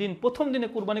কুরবানির দিন প্রথম দিনে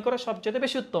কুরবানি করা সবচেয়ে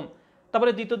বেশি উত্তম।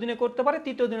 তারপরে দ্বিতীয় দিনে করতে পারে,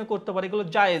 তৃতীয় দিনে করতে পারে, এগুলো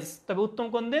জায়েজ, তবে উত্তম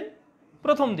কোন দিন?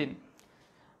 প্রথম দিন।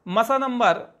 মাসালা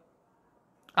নাম্বার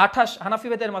 28 হানাফি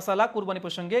ভাইদের মাসালা কুরবানি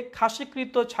প্রসঙ্গে,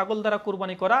 খাসিকৃত ছাগল দ্বারা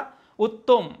কুরবানি করা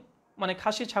উত্তম, মানে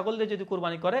খাসি ছাগল দিয়ে যদি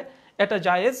কুরবানি করে এটা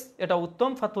জায়েজ, এটা উত্তম।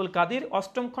 ফাতুল কাদির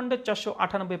 8ম খণ্ডের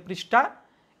 498 পৃষ্ঠা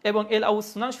এবং এল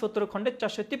আউসনান 17 খণ্ডের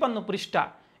 453 পৃষ্ঠা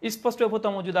স্পষ্ট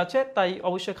ফতোয়া মজুদ আছে, তাই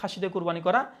অবশ্যই খাসি দিয়ে কুরবানি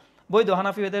করা বৈধ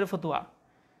হানাফি ভাইদের ফতোয়া।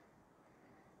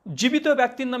 জীবিত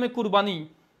ব্যক্তির নামে কুরবানি,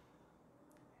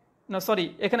 না সরি,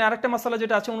 এখানে আরেকটা মাসালা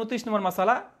যেটা আছে 29 নম্বর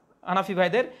মাসালা হানাফি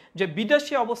ভাইদের, যে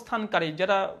বিদেশে অবস্থানকারী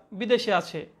যারা বিদেশে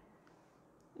আছে,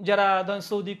 যারা ধরেন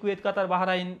সৌদি, কুয়েত, কাতার,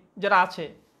 বাহরাইন যারা আছে,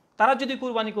 তারা যদি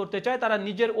কুরবানি করতে চায় তারা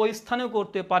নিজের ওই স্থানেও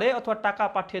করতে পারে, অথবা টাকা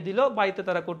পাঠিয়ে দিলেও বাড়িতে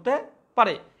তারা করতে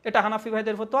পারে। এটা হানাফি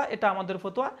ভাইদের ফতোয়া, এটা আমাদের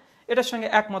ফতোয়া, এটার সঙ্গে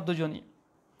একমত দুজনই।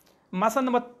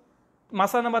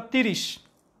 মাসালা নাম্বার 30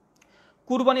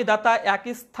 কুরবানি দাতা এক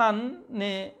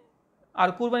স্থানে আর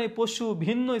কুরবানি পশু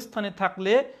ভিন্ন স্থানে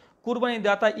থাকলে কুরবানি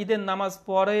দাতা ঈদের নামাজ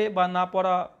পড়ে বা না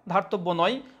পড়া ধার্তব্য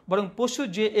নয়, বরং পশু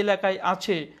যে এলাকায়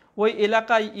আছে ওই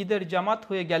এলাকায় ঈদের জামাত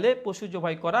হয়ে গেলে পশু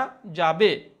জবাই করা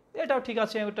যাবে। এটাও ঠিক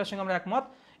আছে, এটার সঙ্গে আমরা একমত।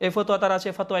 এই ফতোয়া তার আছে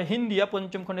ফতোয়া হিন্দিয়া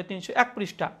 5ম খণ্ডে 301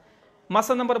 পৃষ্ঠা।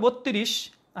 মাসালা নম্বর 32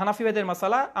 হানাফি ভাইদের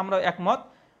মাসালা, আমরা একমত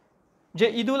যে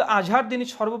ঈদুল আজহার দিন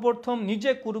সর্বপ্রথম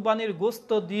নিজে কুরবানির গোস্ত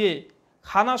দিয়ে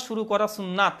খানা শুরু করা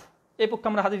সুন্নাত। এই পক্ষে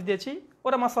আমরা হাদিস দিয়েছি,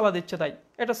 ওরা মাসালা দিচ্ছে, তাই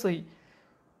এটা সহি।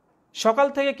 সকাল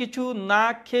থেকে কিছু না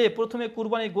খেয়ে প্রথমে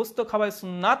কুরবানির গোস্ত খাওয়ায়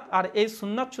সুন্নাত, আর এই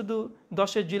সুন্নাত শুধু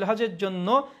 10 জিলহজের জন্য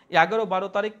 11, 12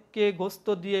 তারিখকে গোস্ত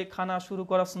দিয়ে খানা শুরু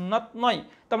করা সুন্নাত নয়।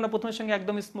 তো আমরা প্রথমের সঙ্গে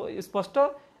একদম স্পষ্ট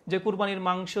যে কুরবানির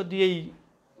মাংস দিয়েই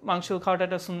মাংস খাওয়াটা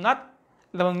একটা সুন্নাত,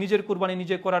 এবং নিজের কুরবানি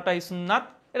নিজে করাটাই সুন্নাত,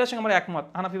 এটার সঙ্গে আমরা একমত।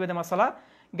 হানাফি ভাইদের মাসালা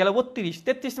গেল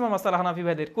 33 নম্বর মাসালা হানাফি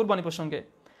ভাইদের কুরবানি প্রসঙ্গে,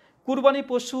 কুরবানি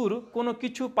পশুর কোনো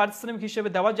কিছু পারিশ্রমিক হিসেবে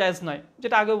দেওয়া জায়েজ নয়,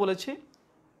 যেটা আগেও বলেছি।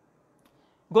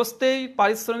 গোস্তেই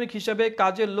পারিশ্রমিক হিসেবে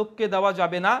কাজের লোককে দেওয়া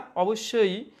যাবে না,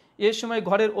 অবশ্যই এ সময়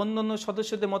ঘরের অন্যান্য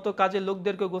সদস্যদের মতো কাজের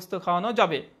লোকদেরকে গোস্ত খাওয়ানো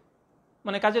যাবে,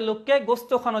 মানে কাজের লোককে গোস্ত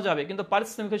খাওয়ানো যাবে, কিন্তু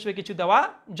পারিশ্রমিক হিসেবে কিছু দেওয়া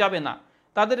যাবে না।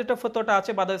 তাদের এটা ফতোয়াটা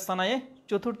আছে বাদাউসানায়ে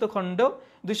 4th খণ্ড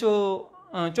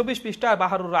 224 পৃষ্ঠা, আর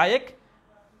বাহারুর রায়েক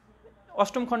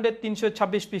 8ম খণ্ডের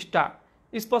 326 পৃষ্ঠা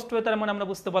স্পষ্ট হয়ে তার মানে আমরা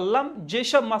বুঝতে পারলাম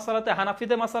যেসব মাসালাতে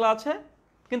হানাফিদের মাসালা আছে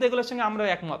কিন্তু এগুলোর সঙ্গে আমরা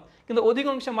একমত, কিন্তু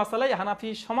অধিকাংশ মাসালাই হানাফি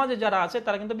সমাজে যারা আছে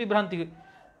তারা কিন্তু বিভ্রান্তি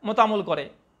মতামল করে।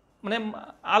 মানে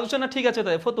আলোচনা ঠিক আছে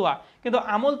তাদের ফতোয়া, কিন্তু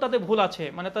আমল তাদের ভুল আছে,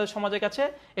 মানে তাদের সমাজের কাছে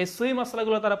এই সহি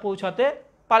মাসলাগুলো তারা পৌঁছাতে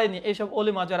পারেনি। এইসব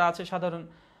ওলেমা যারা আছে, সাধারণ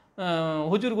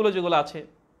হুজুরগুলো যেগুলো আছে।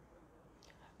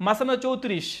 মাসালা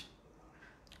 34,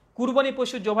 কুরবানি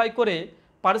পশু জবাই করে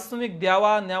পারিশ্রমিক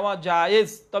দেওয়া নেওয়া জায়েজ,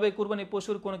 তবে কুরবানি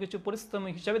পশুর কোনো কিছু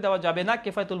পারিশ্রমিক হিসাবে দেওয়া যাবে না।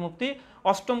 কেফায়েতুল মুফতি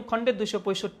 8ম খণ্ডের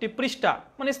 265 পৃষ্ঠা,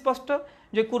 মানে স্পষ্ট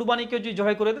যে কুরবানিকে যদি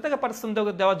জবাই করে দেয় তাকে পারিশ্রমিক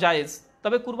দেওয়া জায়েজ,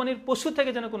 তবে কুরবানির পশু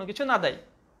থেকে যেন কোনো কিছু না দেয়,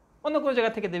 অন্য কোনো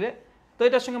জায়গা থেকে দেবে। তো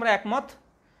এটার সঙ্গে আমরা একমত।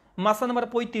 মাসালা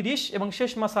নাম্বার 35 এবং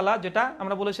শেষ মাসালা, যেটা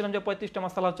আমরা বলেছিলাম যে 35টা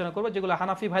মাসালা আলোচনা করবো, যেগুলো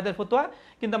হানাফি ভাইদের ফতোয়া,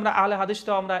 কিন্তু আমরা আহলে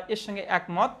হাদিসটাও আমরা এর সঙ্গে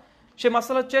একমত। সে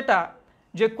মাসালা হচ্ছে এটা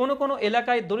যে কোনো কোনো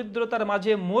এলাকায় দরিদ্রতার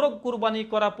মাঝে মোরগ কুরবানি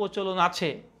করা প্রচলন আছে,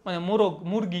 মানে মোরগ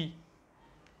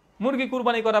মুরগি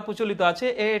কুরবানি করা প্রচলিত আছে,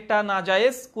 এটা না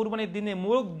জায়েজ। কুরবানির দিনে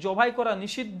মোরগ জবাই করা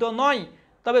নিষিদ্ধ নয়,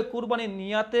 তবে কুরবানির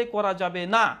নিয়াতে করা যাবে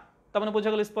না। তার মানে বোঝা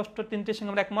গেল স্পষ্ট, তিনটের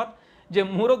সঙ্গে আমরা একমত যে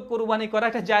মোরগ কুরবানি করা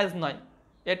এটা জায়েজ নয়,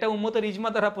 এটা উম্মতের ইজমা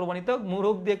দ্বারা প্রমাণিত,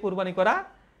 মোরগ দিয়ে কুরবানি করা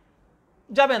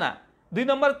যাবে না। 2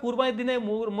 নম্বর, কুরবানির দিনে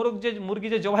মুরগি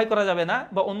যে জবাই করা যাবে না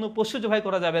বা অন্য পশু জবাই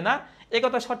করা যাবে না, এ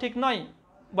কথা সঠিক নয়,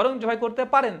 বরং জবাই করতে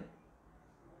পারেন,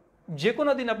 যে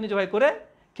কোনো দিন আপনি জবাই করে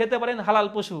খেতে পারেন হালাল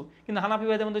পশু। কিন্তু হানাফি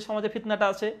ভাইদের মধ্যে সমাজে ফিতনাটা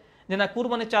আছে যে না,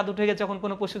 কুরবানির চাঁদ উঠে গেছে, এখন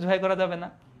কোনো পশু জবাই করা যাবে না,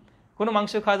 কোনো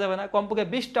মাংস খাওয়া যাবে না। কমপক্ষে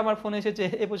 20টা আমার ফোন এসেছে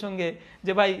এ প্রসঙ্গে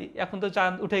যে ভাই এখন তো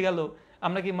চাঁদ উঠে গেল,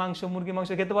 আমরা কি মুরগি মাংস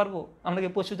খেতে পারবো, আমরা কি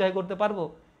পশু জবাই করতে পারবো,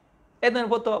 এ ধরনের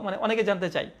মানে অনেকে জানতে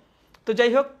চাই। তো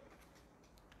যাই হোক,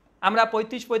 আমরা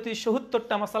 35,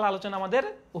 70টা মাসালা আলোচনা আমাদের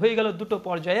হয়ে গেল দুটো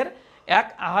পর্যায়ের। এক,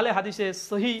 আহলে হাদিসের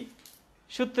সহি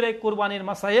সূত্রে কোরবানির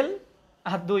মাসাইল,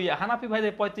 আর 2, হানাফি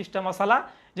ভাইদের 35টা মাসালা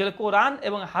যেগুলো কোরআন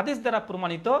এবং হাদিস দ্বারা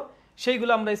প্রমাণিত,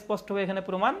 সেইগুলো আমরা স্পষ্টভাবে এখানে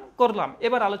প্রমাণ করলাম।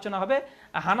 এবার আলোচনা হবে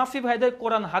হানাফি ভাইদের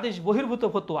কোরআন হাদিস বহির্ভূত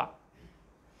ফতোয়া,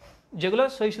 যেগুলো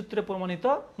সহি সূত্রে প্রমাণিত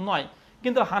নয়,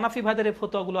 কিন্তু হানাফি ভাইদের এই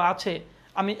ফতোয়াগুলো আছে।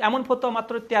 আমি এমন ফতোয়া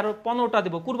মাত্র 15টা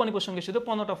দেবো কুরবানি প্রসঙ্গে, শুধু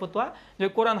 15টা ফতোয়া যে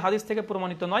কোরআন হাদিস থেকে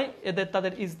প্রমাণিত নয়,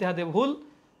 তাদের ইজতিহাদে ভুল,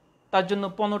 তার জন্য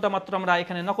 15টা মাত্র আমরা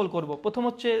এখানে নকল করব। প্রথম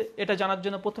হচ্ছে, এটা জানার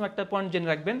জন্য প্রথম একটা পয়েন্ট জেনে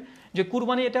রাখবেন যে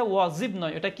কুরবানি এটা ওয়াজিব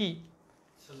নয়, এটা কি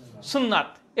সুন্নাত।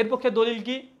 এর পক্ষে দলিল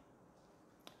কি?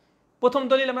 প্রথম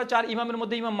দলিল আমরা 4 ইমামের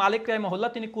মধ্যে ইমাম মালিক রাহিমাহুল্লাহ,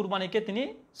 তিনি কুরবানিকে তিনি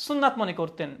সুন্নাত মনে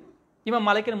করতেন। ইমাম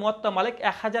মালিকের মুয়াত্তা মালিক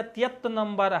 1073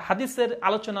 নম্বর হাদিসের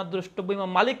আলোচনা দ্রষ্টব্য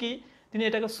ইমাম মালিকই তিনি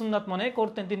এটাকে সুন্নাত মনে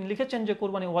করতেন। তিনি লিখেছেন যে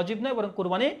কুরবানি ওয়াজিব নয়, বরং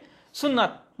কুরবানি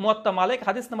সুন্নাত। মুয়াত্তা মালিক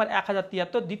হাদিস নাম্বার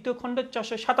 1073, দ্বিতীয় খণ্ডের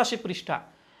 487 পৃষ্ঠা।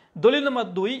 দলিল নম্বর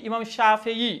 2, ইমাম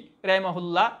শাফিঈ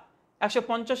রাহিমাহুল্লাহ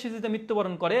 150 হিজরিতে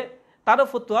মৃত্যুবরণ করে, তারও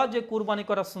ফতোয়া যে কুরবানি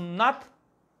করা সুন্নাত।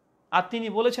 আর তিনি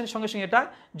বলেছেন সঙ্গে সঙ্গে এটা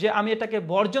যে আমি এটাকে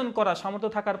বর্জন করা, সামর্থ্য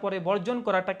থাকার পরে বর্জন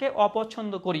করাটাকে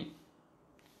অপছন্দ করি।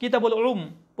 কিতাবুল উলুম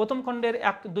প্রথম খণ্ডের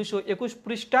 221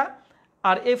 পৃষ্ঠা।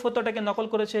 আর এই ফতোয়াটাকে নকল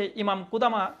করেছে ইমাম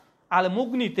কুদামা আল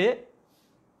মুগনিতে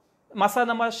মাসলা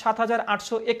নাম্বার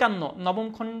 7851, নবম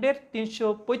খণ্ডের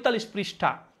 345 পৃষ্ঠা।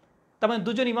 তার মানে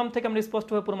দুজন ইমাম থেকে আমরা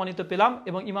স্পষ্টভাবে প্রমাণিত পেলাম,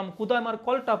 এবং ইমাম কুদামার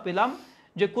কলটা পেলাম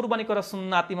যে কুরবানি করা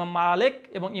সুন্নাত ইমাম মালিক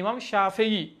এবং ইমাম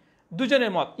শাফিঈ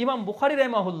দুজনের মত। ইমাম বুখারী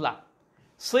রাহিমাহুল্লাহ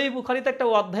সহিহ বুখারীতে একটা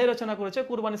অধ্যায় রচনা করেছে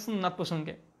কুরবানি সুন্নাত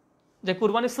প্রসঙ্গে, যে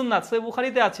কুরবানি সুন্নাত সহিহ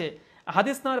বুখারীতে আছে,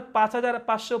 হাদিস নাম্বার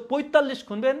 5545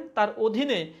 খুঁজবেন, তার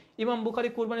অধীনে ইমাম বুখারী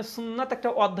কুরবানি সুন্নাত একটা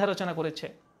অধ্যায় রচনা করেছে।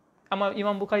 আমার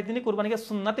ইমাম বুখারী তিনি কুরবানিকে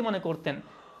সুন্নাতি মনে করতেন,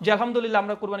 যে আলহামদুলিল্লাহ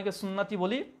আমরা কুরবানিকে সুন্নাতি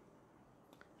বলি।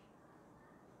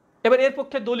 এবার এর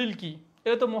পক্ষে দলিল কি?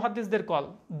 এটা তো মুহাদ্দিসদের কল।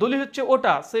 দলিল হচ্ছে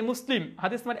ওটা সেই মুসলিম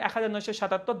হাদিস নাম্বার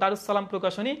 1977, দারুস সালাম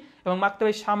প্রকাশনী এবং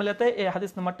মাকতাবে শামিলাতে এই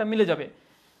হাদিস নাম্বারটা মিলে যাবে।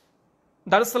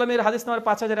 দারুস সালামের হাদিস নাম্বার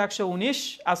 5119,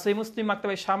 আর সেই মুসলিম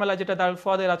মাকতাবে শামিলা যেটা দারুল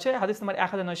ফাওয়াদের আছে হাদিস নাম্বার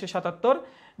 1977,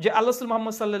 যে আল্লাহ রাসূল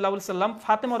মুহাম্মদ সাল্লাল্লাহু আলাইহি সাল্লাম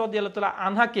ফাতেমা রাদিয়াল্লাহু তাআলা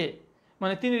আনহাকে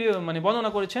তিনি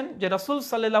বর্ণনা করেছেন যে রাসূল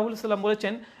সাল্লাল্লাহু আলাইহি সাল্লাম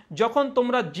বলেছেন, যখন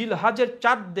তোমরা জিলহাজের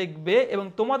চাঁদ দেখবে এবং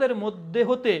তোমাদের মধ্যে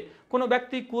হতে কোনো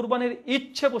ব্যক্তি কুরবানির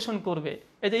ইচ্ছে পোষণ করবে,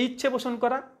 এই যে ইচ্ছে পোষণ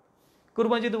করা,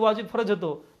 কুরবানি যদি ওয়াজিব ফরজ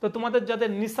হতো তো তোমাদের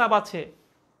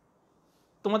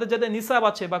যাদের নিসাব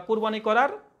আছে বা কুরবানি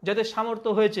করার যাদের সামর্থ্য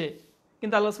হয়েছে,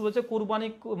 কিন্তু আল্লাহ বলছে কুরবানি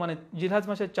জিলহাজ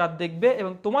মাসের চাঁদ দেখবে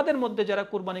এবং তোমাদের মধ্যে যারা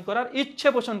কুরবানি করার ইচ্ছে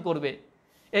পোষণ করবে।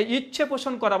 এই ইচ্ছে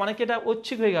পোষণ করা মানে কি এটা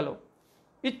ঐচ্ছিক হয়ে গেল,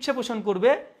 ইচ্ছে পোষণ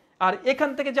করবে। আর এখান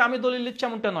থেকে যে আমি দলিল দিচ্ছি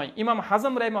এমনটা নয়। ইমাম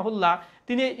হাজম রাহিমাহুল্লাহ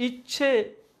তিনি ইচ্ছে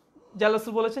যে আল্লাহ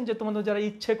বলেছেন যে তোমাদের যারা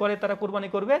ইচ্ছে করে তারা কুরবানি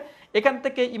করবে, এখান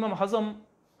থেকে ইমাম হাজম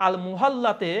আল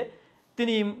মুহাল্লাতে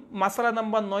তিনি মাসালা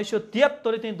নাম্বার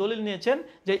 973 তিনি দলিল নিয়েছেন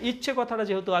যে ইচ্ছে কথাটা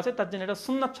যেহেতু আছে তার জন্য এটা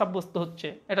সুন্নাত সাব্যস্ত হচ্ছে,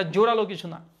 এটা জোরালো কিছু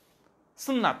না,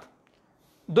 সুন্নাত।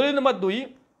 দলিল নম্বর 2,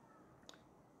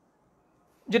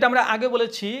 যেটা আমরা আগে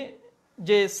বলেছি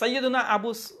যে সাইয়্যিদুনা আবু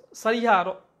সারিহা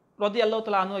রাদিয়াল্লাহু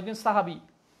তাআলা আনহু একজন সাহাবী,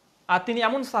 আর তিনি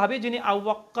এমন সাহাবী যিনি আবু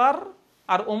বকর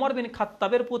আর ওমর বিন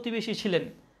খাত্তাবের প্রতিবেশী ছিলেন।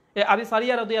 আবি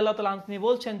সারিয়া রাদিয়াল্লাহু তাআলা আনহু তিনি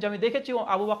বলছেন যে আমি দেখেছি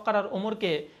আবু বকর আর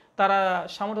ওমরকে তারা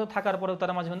সামর্থ্য থাকার পরেও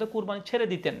তারা মাঝে মধ্যে কুরবানি ছেড়ে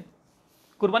দিতেন,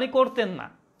 কুরবানি করতেন না।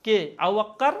 কে? আবু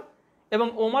বকর এবং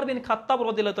ওমর বিন খাত্তাব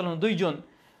রাদিয়াল্লাহু তাআলা দুইজন।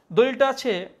 দলিলটা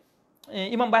আছে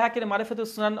ইমাম বাইহাকির মারিফাতুস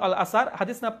সুনান আল আসার,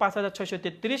 হাদিস নাম্বার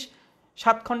 5633,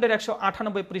 7 খণ্ডের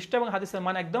 198 পৃষ্ঠা, এবং হাদিসের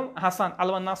মান একদম হাসান।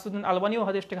 আলবানী নাসরুদ্দিন আলবানীও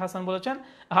হাদিসটাকে হাসান বলেছেন।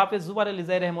 হাফেজ জুবাইর আল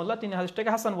ইজাই রাহিমাহুল্লাহ তিনি হাদিসটাকে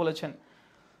হাসান বলেছেন।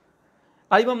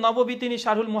 আর ইমাম নববী তিনি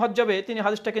শারহুল মুহাজ্জাবে তিনি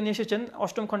হাদিসটাকে নিয়ে এসেছেন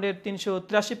 8ম খণ্ডের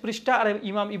 383 পৃষ্ঠা। আর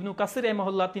ইমাম ইবনু কাসির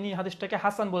রাহিমাহুল্লাহ তিনি হাদিসটাকে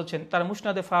হাসান বলছেন তার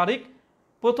মুসনাদে ফারিক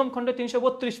 1ম খণ্ডে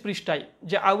 332 পৃষ্ঠায়,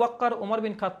 যে আবু বকর ওমর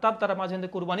বিন খাত্তাব তারা মাঝে মধ্যে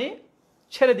কুরবানি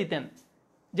ছেড়ে দিতেন,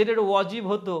 যেটা এটা ওয়াজিব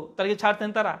হতো। তারা কি ছাড়তেন?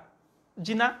 তারা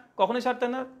জি না, কখনোই ছাড়তেন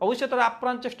না। অবশ্যই তারা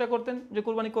আপ্রাণ চেষ্টা করতেন যে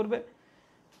কুরবানি করবে।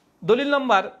 দলিল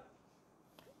নম্বর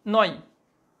 9,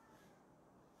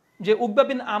 যে উকবা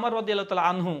বিন আমর রাদিয়াল্লাহু তাআলা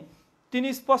আনহু তিনি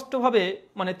স্পষ্টভাবে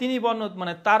তিনি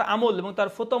তার আমল এবং তার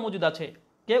ফতোয়া মজুদ আছে।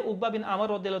 কে? উকবা বিন আমর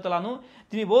রাদিয়াল্লাহু তাআলা আনহু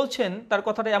তিনি বলছেন তার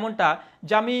কথাটা এমনটা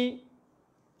যে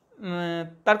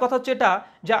তার কথা হচ্ছে এটা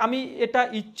যে আমি এটা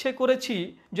ইচ্ছে করেছি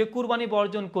যে কুরবানি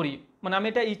বর্জন করি, আমি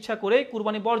এটা ইচ্ছা করে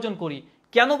কুরবানি বর্জন করি।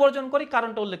 কেন বর্জন করি?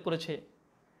 কারণটা উল্লেখ করেছে।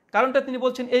 কারণটা তিনি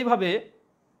বলছেন এইভাবে,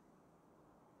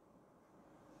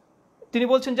 তিনি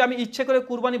বলছেন যে আমি ইচ্ছে করে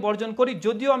কুরবানি বর্জন করি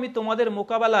যদিও আমি তোমাদের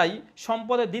মোকাবেলায়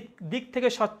সম্পদের দিক থেকে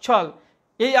সচ্ছল,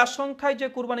 এই আশঙ্কায় যে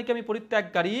কুরবানিকে আমি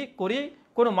পরিত্যাগকারী করি,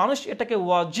 কোনো মানুষ এটাকে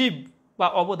ওয়াজিব বা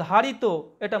অবধারিত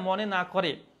এটা মনে না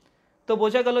করে। তো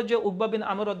বোঝা গেল যে উকবা বিন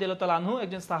আমর রাদিয়াল্লাহু তাআলা আনহু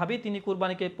একজন সাহাবী, তিনি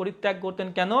কুরবানিকে পরিত্যাগ করতেন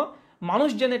কেন? মানুষ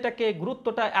যেন এটাকে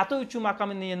গুরুত্বটা এত উঁচু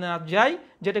মাকামে নিয়ে না যায়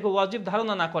যেটাকে ওয়াজিব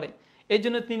ধারণা না করে, এই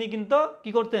জন্য তিনি কিন্তু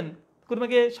কি করতেন?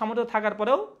 কুরবানিকে সামর্থ্য থাকার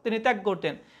পরেও তিনি ত্যাগ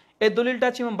করতেন। এই দলিলটা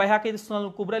আছে ইমাম বাইহাকির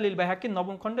সুনানুল কুবরা লিল বাইহাকি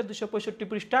 9ম খণ্ডে 265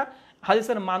 পৃষ্ঠা,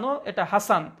 হাদিসের মানও এটা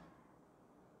হাসান।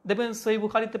 দেখবেন সহিহ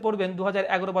বুখারীতে পড়বেন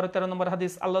 2011-12-13 নম্বর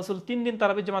হাদিস, আল্লাহ রাসূল 3 দিন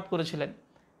তারাবি জামাত করেছিলেন,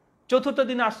 4র্থ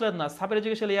দিনে আসলেন না। সাহাবীরা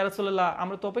জিজ্ঞেস করলেন, ইয়া রাসূলুল্লাহ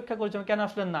আমরা তো অপেক্ষা করছিলাম, কেন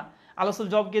আসলেন না? আল্লাহ রাসূল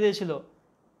জবাব দিয়ে দিয়েছিল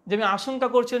যে আমি আশঙ্কা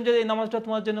করছিলাম যে এই নামাজটা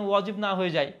তোমার জন্য ওয়াজিব না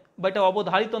হয়ে যায় বা এটা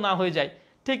অবধারিত না হয়ে যায়।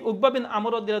 ঠিক উকবা বিন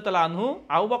আমর রাদিয়াল্লাহু তাআলা আনহু,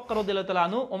 আবু বকর রাদিয়াল্লাহু তাআলা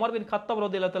আনহু, ওমর বিন খাত্তাব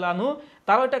রাদিয়াল্লাহু তাআলা আনহু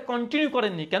তারা এটা কন্টিনিউ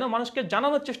করেননি। কেন? মানুষকে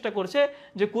জানানোর চেষ্টা করছে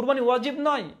যে কুরবানি ওয়াজিব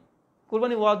নয়,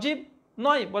 কুরবানি ওয়াজিব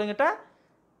নয়, বরং এটা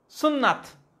সুন্নাত।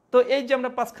 তো এই যে আমরা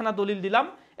 5খানা দলিল দিলাম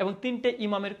এবং 3টে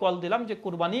ইমামের কল দিলাম যে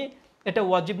কুরবানি এটা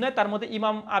ওয়াজিব নয়। তার মধ্যে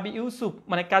ইমাম আবি ইউসুফ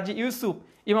কাজী ইউসুফ,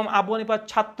 ইমাম আবু হানিফার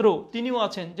ছাত্র, তিনিও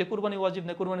আছেন যে কুরবানি ওয়াজিব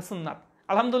নয়, কুরবানি সুন্নাত।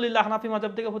 আলহামদুলিল্লাহ হানাফি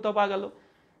মাযহাব থেকে ফতোয়া পাওয়া গেল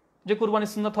যে কুরবানি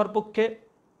সুন্নাত হওয়ার পক্ষে।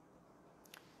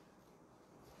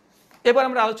 এবার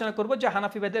আমরা আলোচনা করব যে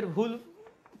হানাফিবাদের ভুল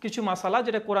কিছু মাসালা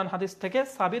যেটা কোরআন হাদিস থেকে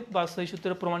সাবিত বা সহিহ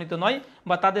সূত্রে প্রমাণিত নয়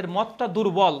বা তাদের মতটা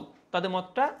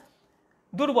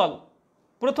দুর্বল,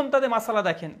 প্রথম তাদের মাসালা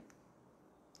দেখেন,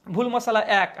 ভুল মাসালা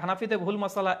 1, হানাফিতে ভুল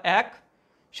মাসালা 1,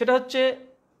 সেটা হচ্ছে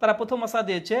তারা প্রথম মাসালা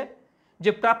দিয়েছে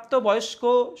যে প্রাপ্ত বয়স্ক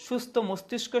সুস্থ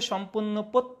মস্তিষ্ক সম্পন্ন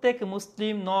প্রত্যেক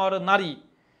মুসলিম নর নারী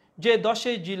যে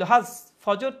 10ই জিলহজ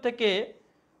ফজর থেকে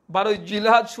 12ই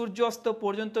জিলহজ সূর্যাস্ত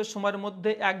পর্যন্ত সময়ের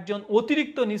মধ্যে একজন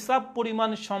অতিরিক্ত নিসাব পরিমাণ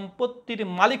সম্পত্তির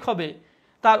মালিক হবে,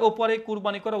 তার ওপরে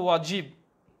কুরবানি করা ওয়াজিব।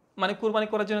 কুরবানি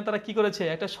করার জন্য তারা কি করেছে?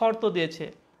 একটা শর্ত দিয়েছে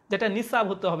যেটা নিসাব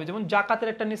হতে হবে। যেমন জাকাতের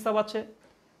একটা নিসাব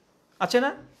আছে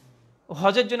না,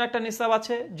 হজের জন্য একটা নিসাব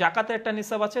আছে, জাকাতের একটা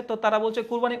নিসাব আছে। তো তারা বলছে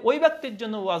কুরবানি ওই ব্যক্তির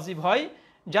জন্য ওয়াজিব হয়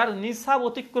যার নিসাব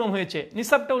অতিক্রম হয়েছে।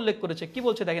 নিসাবটা উল্লেখ করেছে, কি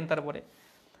বলছে দেখেন। তারপরে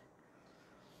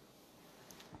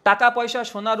টাকা পয়সা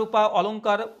সোনা রূপা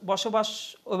অলংকার বসবাস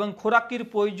এবং খোরাকির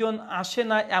প্রয়োজন আসে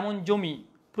না এমন জমি,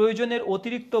 প্রয়োজনের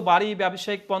অতিরিক্ত বাড়ি,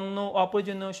 ব্যবসায়িক পণ্য,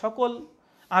 অপ্রয়োজনীয় সকল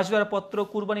আসবাবপত্র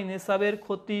কুরবানি নিসাবের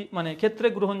ক্ষেত্রে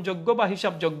গ্রহণযোগ্য বা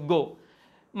হিসাবযোগ্য।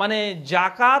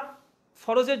 জাকাত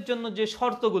ফরজের জন্য যে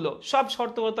শর্তগুলো, সব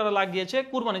শর্তগুলো তারা লাগিয়েছে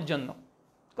কুরবানির জন্য।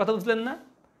 কথা বুঝলেন না?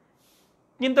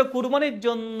 কিন্তু কুরবানির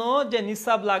জন্য যে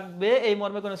নিসাব লাগবে এই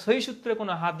মর্মে কোনো সহিহ সূত্রে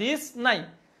কোনো হাদিস নাই,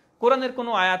 কোরআনের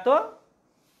কোনো আয়াতও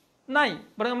নাই।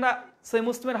 বরং আমরা সহিহ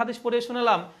মুসলিমের হাদিস পড়ে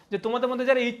শুনলাম যে তোমাদের মধ্যে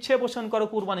যারা ইচ্ছে পোষণ করো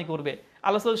কুরবানি করবে।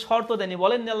 আল্লাহ রাসূল শর্ত দেননি,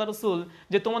 বলেননি আল্লাহ রাসূল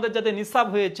যে তোমাদের যাদের নিসাব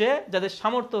হয়েছে, যাদের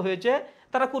সামর্থ্য হয়েছে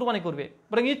তারা কুরবানি করবে,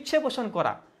 বরং ইচ্ছে পোষণ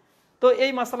করা। তো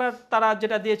এই মাসালার তারা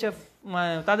যেটা দিয়েছে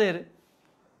তাদের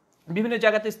বিভিন্ন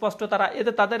জায়গাতে স্পষ্ট,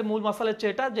 তাদের মূল মাসালা হচ্ছে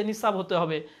এটা যে নিসাব হতে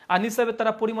হবে। আর নিসাবের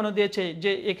তারা পরিমাণও দিয়েছে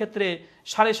যে এক্ষেত্রে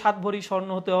 7.5 ভরি স্বর্ণ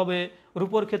হতে হবে,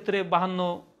 রূপোর ক্ষেত্রে 52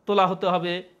 তোলা হতে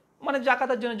হবে,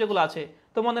 জাকাতের জন্য যেগুলো আছে।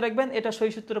 তো মনে রাখবেন এটা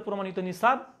সহিহ সূত্রে প্রমাণিত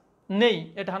নিসাব নেই।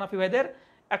 এটা হানাফি ভাইদের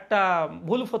একটা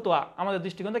ভুল ফতোয়া আমাদের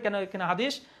দৃষ্টিকোণ থেকে। কেন? এখানে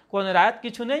হাদিস কোরআনের আয়াত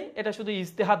কিছু নেই, এটা শুধু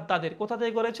ইজতিহাদ তাদের। কোথা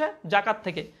থেকে করেছে? জাকাত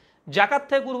থেকে। জাকাত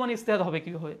থেকে কুরবানি ইজতিহাদ হবে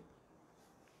কিভাবে?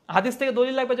 হাদিস থেকে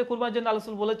দলিল লাগবে যে কুরবানির জন্য আল্লাহ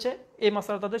রাসূল বলেছে, এই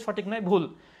মাসালা তাদের সঠিক নয়, ভুল।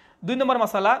 2 নম্বর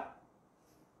মাসালা,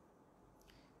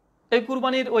 এই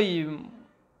কুরবানির ওই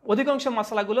অধিকাংশ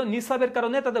মাসালাগুলো নিসাবের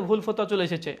কারণে তাদের ভুল ফতোয়া চলে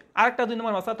এসেছে। আরেকটা 2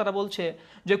 নম্বর মাসালা তারা বলছে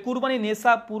যে কুরবানি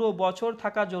নিসাব পুরো বছর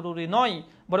থাকা জরুরি নয়,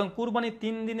 বরং কুরবানি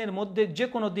 3 দিনের মধ্যে যে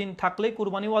কোনো দিন থাকলেই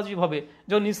কুরবানি ওয়াজিব হবে।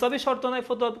 যখন নিসাবই শর্ত নয়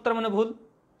ফতোয়া তার মানে ভুল।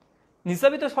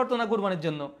 নিসাবই তো শর্ত না কুরবানির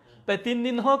জন্য, তাই 3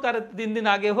 দিন হোক আর 3 দিন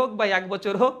আগে হোক বা 1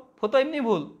 বছর হোক, ফতোয়া এমনি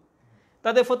ভুল।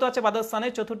 তাদের ফতোয়া আছে বাদাস্তানে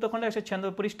 4th খণ্ডে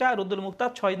 196 পৃষ্ঠা, রুদ্দুল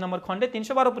মুক্তাদ 6 নম্বর খণ্ডে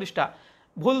 312 পৃষ্ঠা।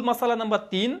 ভুল মাসালা নাম্বার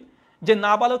 3, যে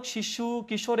নাবালক শিশু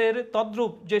কিশোরের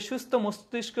তদ্রূপ যে সুস্থ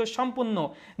মস্তিষ্ক সম্পূর্ণ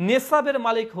নেসাবের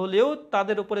মালিক হলেও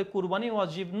তাদের উপরে কুরবানি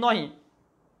ওয়াজিব নয়।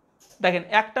 দেখেন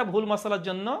একটা ভুল মাসালার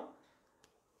জন্য,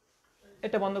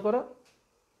 এটা বন্ধ করো,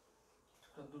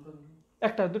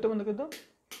 দুটো বন্ধ করে দাও।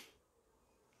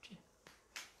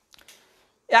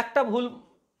 একটা ভুল,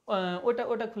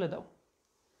 ওটা খুলে দাও।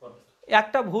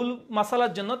 একটা ভুল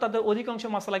মাসালার জন্য তাদের অধিকাংশ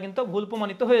মাসালা কিন্তু ভুল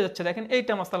প্রমাণিত হয়ে যাচ্ছে। দেখেন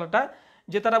এইটা মাসালাটা,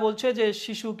 যে তারা বলছে যে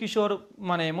শিশু কিশোর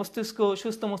মানে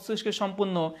সুস্থ মস্তিষ্ক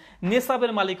সম্পূর্ণ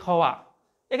নেসাবের মালিক হওয়া,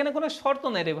 এখানে কোনো শর্ত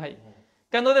নেই রে ভাই।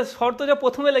 কেন ওদের শর্ত যে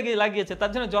প্রথমে লাগিয়েছে,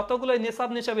 তার জন্য যতগুলো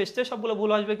নেসাব এসছে সবগুলো ভুল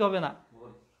আসবে কি হবে না?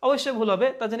 অবশ্যই ভুল হবে।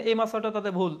 তার জন্য এই মাসালাটা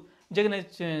তাদের ভুল। যেখানে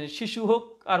শিশু হোক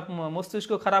আর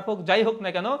মস্তিষ্ক খারাপ হোক, যাই হোক না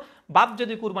কেন, বাপ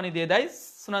যদি কুরবানি দিয়ে দেয়,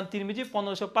 সুনান তিরমিজি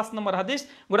 1505 নম্বর হাদিস,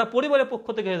 গোটা পরিবারের পক্ষ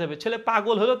থেকে হয়ে যাবে। ছেলে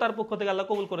পাগল হলেও তার পক্ষ থেকে আল্লাহ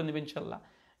কবুল করে নেবে ইনশাল্লাহ।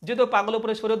 যেহেতু পাগল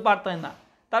উপরে শরীয়ত বার্তায় না,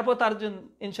 তারপর তার জন্য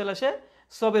ইনশাল্লাহ সে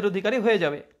সবের অধিকারী হয়ে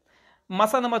যাবে।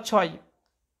 মাসলা নাম্বার 6,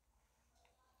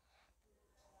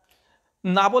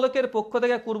 নাবালকের পক্ষ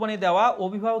থেকে কুরবানি দেওয়া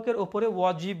অভিভাবকের উপরে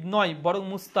ওয়াজিব নয়, বরং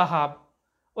মুস্তাহাব।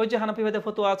 ওই যে হানাফি ভেদে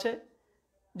ফতোয়া আছে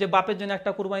যে বাপের জন্য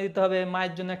একটা কুরবানি দিতে হবে,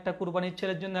 মায়ের জন্য একটা কুরবানি,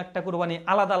 ছেলের জন্য একটা কুরবানি,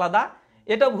 আলাদা আলাদা।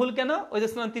 এটা ভুল কেন? ওই যে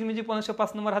সুনান তিরমিজি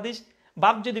 1505 নম্বর হাদিস,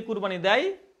 বাপ যদি কুরবানি দেয়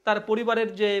তার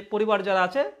পরিবার যারা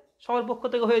আছে সবার পক্ষ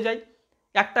থেকে হয়ে যায়।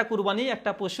 একটা কুরবানি,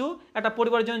 একটা পশু একটা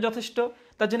পরিবারের জন্য যথেষ্ট।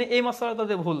 তার জন্য এই মাসলা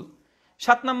তাদের ভুল।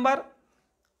 7 নম্বর,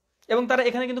 এবং তারা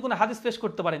এখানে কিন্তু কোনো হাদিস পেশ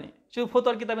করতে পারেনি, শুধু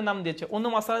ফতোয়ার কিতাবের নাম দিয়েছে। অন্য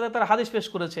মাসলাতে তারা হাদিস পেশ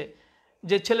করেছে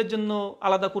যে ছেলের জন্য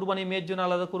আলাদা কুরবানি, মেয়ের জন্য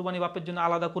আলাদা কুরবানি, বাপের জন্য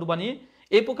আলাদা কুরবানি।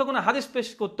 এই পক্ষে কোনো হাদিস পেশ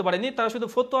করতে পারেনি, তারা শুধু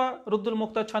ফতোয়া রুদ্দুল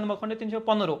মুক্তাদ 6 নম্বর খণ্ডে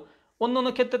 315। অন্য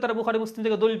ক্ষেত্রে তারা বুখারী মুসলিম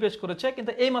থেকে দলিল পেশ করেছে,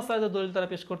 কিন্তু এই মাসলাতে দলিল তারা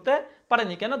পেশ করতে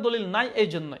পারেনি। কেন? দলিল নাই, এই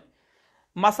জন্যই।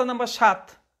 মাসলা নাম্বার 7,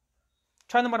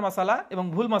 6 নম্বর মাসালা এবং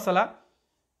ভুল মাসালা,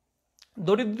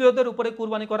 দরিদ্রদের উপরে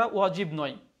কুরবানি করা ওয়াজিব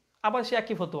নয়। আবার সে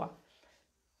একই ফতোয়া,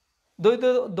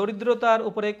 দরিদ্রতার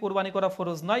উপরে কুরবানি করা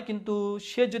ফরজ নয়, কিন্তু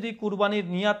সে যদি কুরবানির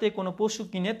নিয়াতে কোনো পশু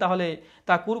কিনে তাহলে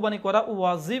তা কুরবানি করা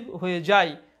ওয়াজিব হয়ে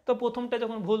যায়। তো প্রথমটা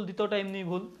যখন ভুল, দ্বিতীয়টা এমনি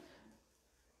ভুল।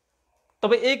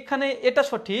 তবে এইখানে এটা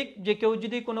সঠিক যে কেউ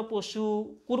যদি কোনো পশু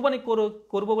কুরবানি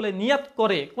করবো বলে নিয়াত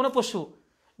করে, কোনো পশু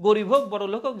গরিব হোক বড়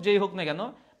লোক হোক যেই হোক না কেন,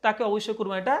 তাকে অবশ্যই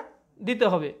কুরবানিটা দিতে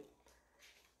হবে।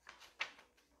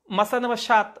 মাসলা নাম্বার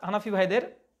 7, হানাফি ভাইদের,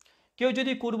 কেউ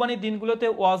যদি কুরবানির দিনগুলোতে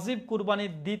ওয়াজিব কুরবানি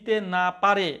দিতে না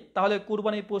পারে তাহলে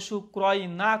কুরবানির পশু ক্রয়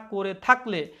না করে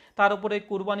থাকলে তার উপরে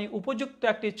কুরবানি উপযুক্ত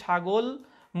একটি ছাগল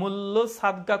মূল্য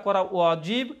সাদকা করা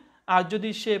ওয়াজিব। আর যদি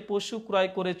সে পশু ক্রয়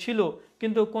করেছিল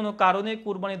কিন্তু কোনো কারণে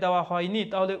কুরবানি দেওয়া হয়নি,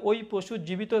 তাহলে ওই পশু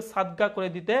জীবিত সাদকা করে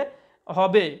দিতে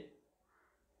হবে।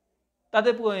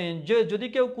 তাদের যদি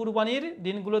কেউ কুরবানির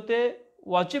দিনগুলোতে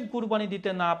ওয়াজিব কুরবানি দিতে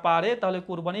না পারে তাহলে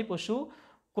কুরবানি পশু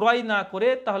ক্রয় না করে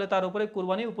তাহলে তার উপরে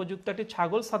কুরবানি উপযুক্ত একটি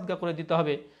ছাগল সাদকা করে দিতে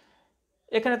হবে।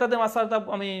 এখানে তাদের মাসালাটা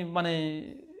আমি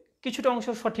কিছুটা অংশ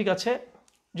সঠিক আছে,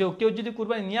 যে কেউ যদি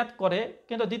কুরবানি নিয়াত করে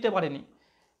কিন্তু দিতে পারেনি,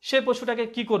 সে পশুটাকে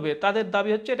কি করবে? তাদের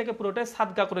দাবি হচ্ছে এটাকে পুরোটাই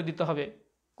সাদকা করে দিতে হবে,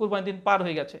 কুরবানির দিন পার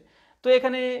হয়ে গেছে। তো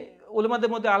এখানে উলামাদের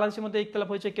মধ্যে আলাদার মধ্যে ইখতিলাফ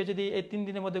হয়েছে, কেউ যদি এই 3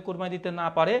 দিনের মধ্যে কুরবানি দিতে না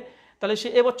পারে তাহলে সে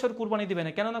এবছর কুরবানি দিবে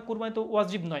না, কেননা কুরবানি তো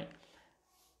ওয়াজিব নয়।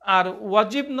 আর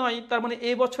ওয়াজিব নয় তার মানে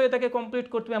এই বছরে তাকে কমপ্লিট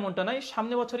করতে হবে এমনটা নয়,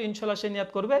 সামনে বছর ইনশাল্লাহ সে নিয়াত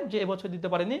করবে যে এবছর দিতে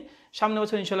পারেনি, সামনে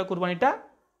বছর ইনশাল্লাহ কুরবানিটা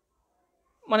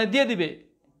দিয়ে দিবে।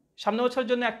 সামনে বছরের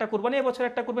জন্য একটা কুরবানি, এবছর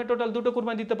একটা কুরবানি, টোটাল 2টো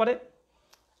কুরবানি দিতে পারে।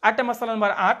 আরেকটা মাসলা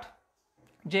নাম্বার 8,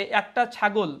 যে একটা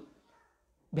ছাগল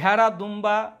ভেড়া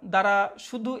দুম্বা দ্বারা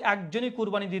শুধু একজনই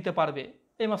কুরবানি দিতে পারবে।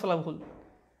 এই মাসলা ভুল,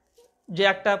 যে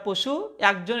একটা পশু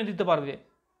একজনই দিতে পারবে,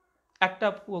 একটা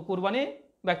কুরবানি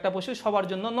বা একটা পশু সবার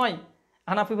জন্য নয়।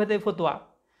 হানাফি ভেদে ফতোয়া,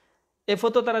 এই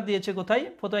ফতোয়া তারা দিয়েছে কোথায়?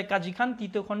 ফতোয়া কাজী খান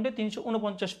 3য় খণ্ডে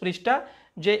 349 পৃষ্ঠা,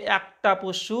 যে একটা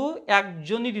পশু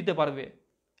একজনই দিতে পারবে।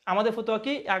 আমাদের ফতোয়া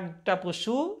কি? একটা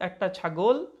পশু, একটা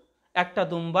ছাগল, একটা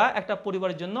দুম্বা একটা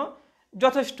পরিবারের জন্য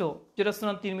যথেষ্ট, যেটা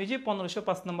সুনান তিরমিজি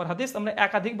 1505 নম্বর হাদিস আমরা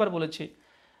একাধিকবার বলেছি।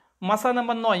 মাসলা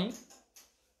নাম্বার 9,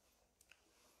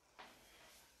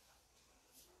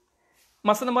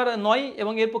 মাসলা নাম্বার 9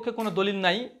 এবং এর পক্ষে কোনো দলিল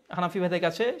নাই হানাফি ভাইদের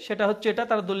কাছে, সেটা হচ্ছে এটা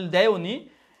তারা দলিল দেয়ওনি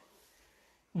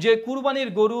যে কুরবানির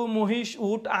গরু মহিষ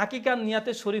উট আকিকার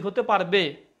নিয়াতে শরীক হতে পারবে।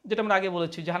 যেটা আমরা আগে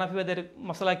বলেছি যে হানাফি ভাইদের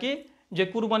মাসলা কি, যে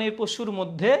কুরবানির পশুর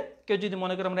মধ্যে কেউ যদি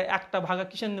মনে করে আমরা একটা ভাগা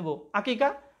কিসের নেব, আকিকা,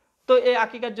 তো এই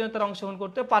আকিকার জন্য তারা অংশগ্রহণ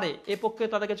করতে পারে। এ পক্ষে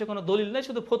তাদের কাছে কোনো দলিল নেই,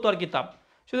 শুধু ফতোয়ার কিতাব,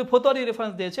 শুধু ফতোয়ারই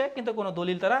রেফারেন্স দিয়েছে, কিন্তু কোনো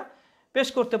দলিল তারা পেশ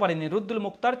করতে পারেনি। রুদ্দুল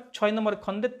মুক্তার 6 নম্বর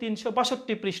খণ্ডের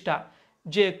 362 পৃষ্ঠা,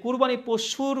 যে কুরবানি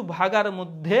পশুর ভাগার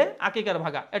মধ্যে আকিকার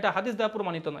ভাগা, এটা হাদিস দ্বারা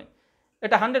প্রমাণিত নয়,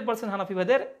 এটা 100%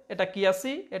 হানাফিবাদের এটা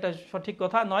কিয়াসি, এটা সঠিক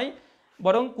কথা নয়,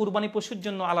 বরং কুরবানি পশুর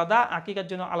জন্য আলাদা, আকিকার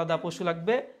জন্য আলাদা পশু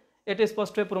লাগবে, এটা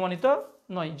স্পষ্টভাবে প্রমাণিত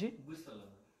নয়। জি,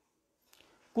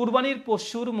 কুরবানির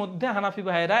পশুর মধ্যে হানাফি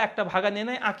ভাইয়েরা একটা ভাগা নিয়ে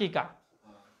নেয় আকিকা,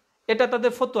 এটা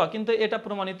তাদের ফতোয়া, কিন্তু এটা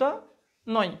প্রমাণিত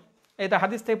নয়, এটা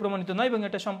হাদিস থেকে প্রমাণিত নয় এবং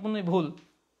এটা সম্পূর্ণই ভুল।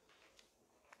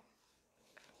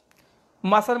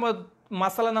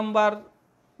 মাসালা নাম্বার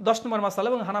 10 নম্বর মাসালা,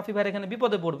 এবং হানাফি ভাইয়ের এখানে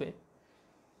বিপদে পড়বে,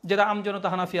 যারা আমজনতা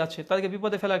হানাফি আছে তাদেরকে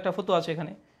বিপদে ফেলা একটা ফতোয়া আছে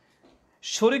এখানে।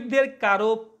 শরীকদের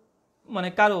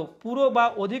কারো পুরো বা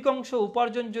অধিকাংশ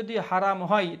উপার্জন যদি হারাম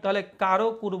হয় তাহলে কারো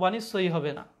কুরবানি সহি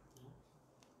হবে না।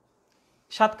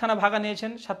 7খানা ভাগা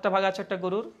নিয়েছেন, 7টা ভাগা আছে একটা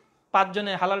গরুর, 5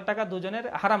 জনের হালাল টাকা, 2 জনের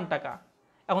হারাম টাকা।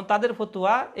 এখন তাদের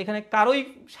ফতোয়া এখানে কারোই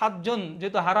 7 জন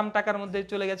যেহেতু হারাম টাকার মধ্যে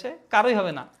চলে গেছে, কারোই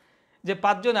হবে না। যে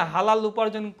 5 জনে হালাল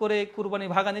উপার্জন করে কুরবানি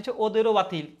ভাগা নিয়েছে ওদেরও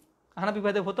বাতিল। হানাফি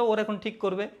ভাইদের ফতোয়া ওরা এখন ঠিক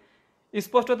করবে,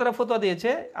 স্পষ্ট তারা ফতোয়া দিয়েছে।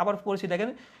 আবার পড়ছি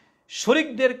দেখেন,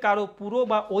 শরীকদের কারো পুরো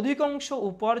বা অধিকাংশ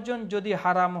উপার্জন যদি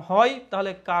হারাম হয়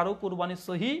তাহলে কারো কুরবানি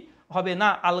সহি হবে না।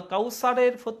 আল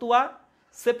কাউসারের ফতোয়া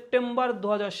সেপ্টেম্বর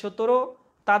 2017,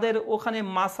 তাদের ওখানে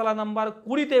মাসালা নাম্বার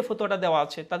 20-তে ফতোয়াটা দেওয়া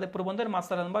আছে, তাদের প্রবন্ধের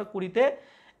মাসালা নাম্বার 20-তে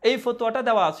এই ফতোয়াটা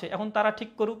দেওয়া আছে। এখন তারা ঠিক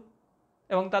করুক,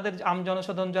 এবং তাদের আম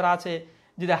জনসাধারণ যারা আছে,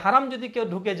 যদি হারাম যদি কেউ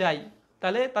ঢুকে যায়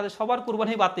তাহলে তাদের সবার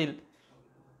কুরবানি বাতিল,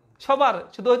 সবার,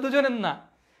 শুধু ওই 2 জনের না,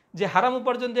 যে হারাম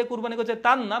উপার্জন দিয়ে কুরবানি করছে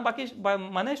তার না, বাকি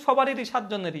মানে সবারই, 7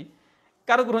 জনেরই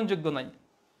কারো গ্রহণযোগ্য নয়।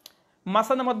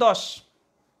 মাসলা নম্বর 10,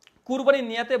 কুরবানির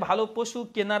নিয়াতে ভালো পশু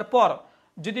কেনার পর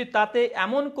যদি তাতে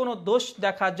এমন কোনো দোষ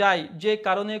দেখা যায় যে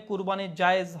কারণে কুরবানি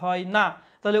জায়েজ হয় না,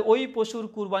 তাহলে ওই পশুর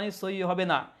কুরবানি সহি হবে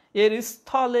না। এর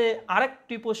স্থলে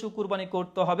আরেকটি পশু কুরবানি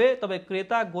করতে হবে, তবে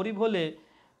ক্রেতা গরিব হলে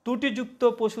ত্রুটিযুক্ত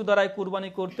পশু দ্বারাই কুরবানি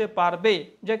করতে পারবে।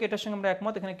 যাক, এটার সঙ্গে আমরা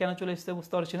একমত, এখানে কেন চলে এসেছে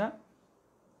বুঝতে পারছি না।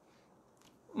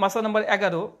 মাসলা নম্বর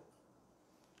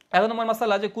 11 নম্বর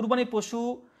মাসালা, যে কুরবানি পশু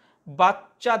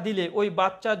বাচ্চা দিলে ওই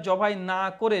বাচ্চা জবাই না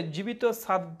করে জীবিত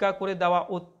সাদগা করে দেওয়া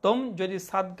উত্তম। যদি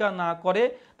সাদগা না করে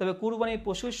তবে কুরবানির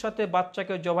পশুর সাথে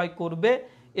বাচ্চাকে জবাই করবে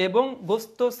এবং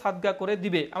গোস্ত সাদগা করে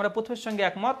দিবে। আমরা প্রথমের সঙ্গে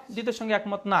একমত, দ্বিতীয়ের সঙ্গে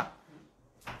একমত না,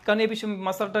 কারণ এই বিষয়ে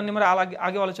মাসালাটা নিয়ে আমরা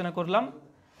আগে আলোচনা করলাম।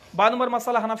 12 নম্বর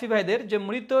মাসালা হানাফি ভাইদের, যে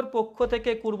মৃতর পক্ষ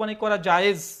থেকে কুরবানি করা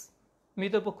জায়েজ,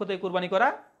 মৃতর পক্ষ থেকে কুরবানি করা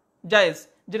জায়েজ,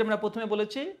 যেটা আমরা প্রথমে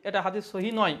বলেছি এটা হাদিস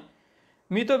সহি নয়।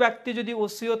 মৃত ব্যক্তি যদি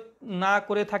ওসিয়ত না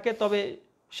করে থাকে তবে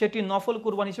সেটি নফল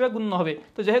কুরবানি হিসেবে গণ্য হবে।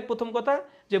 তো যাই হোক, প্রথম কথা,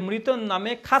 যে মৃতর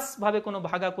নামে খাসভাবে কোনো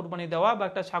ভাগা কুরবানি দেওয়া বা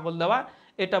একটা ছাগল দেওয়া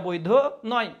এটা বৈধ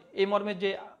নয়। এই মর্মে যে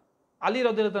আলী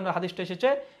রাদিয়াল্লাহু তাআলার হাদিসটা এসেছে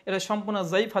এটা সম্পূর্ণ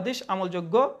যায়িফ হাদিস,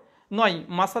 আমলযোগ্য নয়।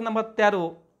 মাসলা নাম্বার 13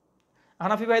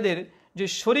 হানাফি ভাইদের, যে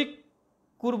শরীক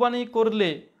কুরবানি করলে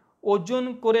ওজন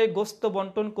করে গোস্ত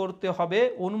বন্টন করতে হবে,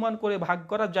 অনুমান করে ভাগ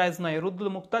করা জায়েজ নয়। রুদ্দুল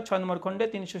মুক্তা 6 নম্বর খণ্ডে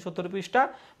 317 পৃষ্ঠা,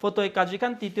 ফতোয়া কাজী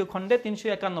খান 3য় খণ্ডে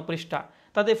 351 পৃষ্ঠা।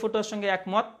 তাদের ফতোয়ার সঙ্গে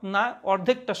একমত না,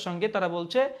 অর্ধেকটার সঙ্গে তারা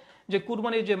বলছে যে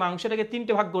কুরবানির যে মাংসটাকে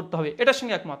 3টে ভাগ করতে হবে, এটার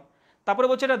সঙ্গে একমত। তারপরে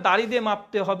বলছে এটা দাড়ি দিয়ে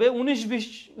মাপতে হবে, 19-20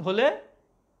 হলে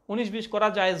 19-20 করা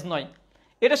জায়েজ নয়,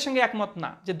 এটার সঙ্গে একমত না।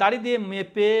 যে দাড়ি দিয়ে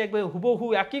মেপে একবার হুবহু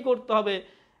একই করতে হবে,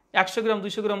 100 গ্রাম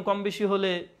 200 গ্রাম কম বেশি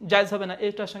হলে জায়েজ হবে না,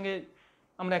 এটার সঙ্গে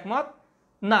আমরা একমত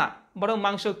না। বরং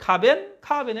মাংস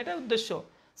খাওয়াবেন, এটা উদ্দেশ্য।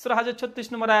 সূরা হাজর 36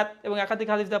 নম্বর আয়াত এবং একাধিক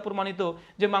হাদিস দ্বারা প্রমাণিত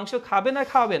যে মাংস খাবেন আর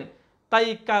খাওয়াবেন। তাই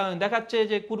দেখাচ্ছে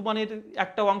যে কুরবানির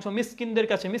একটা অংশ মিসকিনদের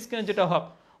কাছে, মিসকিনের যেটা হক,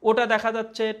 ওটা দেখা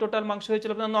যাচ্ছে টোটাল মাংস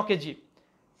হয়েছিল আপনার 9 কেজি।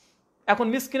 এখন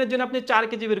মিসকিনের জন্য আপনি 4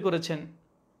 কেজি বের করেছেন,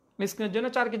 মিসকিনের জন্য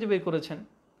 4 কেজি বের করেছেন,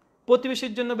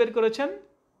 প্রতিবেশীর জন্য বের করেছেন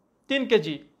 3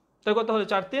 কেজি, তার কত হলো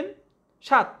 4 3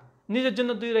 7, নিজের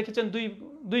জন্য 2 রেখেছেন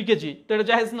 2 কেজি, তো এটা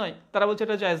জায়েজ নয়। তারা বলছে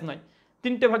এটা জায়েজ নয়,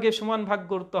 3টে ভাগে সমান ভাগ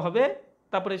করতে হবে,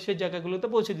 তারপরে সেই জায়গাগুলোতে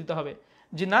পৌঁছে দিতে হবে।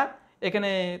 জি না, এখানে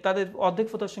তাদের অর্ধেক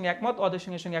ফতোয়ার সঙ্গে একমত, অর্ধেক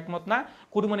সঙ্গে একমত না।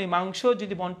 কুরবানির মাংস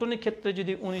যদি বন্টনের ক্ষেত্রে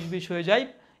যদি 19-20 হয়ে যায়,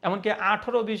 এমনকি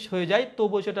 18-20 হয়ে যায়,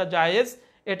 তবুও সেটা জায়েজ,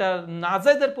 এটা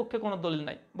নাজায়েজের পক্ষে কোনো দলিল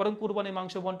নাই। বরং কুরবানির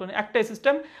মাংস বন্টনে একটাই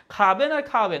সিস্টেম, খাবেন আর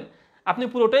খাওয়াবেন। আপনি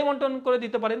পুরোটাই বন্টন করে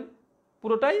দিতে পারেন,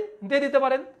 পুরোটাই দিয়ে দিতে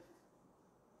পারেন,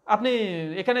 আপনি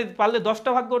এখানে পারলে 10টা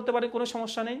ভাগ করতে পারেন, কোনো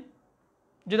সমস্যা নেই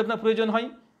যদি আপনার প্রয়োজন হয়।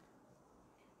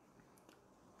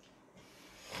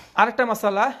 আরেকটা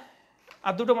মাসালা,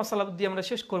 আর 2টো মাসালা দিয়ে আমরা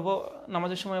শেষ করব,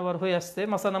 নামাজের সময় আবার হয়ে আসছে।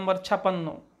 মাসালা নাম্বার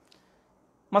 56,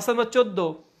 মাসালা নাম্বার 14,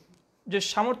 যে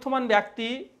সামর্থ্যবান ব্যক্তি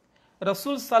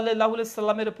রাসূল সাল্লাল্লাহু আলাইহি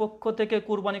সাল্লামের পক্ষ থেকে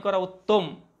কুরবানি করা উত্তম,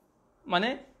 মানে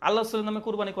আল্লাহ রাসূলের নামে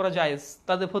কুরবানি করা জায়েজ,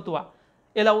 তাদের ফতোয়া।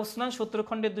 এলা উসনান 17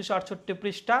 খণ্ডের 268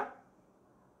 পৃষ্ঠা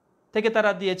থেকে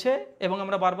তারা দিয়েছে। এবং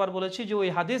আমরা বারবার বলেছি যে ওই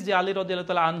হাদিস যে আলী রাদিয়াল্লাহু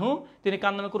তাআলা আনহু তিনি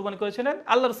কার নামে কুরবানি করেছিলেন?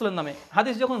 আল্লাহ রাসূলের নামে।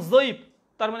 হাদিস যখন যঈফ,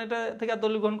 তার মানে এটা থেকে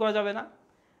দলিল গ্রহণ করা যাবে না।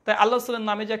 তাই আল্লাহ রাসূলের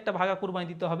নামে যে একটা ভাগা কুরবানি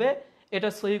দিতে হবে এটা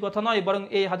সহি কথা নয়, বরং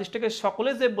এই হাদিসটাকে সকলে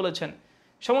যে বলেছেন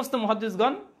সমস্ত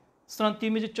মুহাদ্দিসগণ সুনান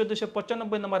তিরমিজি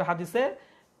 1495 নম্বর হাদিসে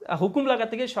হুকুম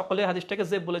লাগাতে গিয়ে সকলে হাদিসটাকে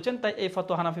যে বলেছেন। তাই এই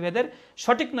ফতোয়া হানাফি ভাইদের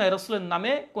সঠিক নয়। রাসূলের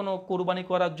নামে কোনো কুরবানি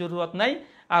করার জরুরত নাই।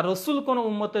 আর রাসূল কোনো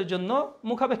উম্মতের জন্য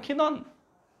মুখাপেক্ষী নন।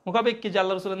 মুখাপেক্ষী যে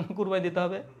আল্লাহ রাসূলের নামে কুরবানি দিতে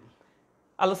হবে,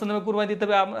 আল্লাহ রাসূলের নামে কুরবানি দিতে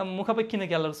হবে, মুখাপেক্ষী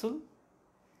নাকি আল্লাহ রাসূল?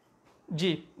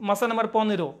 জি, মাসলা নাম্বার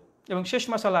 15 এবং শেষ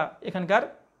মাসালা এখানকার,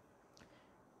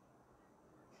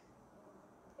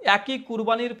 একই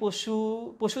কুরবানির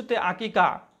পশুতে আকিকা,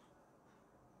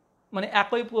 মানে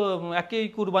একই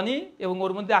কুরবানি এবং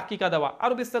ওর মধ্যে আকিকা দেওয়া।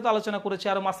 আরও বিস্তারিত আলোচনা করেছে,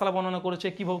 আরও মাসালা বর্ণনা করেছে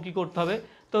কীভাবে কী করতে হবে।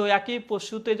 তো একই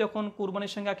পশুতে যখন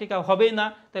কুরবানির সঙ্গে আকিকা হবেই না,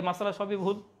 তাই মাসালা সবই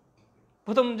ভুল।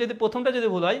 প্রথমটা যদি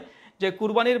ভুল হয় যে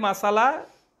কুরবানির মাসালা,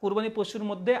 কুরবানি পশুর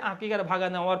মধ্যে আকিকার ভাগা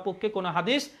নেওয়ার পক্ষে কোনো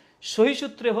হাদিস সহি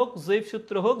সূত্রে হোক, যঈফ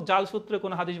সূত্রে হোক, জাল সূত্রে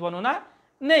কোনো হাদিস বর্ণনা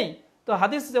নেই। তো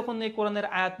হাদিস যখন নেই, কোরআনের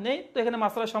আয়াত নেই, তো এখানে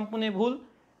মাসালা সম্পূর্ণ ভুল।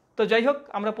 তো যাই হোক,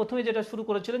 আমরা প্রথমে যেটা শুরু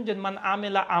করেছিলেন যে মান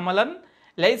আমেলা আমালান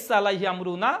লাইসা আলাইহি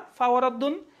আমরুনা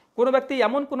ফাওয়ারাদ্দুন, কোনো ব্যক্তি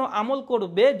এমন কোনো আমল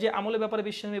করবে যে আমলের ব্যাপারে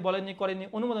বিশ্বনবী বলেননি, করেনি,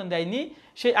 অনুমোদন দেয়নি,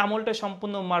 সেই আমলটা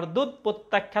সম্পূর্ণ মারদুদ,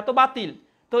 প্রত্যাখ্যাত, বাতিল।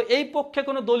 তো এই পক্ষে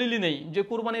কোনো দলিলই নেই যে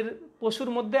কুরবানির পশুর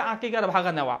মধ্যে আকিকার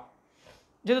ভাগা নেওয়া।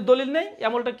 যেহেতু দলিল নেই,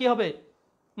 আমলটা কি হবে?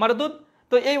 মারদুদ।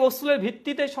 তো এই উসুলের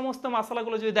ভিত্তিতে সমস্ত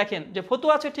মাসালাগুলো যদি দেখেন যে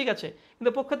ফতোয়া আছে, ঠিক আছে,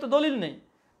 কিন্তু পক্ষে তো দলিল নেই।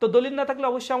 তো দলিল না থাকলে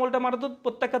অবশ্যই আমলটা মারদুদ,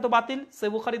 প্রত্যাখ্যাত, বাতিল। সে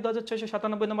বুখারী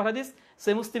 2697 নম্বর হাদিস,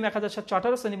 সে মুসলিম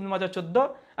 1718, সে ইবনে মাজাহ 14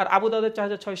 আর আবু দাউদের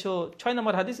 4606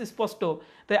 নম্বর হাদিস স্পষ্ট।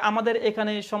 তাই আমাদের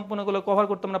এখানে সম্পূর্ণগুলো কভার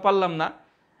করতে আমরা পারলাম না।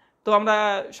 তো আমরা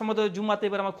সম্ভবত জুম্মাতে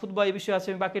এবার আমার খুতবা এই বিষয় আছে,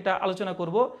 আমি বাকিটা আলোচনা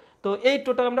করব। তো এই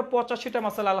টোটাল আমরা 85টা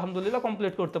মাসালা আলহামদুলিল্লাহ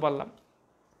কমপ্লিট করতে পারলাম।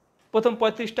 প্রথম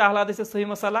 35টা আহলে হাদিসের সহি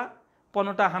মাসালা,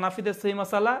 15টা হানাফিদের সহি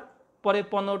মাসালা, পরে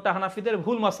 15টা হানাফিদের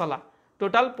ভুল মাসালা,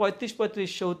 টোটাল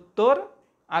 35, 70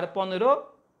 আর 15,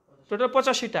 টোটাল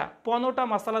 85টা। 15টা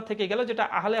মাসালা থেকে গেল যেটা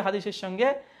আহলে হাদিসের সঙ্গে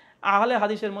আহলে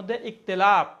হাদিসের মধ্যে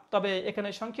ইখতিলাফ। তবে এখানে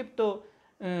সংক্ষিপ্ত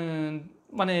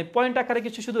মানে পয়েন্ট আকারে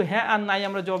কিছু শুধু হ্যাঁ আর নাই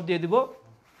আমরা জবাব দিয়ে দিব,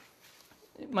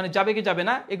 মানে যাবে কি যাবে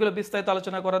না এগুলো বিস্তারিত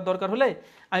আলোচনা করার দরকার হলে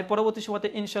আমি পরবর্তী সময়তে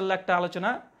ইনশাল্লাহ একটা আলোচনা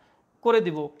করে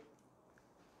দিব।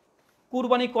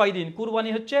 কুরবানি কয়দিন? কুরবানি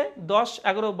হচ্ছে 10,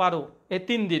 11, 12 এই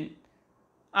 3 দিন।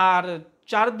 আর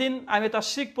 4 দিন আমি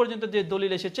তাশরিক পর্যন্ত যে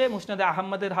দলিল এসেছে মুসনাদে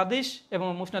আহমদের হাদিস এবং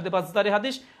মুসনাদে বাজদারি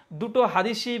হাদিস, দুটো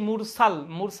হাদিসই মুরসাল।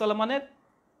 মুরসাল মানে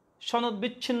সনদ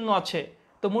বিচ্ছিন্ন আছে।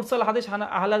 তো মুরসাল হাদিস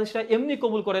আহলে হাদিসরা এমনি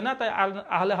কবুল করে না, তাই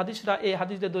আহলে হাদিসরা এই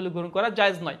হাদিসদের দলিল গ্রহণ করা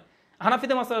জায়েজ নয়।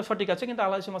 হানাফিদের মাসআলা সঠিক আছে, কিন্তু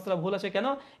আহলে হাদিসের মাসআলা ভুল আছে। কেন?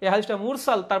 এই হাদিসটা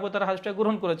মুরসাল, তারপর তারা হাদিসটা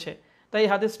গ্রহণ করেছে, তাই এই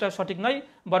হাদিসটা সঠিক নয়।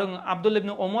 বরং আব্দুল্লাহ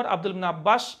ইবনে ওমর, আব্দুল্লাহ ইবনে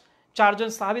আব্বাস 4 জন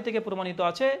সাহাবী থেকে প্রমাণিত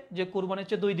আছে যে কুরবানি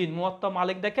হচ্ছে 2 দিন। মুয়াত্তা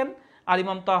মালিক দেখেন আর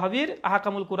ইমাম তাহাবির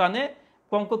আহকামুল কুরআনে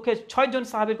কমপক্ষে 6 জন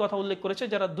সাহাবীর কথা উল্লেখ করেছে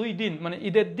যারা 2 দিন, মানে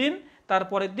ঈদের দিন,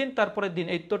 তারপরের দিন, তারপরের দিন,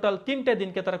 এই টোটাল 3টে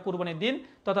দিনকে তারা কুরবানির দিন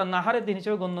তথা নাহারের দিন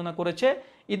হিসেবে গণনা করেছে।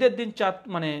 ঈদের দিন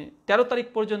 13 তারিখ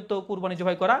পর্যন্ত কুরবানি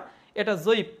জবাই করা এটা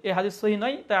যঈফ, এই হাদিস সহিহ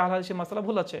নয়, তাই আহলে হাদিসের মাসআলা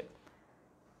ভুল আছে।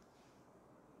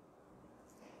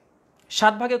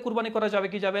 7 ভাগে কুরবানি করা যাবে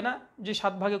কি যাবে না? যে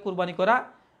 7 ভাগে কুরবানি করা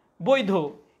বৈধ,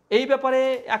 এই ব্যাপারে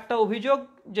একটা অভিযোগ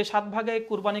যে 7 ভাগে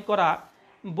কুরবানি করা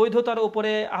বৈধতার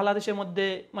উপরে আহলে হাদিসের মধ্যে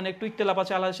মানে একটু ইখতিলাফ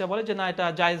আছে। আহলে হাদিসরা বলে যে না, এটা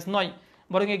জায়েজ নয়,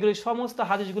 বরং এগুলি সমস্ত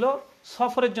হাদিসগুলো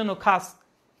সফরের জন্য খাস।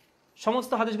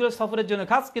 সমস্ত হাদিসগুলো সফরের জন্য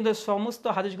খাস, কিন্তু সমস্ত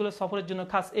হাদিসগুলো সফরের জন্য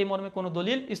খাস এই মর্মে কোনো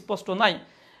দলিল স্পষ্ট নাই।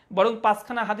 বরং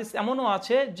 5খানা হাদিস এমনও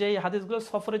আছে যে এই হাদিসগুলো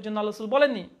সফরের জন্য আল্লাহ রাসূল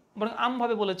বলেননি, বরং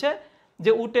আমভাবে বলেছে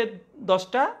যে উটের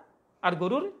 10টা আর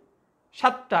গরুর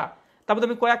 7টা। তারপরে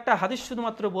আমি কয়েকটা হাদিস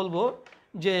শুধুমাত্র বলবো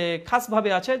যে খাসভাবে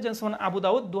আছে। যেমন আবু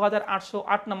দাউদ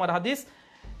 2808 নম্বর হাদিস,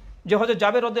 যে হযরত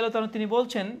জাবের রাদিয়াল্লাহু তাআলা তিনি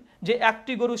বলছেন যে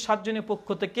একটি গরু 7 জনের পক্ষ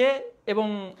থেকে এবং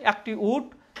একটি উট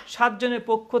 7 জনের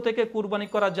পক্ষ থেকে কুরবানি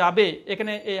করা যাবে।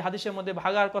 এখানে এই হাদিসের মধ্যে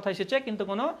ভাগার কথা এসেছে, কিন্তু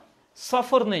কোনো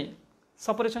সফর নেই,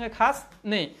 সফরের সঙ্গে খাস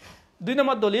নেই। 2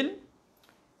 নম্বর দলিল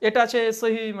এটা আছে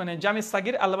সহিহ মানে জামি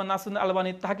সাগির, আলবানী নাসির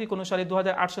আলবানী তাহকিক অনুসারে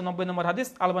 2890 নম্বর হাদিস।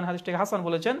 আলবানী হাদিসটাকে হাসান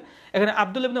বলেছেন। এখানে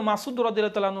আব্দুল্লাহ ইবনে মাসউদ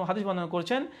রাদিয়াল্লাহু তাআলা আনহু হাদিস বর্ণনা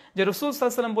করেছেন যে রাসূল সাল্লাল্লাহু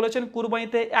আলাইহি ওয়াসাল্লাম বলেছেন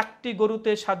কুরবানিতে একটি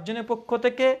গরুতে 7 জনের পক্ষ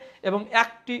থেকে এবং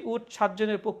একটি উট 7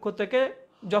 জনের পক্ষ থেকে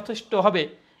যথেষ্ট হবে।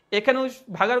 এখানেও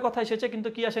ভাগার কথা এসেছে, কিন্তু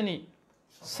কি আসেনি?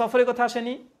 সফরের কথা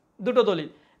আসেনি। 2টো দলিল।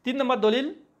 3 নম্বর দলিল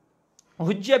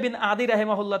হুজ্জা বিন আদি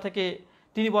রাহিমাহুল্লাহ থেকে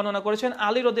তিনি বর্ণনা করেছেন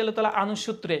আলী রাদিয়াল্লাহু তাআলা আনহু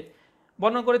সূত্রে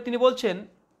বর্ণনা করে তিনি বলছেন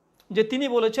যে তিনি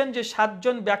বলেছেন যে 7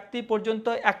 জন ব্যক্তি পর্যন্ত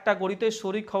একটা গড়িতে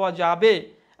শরীক হওয়া যাবে।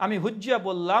 আমি হুজ্জিয়া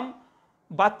বললাম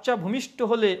বাচ্চা ভূমিষ্ঠ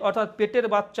হলে অর্থাৎ পেটের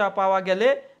বাচ্চা পাওয়া গেলে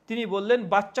তিনি বললেন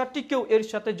বাচ্চাটিকেও এর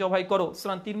সাথে জবাই করো।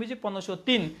 সুনান তিরমিজি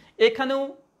 1503। এখানেও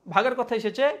ভাগের কথা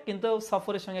এসেছে, কিন্তু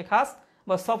সফরের সঙ্গে খাস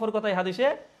বা সফর কথাই হাদিসে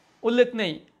উল্লেখ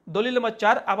নেই। দলিল নম্বর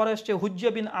 4 আবার আসছে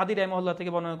হুজ্জিয়া বিন আদি রাহিমাহুল্লাহ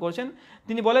থেকে বর্ণনা করেছেন।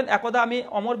 তিনি বলেন একদা আমি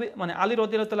আলী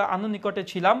রাদিয়াল্লাহু তাআলা আনহুর নিকটে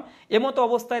ছিলাম। এমতো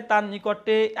অবস্থায় তার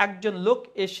নিকটে একজন লোক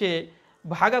এসে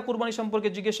ভাগা কুরবানি সম্পর্কে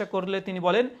জিজ্ঞাসা করলে তিনি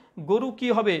বলেন গরু কি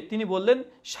হবে? তিনি বললেন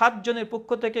 7 জনের পক্ষ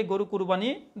থেকে গরু কুরবানি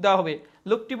দেওয়া হবে।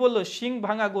 লোকটি বলল শিং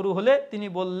ভাঙা গরু হলে? তিনি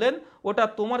বললেন ওটা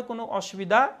তোমার কোনো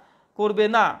অসুবিধা করবে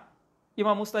না।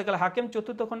 ইমাম মুস্তাক আল হাকিম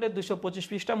 4th খণ্ডে 225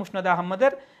 পৃষ্ঠা, মুসনাদে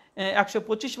আহমদের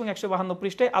 125 এবং 152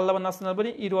 পৃষ্ঠায়, আল্লামা নাসির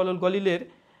আলবানী ইরওয়ালুল গলিলের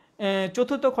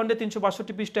 4th খণ্ডে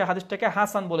 362 পৃষ্ঠায় হাদিসটাকে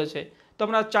হাসান বলেছে। তো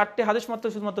আমরা 4টে হাদিস মাত্র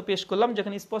শুধুমাত্র পেশ করলাম,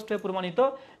 যেখানে স্পষ্ট হয়ে প্রমাণিত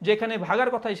যেখানে ভাগার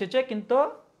কথা এসেছে কিন্তু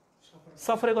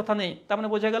সফরের কথা নেই। তার মানে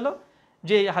বোঝা গেল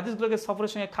যে হাদিসগুলোকে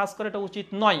সফরের সঙ্গে খাস করাটা উচিত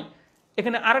নয়।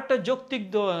 এখানে আরেকটা যৌক্তিক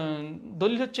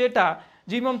দলিল হচ্ছে এটা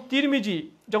যে ইমাম তিরমিজি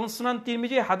যখন সুনান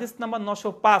তিরমিজি হাদিস নাম্বার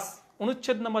 905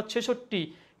 অনুচ্ছেদ নাম্বার 66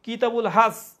 কিতাবুল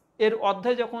হাজ এর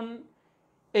অধ্যায় যখন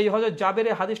এই হযরত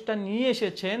জাবেরের হাদিসটা নিয়ে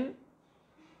এসেছেন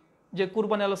যে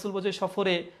কুরবানি আল্লাহ রাসূল বলে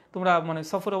সফরে তোমরা মানে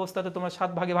সফর অবস্থাতে তোমরা 7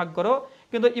 ভাগে ভাগ করো,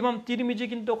 কিন্তু ইমাম তিরমিজি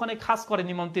কিন্তু ওখানে খাস করেন।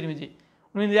 ইমাম তিরমিজি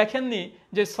উনি দেখেননি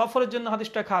যে সফরের জন্য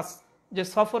হাদিসটা খাস, যে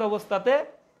সফর অবস্থাতে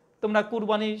তোমরা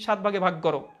কুরবানি 7 ভাগে ভাগ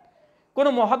করো। কোনো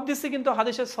মুহাদ্দিসই কিন্তু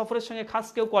হাদিসের সফরের সঙ্গে খাস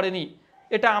কেউ করেনি।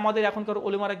 এটা আমাদের এখনকার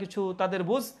উলেমারা কিছু তাদের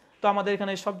বুঝ। তো আমাদের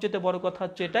এখানে সবচেয়ে বড় কথা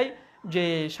হচ্ছে এটাই যে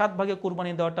 7 ভাগে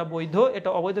কুরবানি দেওয়াটা বৈধ, এটা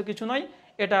অবৈধ কিছু নয়।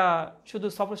 এটা শুধু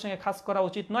সফরের সঙ্গে খাস করা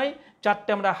উচিত নয়। 4টে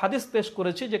আমরা হাদিস পেশ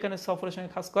করেছি যেখানে সফরের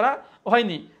সঙ্গে খাস করা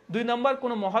হয়নি। 2 নম্বর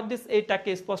কোনো মুহাদ্দিস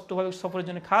এইটাকে স্পষ্টভাবে সফরের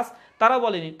জন্য খাস তারা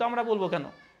বলেনি। তো আমরা বলবো কেন?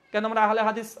 কেন আমরা আহলে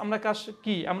হাদিস আমরা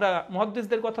কি আমরা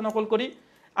মুহাদ্দিসদের কথা নকল করি?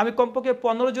 আমি কমপক্ষে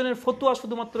 15 জনের ফতোয়া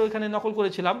শুধুমাত্র এখানে নকল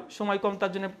করেছিলাম, সময় কম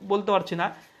তার জন্য বলতে পারছি না।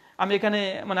 আমি এখানে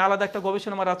মানে আলাদা একটা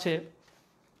গবেষণা আমার আছে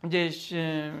যে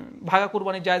ভাগা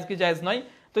কুরবানি জায়েজ কি জায়েজ নয়।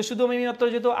 তো শুধু আমি মাত্র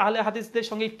যেহেতু আহলে হাদিসদের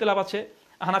সঙ্গে ইখতিলাফ আছে,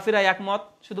 হানাফিরা একমত,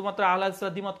 শুধুমাত্র আহলে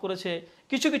হাদিসরা দ্বিমত করেছে,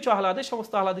 কিছু কিছু আহলে হাদিস,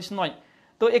 সমস্ত আহলে হাদিস নয়।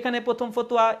 তো এখানে প্রথম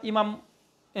ফতোয়া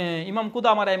ইমাম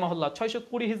কুদামা রাহিমাহুল্লাহ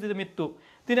 620 হিজরিতে মৃত্যু।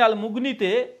 তিনি আল মুগনিতে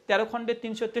 13 খণ্ডে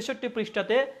 363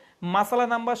 পৃষ্ঠাতে মাসালা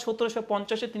নাম্বার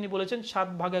 1750 তিনি বলেছেন 7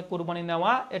 ভাগে কুরবানি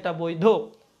নেওয়া এটা বৈধ,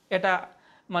 এটা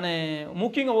মানে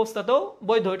মুকিং অবস্থাতেও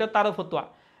বৈধ, এটা তারও ফতোয়া।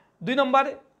 2 নম্বর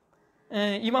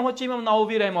ইমাম হচ্ছে ইমাম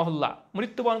নাওয়াবী রাহিমাহুল্লাহ,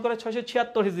 মৃত্যুবরণ করে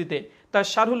 676 হিজরিতে। তার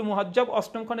শারহুল মুহাজ্জাব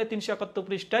 8ম খণ্ডে 371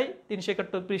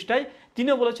 পৃষ্ঠায়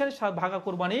তিনিও বলেছেন ভাগা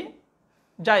কুরবানি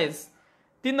জায়েজ।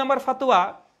 3 নম্বর ফতোয়া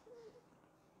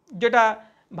যেটা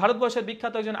ভারতবর্ষের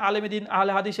বিখ্যাত একজন আলেম দ্বীন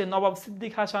আহলে হাদিসের নবাব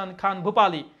সিদ্দিক হাসান খান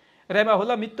ভোপালী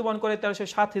রাহিমাহুল্লাহ মৃত্যুবরণ করে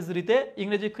 1307 হিজরিতে,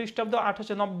 ইংরেজি খ্রিস্টাব্দ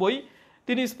 1890।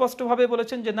 তিনি স্পষ্টভাবে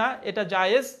বলেছেন যে না এটা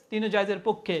জায়েজ, তিনি জায়েজের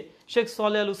পক্ষে। শেখ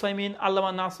সালেহ আল উসাইমিন, আল্লামা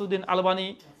নাসিরউদ্দিন আলবানী,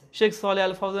 শেখ সালেহ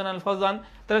আল ফওজান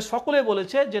তারা সকলে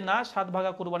বলেছে যে না 7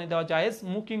 ভাগা কুরবানি দেওয়া জায়েজ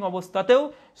মুকিং অবস্থাতেও।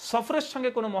 সফরের সঙ্গে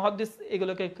কোনো মুহাদ্দিস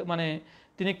এগুলোকে মানে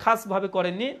তিনি খাসভাবে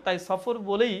করেননি। তাই সফর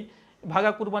বলেই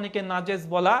ভাগা কুরবানিকে নাজেজ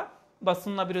বলা বা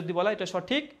সুন্নাহ বিরোধী বলা এটা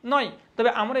সঠিক নয়। তবে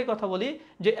আমরা এই কথা বলি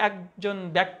যে একজন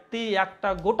ব্যক্তি একটা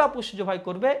গোটা পশু জবাই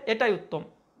করবে এটাই উত্তম,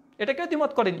 এটা কেউ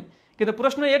দ্বিমত করেনি। কিন্তু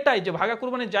প্রশ্ন এটাই যে ভাগা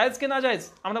কুরবানি জায়েজ কি না জায়েজ?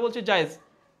 আমরা বলছি জায়েজ।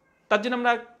 তার জন্য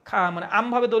আমরা মানে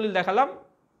আমভাবে দলিল দেখালাম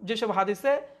যেসব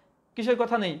হাদিসে কিসের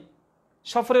কথা নেই,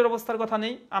 সফরের অবস্থার কথা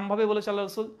নেই। আমভাবে বলেছে আল্লাহ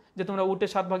রাসূল যে তোমরা উটে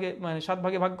 7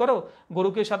 ভাগে ভাগ করো,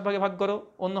 গরুকে 7 ভাগে ভাগ করো,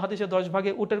 অন্য হাদিসে 10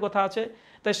 ভাগে উটের কথা আছে।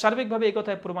 তাই সার্বিকভাবে এই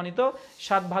কথায় প্রমাণিত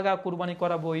 7 ভাগা কুরবানি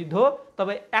করা বৈধ।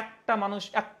 তবে একটা মানুষ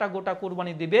একটা গোটা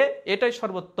কুরবানি দিবে এটাই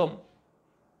সর্বোত্তম।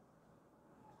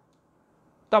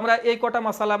 তো আমরা এই কটা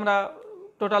মাসালা আমরা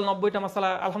টোটাল 90টা মাসালা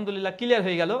আলহামদুলিল্লাহ ক্লিয়ার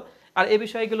হয়ে গেল। আর এই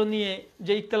বিষয়গুলো নিয়ে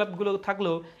যে ইখতিলাফগুলো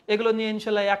থাকলো এগুলো নিয়ে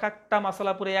ইনশাল্লাহ এক একটা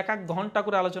মাসালা পরে 1 ঘন্টা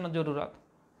করে আলোচনার জরুরত,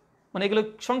 মানে এগুলো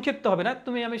সংক্ষিপ্ত হবে না।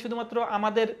 আমি শুধুমাত্র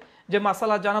আমাদের যে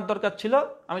মাসালা জানার দরকার ছিল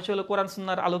আমি সেগুলো কোরআন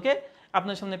সুন্নাহর আলোকে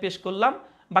আপনার সামনে পেশ করলাম।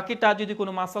 বাকিটা যদি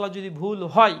কোনো মাসালা যদি ভুল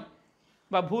হয়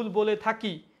বা ভুল বলে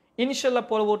থাকি ইনশাল্লাহ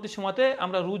পরবর্তী সময়তে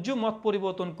আমরা রুজু মত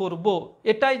পরিবর্তন করব।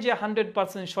 এটাই যে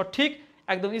 100% সঠিক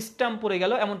একদম স্ট্যাম্প পড়ে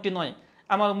গেল এমনটি নয়।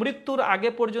 আমার মৃত্যুর আগে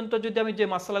পর্যন্ত যদি আমি যে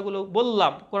মাসালাগুলো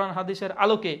বললাম কোরআন হাদিসের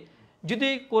আলোকে, যদি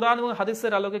কোরআন এবং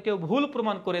হাদিসের আলোকে কেউ ভুল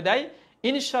প্রমাণ করে দেয়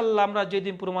ইনশাল্লাহ আমরা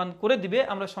যেদিন প্রমাণ করে দিবে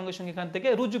আমরা সঙ্গে সঙ্গে এখান থেকে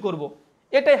রুজু করব।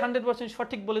 এটাই 100%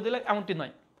 সঠিক বলে দিলে এমনটি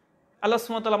নয়। আল্লাহ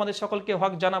সুবহানাহু ওয়া তাআলা আমাদের সকলকে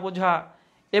হক জানা বোঝা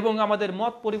এবং আমাদের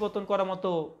মত পরিবর্তন করার মতো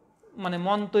মানে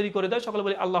মন তৈরি করে দেয়। সকলে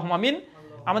বলি আল্লাহুম্মা আমিন।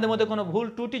 আমাদের মধ্যে কোনো ভুল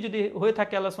ত্রুটি যদি হয়ে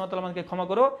থাকে আল্লাহ সুবহানাহু ওয়া তাআলা আমাদেরকে ক্ষমা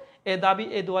করো। এই দাবি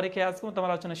এই দোয়া রেখে আজকে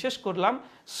তোমার আলোচনা শেষ করলাম।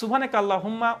 সুবহানাকা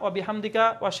আল্লাহুম্মা ওয়া বিহামদিকা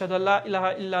ওয়া আশহাদু আল্লা ইলাহা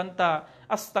ইল্লা আনতা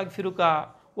আস্তাগফিরুকা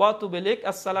ওয়া আতুবু ইলাইক।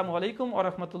 আসসালামু আলাইকুম ওয়া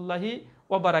রাহমাতুল্লাহি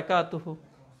ওয়া বারাকাতুহু।